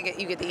me, and then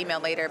you get the email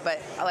later.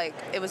 But like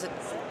it was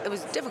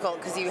difficult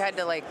because you had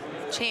to like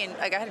change.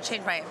 Like I had to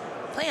change my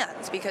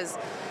plans because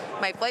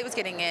my flight was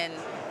getting in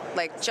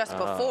like just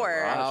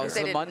before because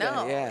they didn't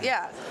know.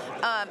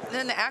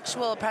 Then the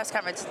actual press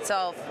conference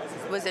itself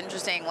was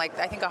interesting. Like,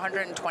 I think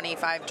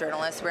 125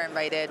 journalists were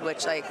invited,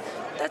 which, like,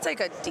 that's like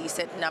a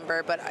decent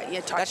number. But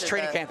that's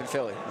training camp in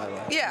Philly, by the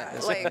way. Yeah,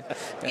 like,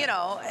 you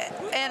know,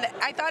 and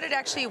I thought it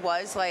actually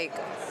was, like,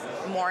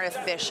 more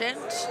efficient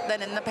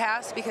than in the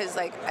past because,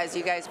 like, as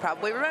you guys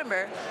probably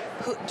remember,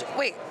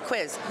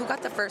 quiz, who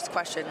got the first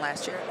question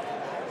last year?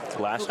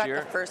 Who got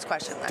the first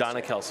question last Donna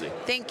year? Kelsey.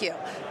 Thank you.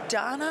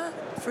 Donna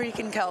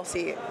freaking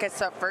Kelsey gets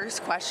the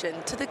first question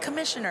to the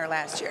commissioner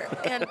last year.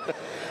 And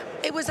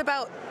it was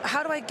about,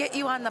 how do I get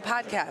you on the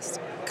podcast?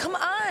 Come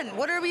on,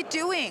 what are we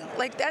doing?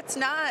 Like, that's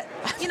not,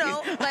 you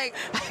know, like.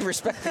 I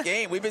respect the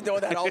game. We've been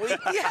doing that all week.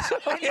 Yeah,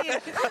 I mean,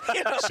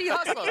 she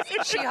hustles.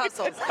 She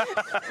hustles.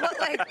 But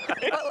like.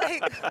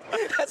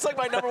 That's like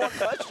my number one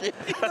question.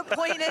 The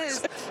point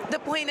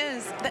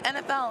is, the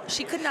NFL,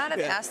 she could not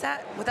have asked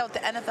that without the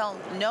NFL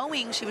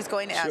knowing she was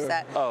going to ask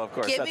that. Oh, of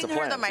course. Giving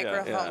her the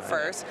microphone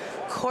first,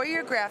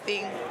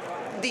 choreographing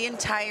the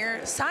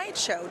entire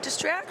sideshow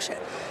distraction.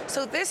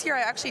 So this year,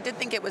 I actually did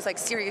think it was like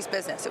serious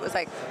business. It was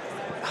like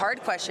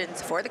hard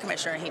questions for the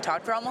commissioner. He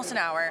talked for almost an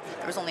hour.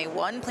 There was only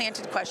one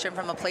planted question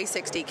from a Play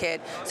 60 kid.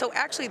 So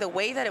actually, the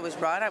way that it was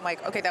run, I'm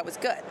like, okay, that was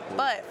good.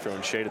 But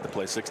throwing shade at the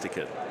Play 60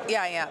 kid.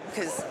 Yeah,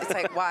 because it's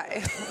like,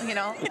 why? You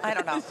know, I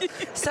don't know.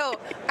 So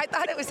I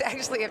thought it was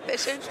actually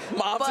efficient.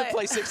 Moms and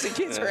Play 60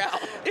 kids are out.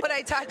 But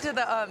I talked to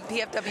the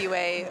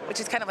PFWA, which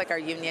is kind of like our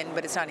union,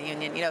 but it's not a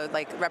union. You know,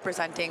 like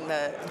representing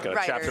the Got a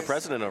writers. chapter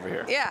president over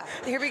here. Yeah,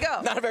 here we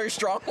go. Not a very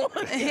strong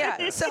one.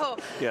 Yeah, so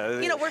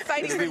you know, we're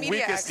fighting for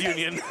media access. This is the weakest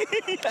union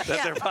that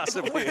there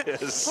possibly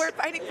is. We're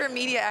fighting for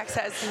media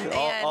access.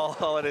 And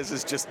all it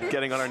is just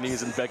getting on our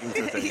knees and begging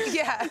for things.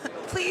 Yeah,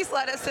 please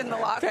let us in the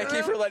locker room. Thank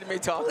you for letting me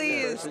talk.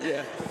 Please.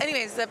 Yeah.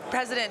 Anyways, the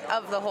president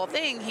of the whole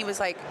thing, he was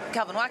like,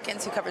 Calvin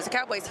Watkins, who covers the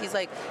Cowboys, he's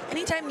like,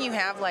 anytime you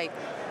have like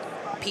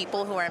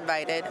people who are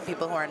invited,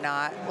 people who are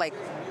not, like,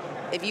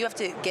 if you have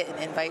to get an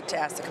invite to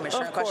ask the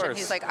commissioner a question,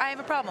 he's like, I have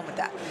a problem with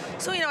that.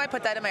 So, you know, I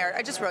put that in my art.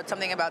 I just wrote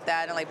something about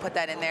that and, like, put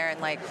that in there. And,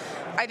 like,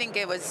 I think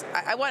it was,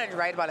 I wanted to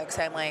write about it because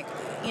I'm like,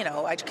 you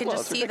know, I can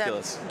just see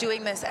ridiculous. them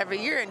doing this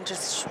every year and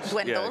just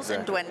dwindles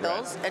and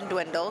dwindles and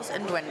dwindles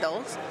and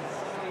dwindles.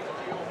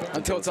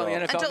 Until it's on the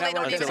NFL Until they Network.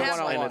 don't even have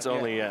one. And it's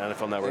only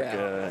NFL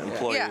Network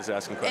employees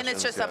asking questions. And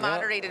it's just a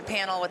moderated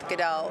panel with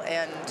Goodell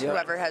and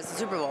whoever has the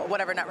Super Bowl,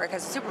 whatever network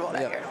has the Super Bowl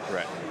that year.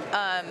 Right.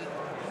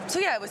 So,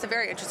 yeah, it was a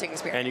very interesting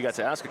experience. And you got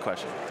to ask a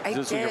question. I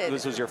did.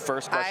 This was your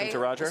first question to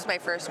Roger? This was my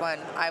first one.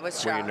 I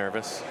was shocked. Were you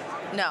nervous?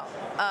 No.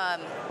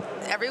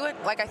 Everyone,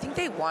 like, I think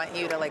they want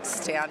you to, like,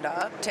 stand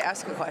up to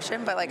ask a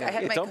question, but, like, I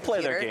had my Don't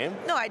play their game.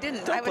 No, I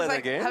didn't. Don't play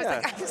their game. I was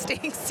like, I'm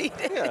staying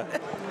seated. Yeah.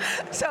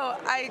 So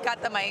I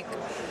got the mic.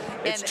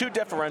 It's too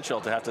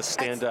deferential to have to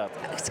stand up.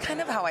 It's kind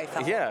of how I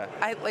felt. Yeah.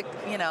 I, like,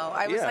 you know,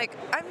 I was like,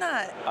 I'm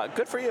not.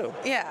 Good for you.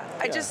 Yeah.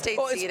 I just stayed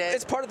seated.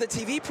 It's part of the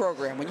TV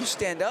program. When you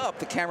stand up,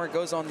 the camera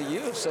goes on to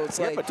you. So it's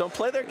like. But don't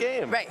play their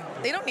game. Right.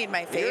 They don't need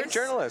my face. You're a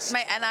journalist.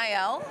 My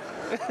NIL,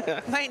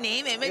 my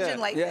name, image,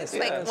 and likeness.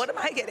 Like, what am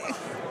I getting?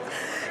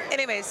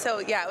 Anyway, so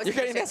yeah, it was. You're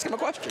getting to ask him a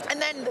question.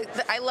 And then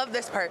I love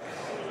this part.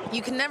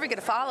 You can never get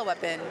a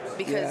follow-up in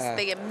because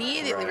they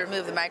immediately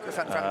remove the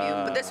microphone from you.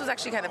 But this was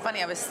actually kind of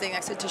funny. I was sitting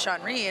next to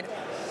Sean Reed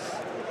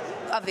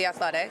of The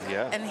Athletic,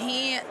 and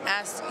he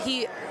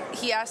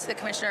asked the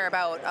commissioner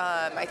about,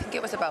 I think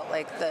it was about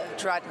like the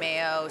Gerard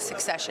Mayo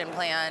succession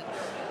plan.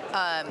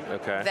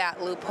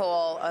 That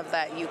loophole of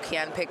that you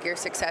can pick your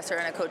successor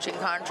in a coaching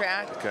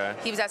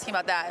contract. He was asking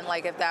about that and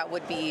like if that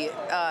would be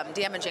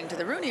damaging to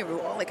the Rooney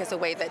Rule, like as a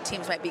way that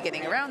teams might be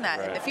getting around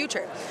that in the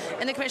future.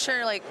 And the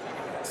commissioner like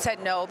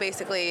said no,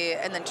 basically,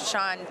 and then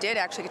Sean did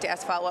actually get to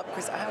ask follow-up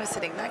because I was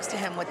sitting next to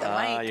him with the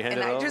mic,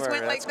 and I just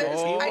went like this.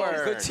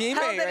 I good teammate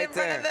held it in right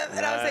front of there. him,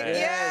 and I was like,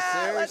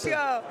 yeah, let's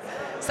go.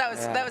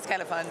 So that was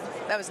kind of fun.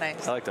 That was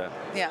nice. I like that.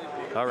 Yeah.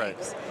 All right.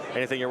 Thanks.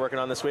 Anything you're working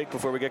on this week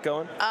before we get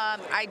going?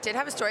 I did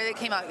have a story that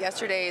came out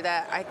yesterday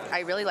that I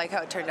really like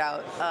how it turned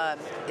out.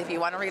 If you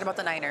want to read about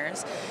the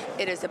Niners,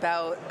 it is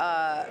about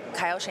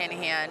Kyle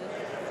Shanahan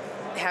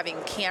having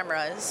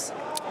cameras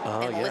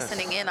and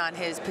listening in on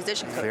his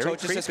position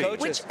coach.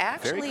 Which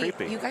actually,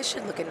 you guys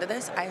should look into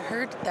this. I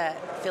heard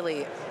that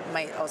Philly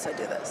might also do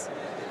this.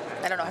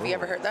 I don't know. Have you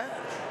ever heard that?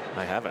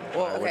 I haven't.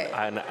 Well, okay.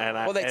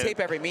 Well, they tape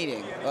every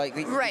meeting.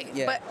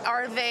 But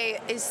are they,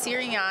 is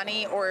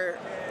Sirianni or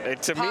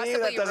to me,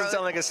 that doesn't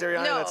sound like a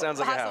Sirianni. No, that sounds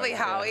like possibly a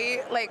Howie.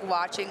 Howie, like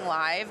watching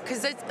live.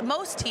 Because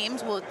most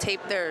teams will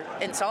tape their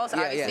installs,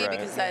 obviously,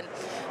 because then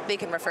they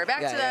can refer back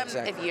to them.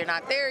 Exactly. If you're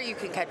not there, you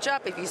can catch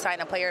up. If you sign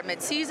a player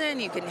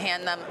mid-season, you can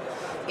hand them,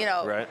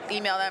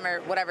 email them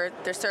or whatever,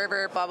 their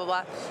server, blah, blah,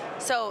 blah.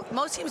 So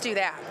most teams do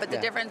that. But the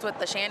difference with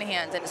the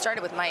Shanahans, and it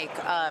started with Mike,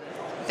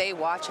 they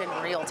watch in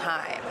real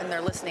time, and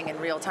they're listening in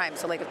real time.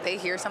 So, like, if they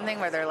hear something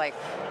where they're like,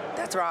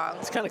 that's wrong.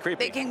 It's kind of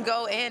creepy. They can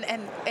go in,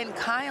 and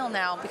Kyle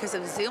now, because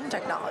of Zoom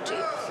technology,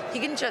 he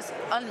can just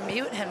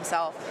unmute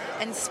himself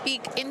and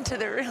speak into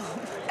the room.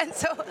 And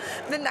so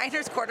the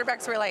Niners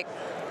quarterbacks were like,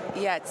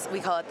 we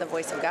call it the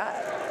voice of God,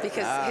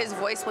 because his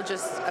voice will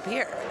just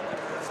appear.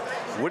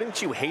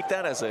 Wouldn't you hate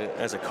that as a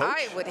coach?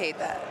 I would hate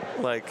that.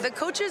 Like the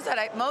coaches that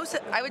I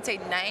would say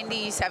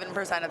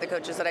 97% of the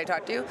coaches that I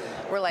talked to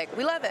were like,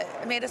 we love it.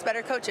 It made us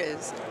better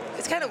coaches.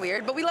 It's kind of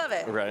weird, but we love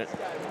it. Right.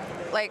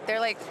 Like they're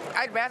like,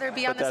 I'd rather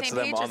be on the same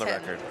page as him. on the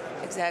record.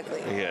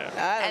 Exactly. Yeah.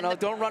 I don't know.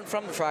 Don't run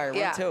from the fire.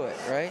 Run to it,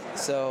 right?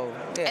 So,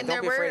 yeah, and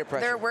don't be afraid of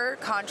pressure. There were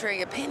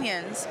contrary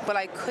opinions, but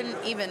I couldn't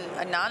even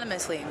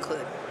anonymously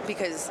include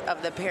because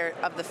of the fear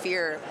of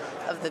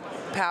the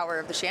power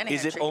of the Shanahan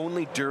Is it tree.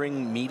 only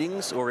during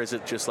meetings, or is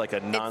it just like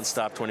a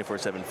nonstop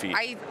 24/7 feed?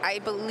 I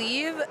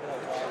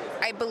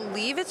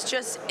believe it's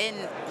just in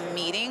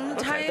meeting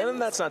time. Then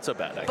that's not so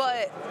bad,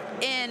 actually.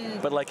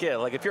 But like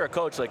if you're a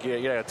coach, like you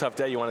had a tough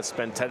day, you want to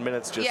spend 10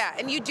 minutes just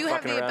and you do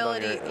have the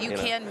ability. You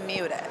can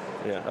mute it.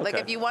 Yeah. Okay. Like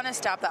if you want to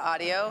stop the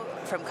audio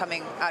from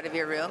coming out of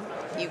your room,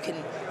 you can.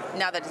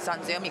 Now that it's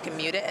on Zoom, you can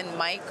mute it. And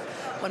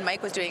when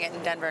Mike was doing it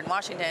in Denver and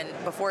Washington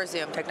before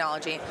Zoom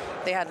technology,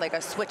 they had like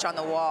a switch on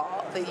the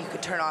wall that you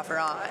could turn off or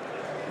on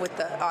with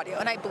the audio.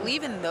 And I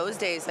believe in those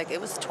days, like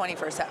it was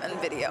 24/7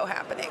 video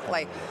happening.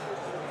 Like.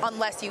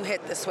 Unless you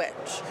hit the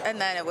switch. And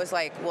then it was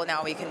like, well,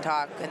 now we can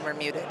talk and we're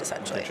muted,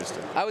 essentially.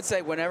 Interesting. I would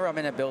say whenever I'm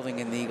in a building,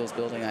 in the Eagles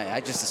building,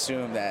 I just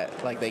assume that,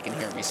 like, they can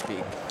hear me speak,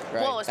 right?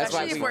 Well,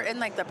 especially if we're in,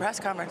 like, the press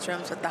conference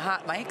rooms with the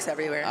hot mics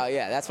everywhere. Oh,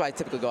 yeah, that's why I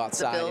typically go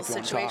outside. The Bills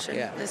situation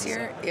this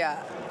year,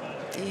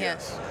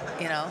 yes.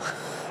 You know.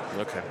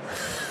 Okay.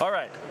 All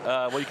right.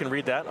 Well, you can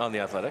read that on The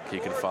Athletic. You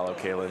can follow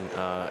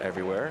Kaylin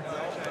everywhere.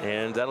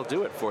 And that'll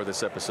do it for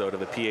this episode of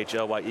the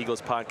PHLY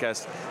Eagles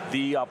podcast.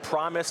 The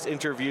promised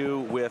interview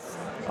with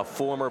a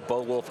former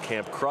Bo Wolf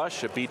Camp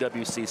crush, a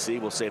BWCC.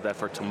 We'll save that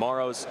for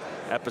tomorrow's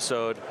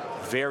episode.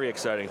 Very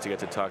exciting to get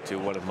to talk to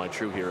one of my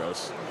true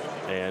heroes.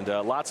 And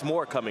lots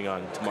more coming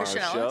on tomorrow's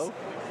show.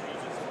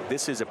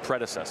 This is a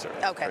predecessor,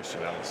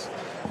 Christian Ellis,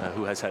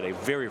 who has had a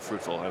very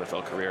fruitful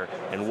NFL career.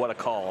 And what a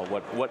call,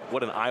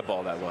 what an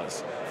eyeball that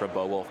was for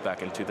Bo Wolf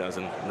back in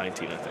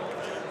 2019, I think.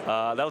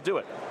 That'll do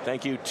it.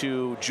 Thank you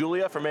to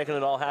Julia for making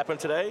it all happen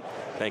today.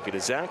 Thank you to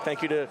Zach.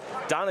 Thank you to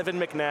Donovan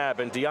McNabb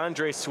and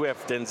DeAndre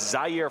Swift and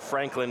Zaire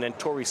Franklin and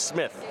Torrey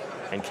Smith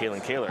and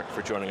Kaylin Kaler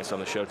for joining us on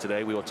the show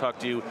today. We will talk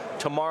to you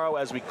tomorrow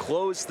as we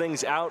close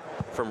things out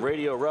from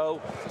Radio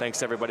Row. Thanks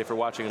to everybody for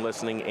watching and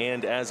listening.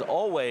 And as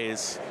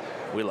always,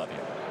 we love you.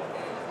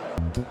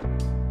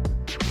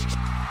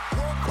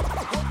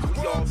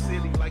 We all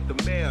silly like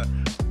the mayor.